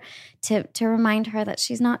supporter, to remind her that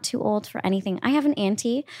she's not too old for anything. I have an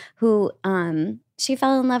auntie who she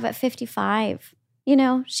fell in love at 55.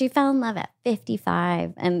 She fell in love at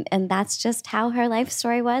 55, and that's just how her life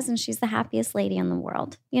story was, and she's the happiest lady in the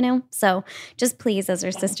world, So just please, as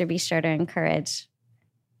her sister, be sure to encourage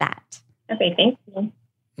that. Okay, thank you.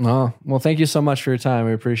 Oh, well, thank you so much for your time.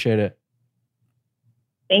 We appreciate it.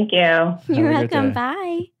 Thank you. You're welcome.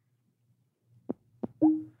 Bye.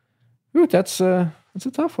 Ooh, that's a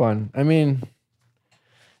tough one. I mean,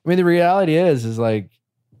 the reality is like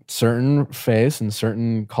certain faiths and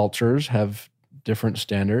certain cultures have different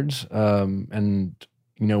standards. And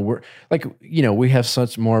we're like, we have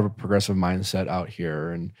such more of a progressive mindset out here,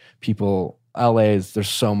 and people, there's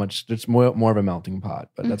so much, it's more of a melting pot,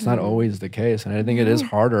 but that's not always the case. And I think it is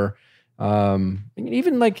harder.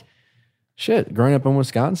 Even like growing up in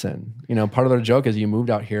Wisconsin, part of their joke is you moved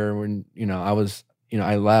out here when,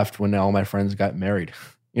 I left when all my friends got married.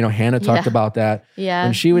 Hannah talked about that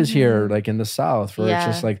when she was here, like in the South, where it's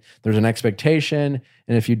just like there's an expectation,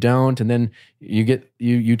 and if you don't, and then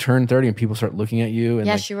you turn 30 and people start looking at you.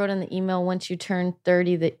 And she wrote in the email, once you turn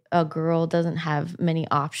 30, that a girl doesn't have many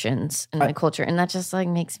options in my culture, and that just like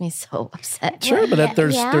makes me so upset. Sure, but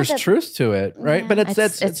there's truth to it, right? But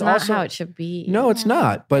it's not also how it should be. No, it's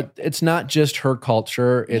not. But it's not just her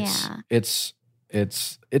culture. It's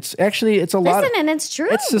actually a lot. Listen, and it's true.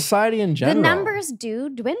 It's society in general. The numbers do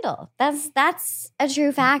dwindle. That's a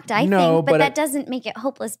true fact, I think. But that doesn't make it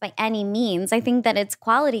hopeless by any means. I think that it's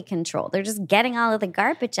quality control. They're just getting all of the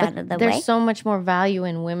garbage out of the way. There's so much more value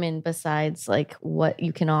in women besides like what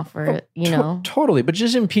you can offer, Totally. But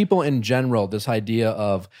just in people in general, this idea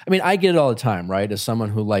of, I get it all the time, right? As someone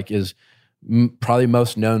who like is probably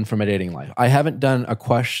most known for my dating life. I haven't done a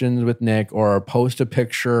questions with Nick or post a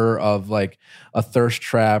picture of like a thirst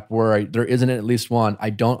trap where there isn't at least one. I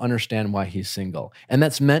don't understand why he's single. And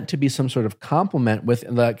that's meant to be some sort of compliment with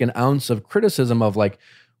like an ounce of criticism of like,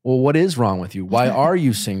 well, what is wrong with you? Why are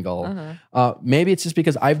you single? Maybe it's just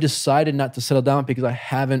because I've decided not to settle down because I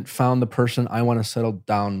haven't found the person I want to settle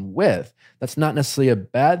down with. That's not necessarily a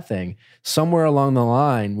bad thing. Somewhere along the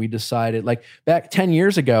line, we decided, like back 10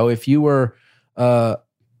 years ago, if you were a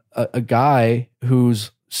guy who's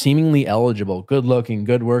seemingly eligible, good looking,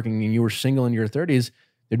 good working, and you were single in your 30s,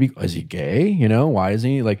 there'd be, is he gay? Why isn't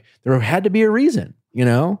he? Like, there had to be a reason,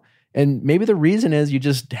 And maybe the reason is you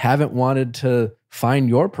just haven't wanted to find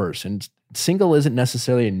your person. Single isn't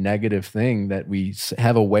necessarily a negative thing that we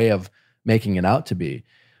have a way of making it out to be.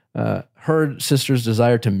 Her sister's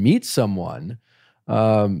desire to meet someone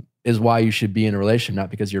is why you should be in a relationship,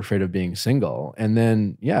 not because you're afraid of being single. And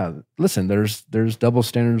then, listen, there's double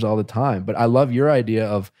standards all the time. But I love your idea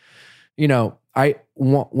of,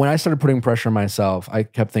 when I started putting pressure on myself, I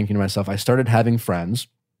kept thinking to myself, I started having friends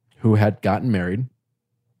who had gotten married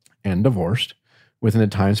and divorced within the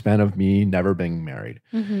time span of me never being married.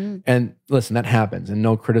 Mm-hmm. And listen, that happens, and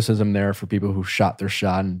no criticism there for people who shot their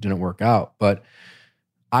shot and didn't work out. But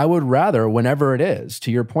I would rather, whenever it is,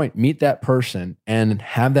 to your point, meet that person and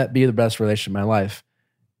have that be the best relationship of my life,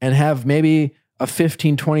 and have maybe a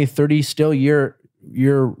 15, 20, 30 still year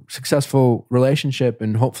successful relationship,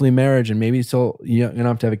 and hopefully marriage, and maybe still you don't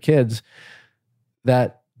have to have kids.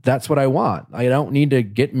 That's what I want. I don't need to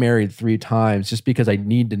get married 3 times just because I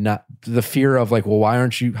need to not, the fear of like, well, why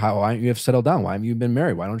aren't you have settled down? Why haven't you been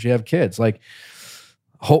married? Why don't you have kids? Like,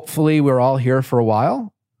 hopefully we're all here for a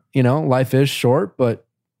while. Life is short, but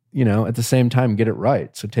at the same time, get it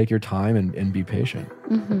right. So take your time and be patient.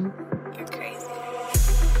 Mm-hmm.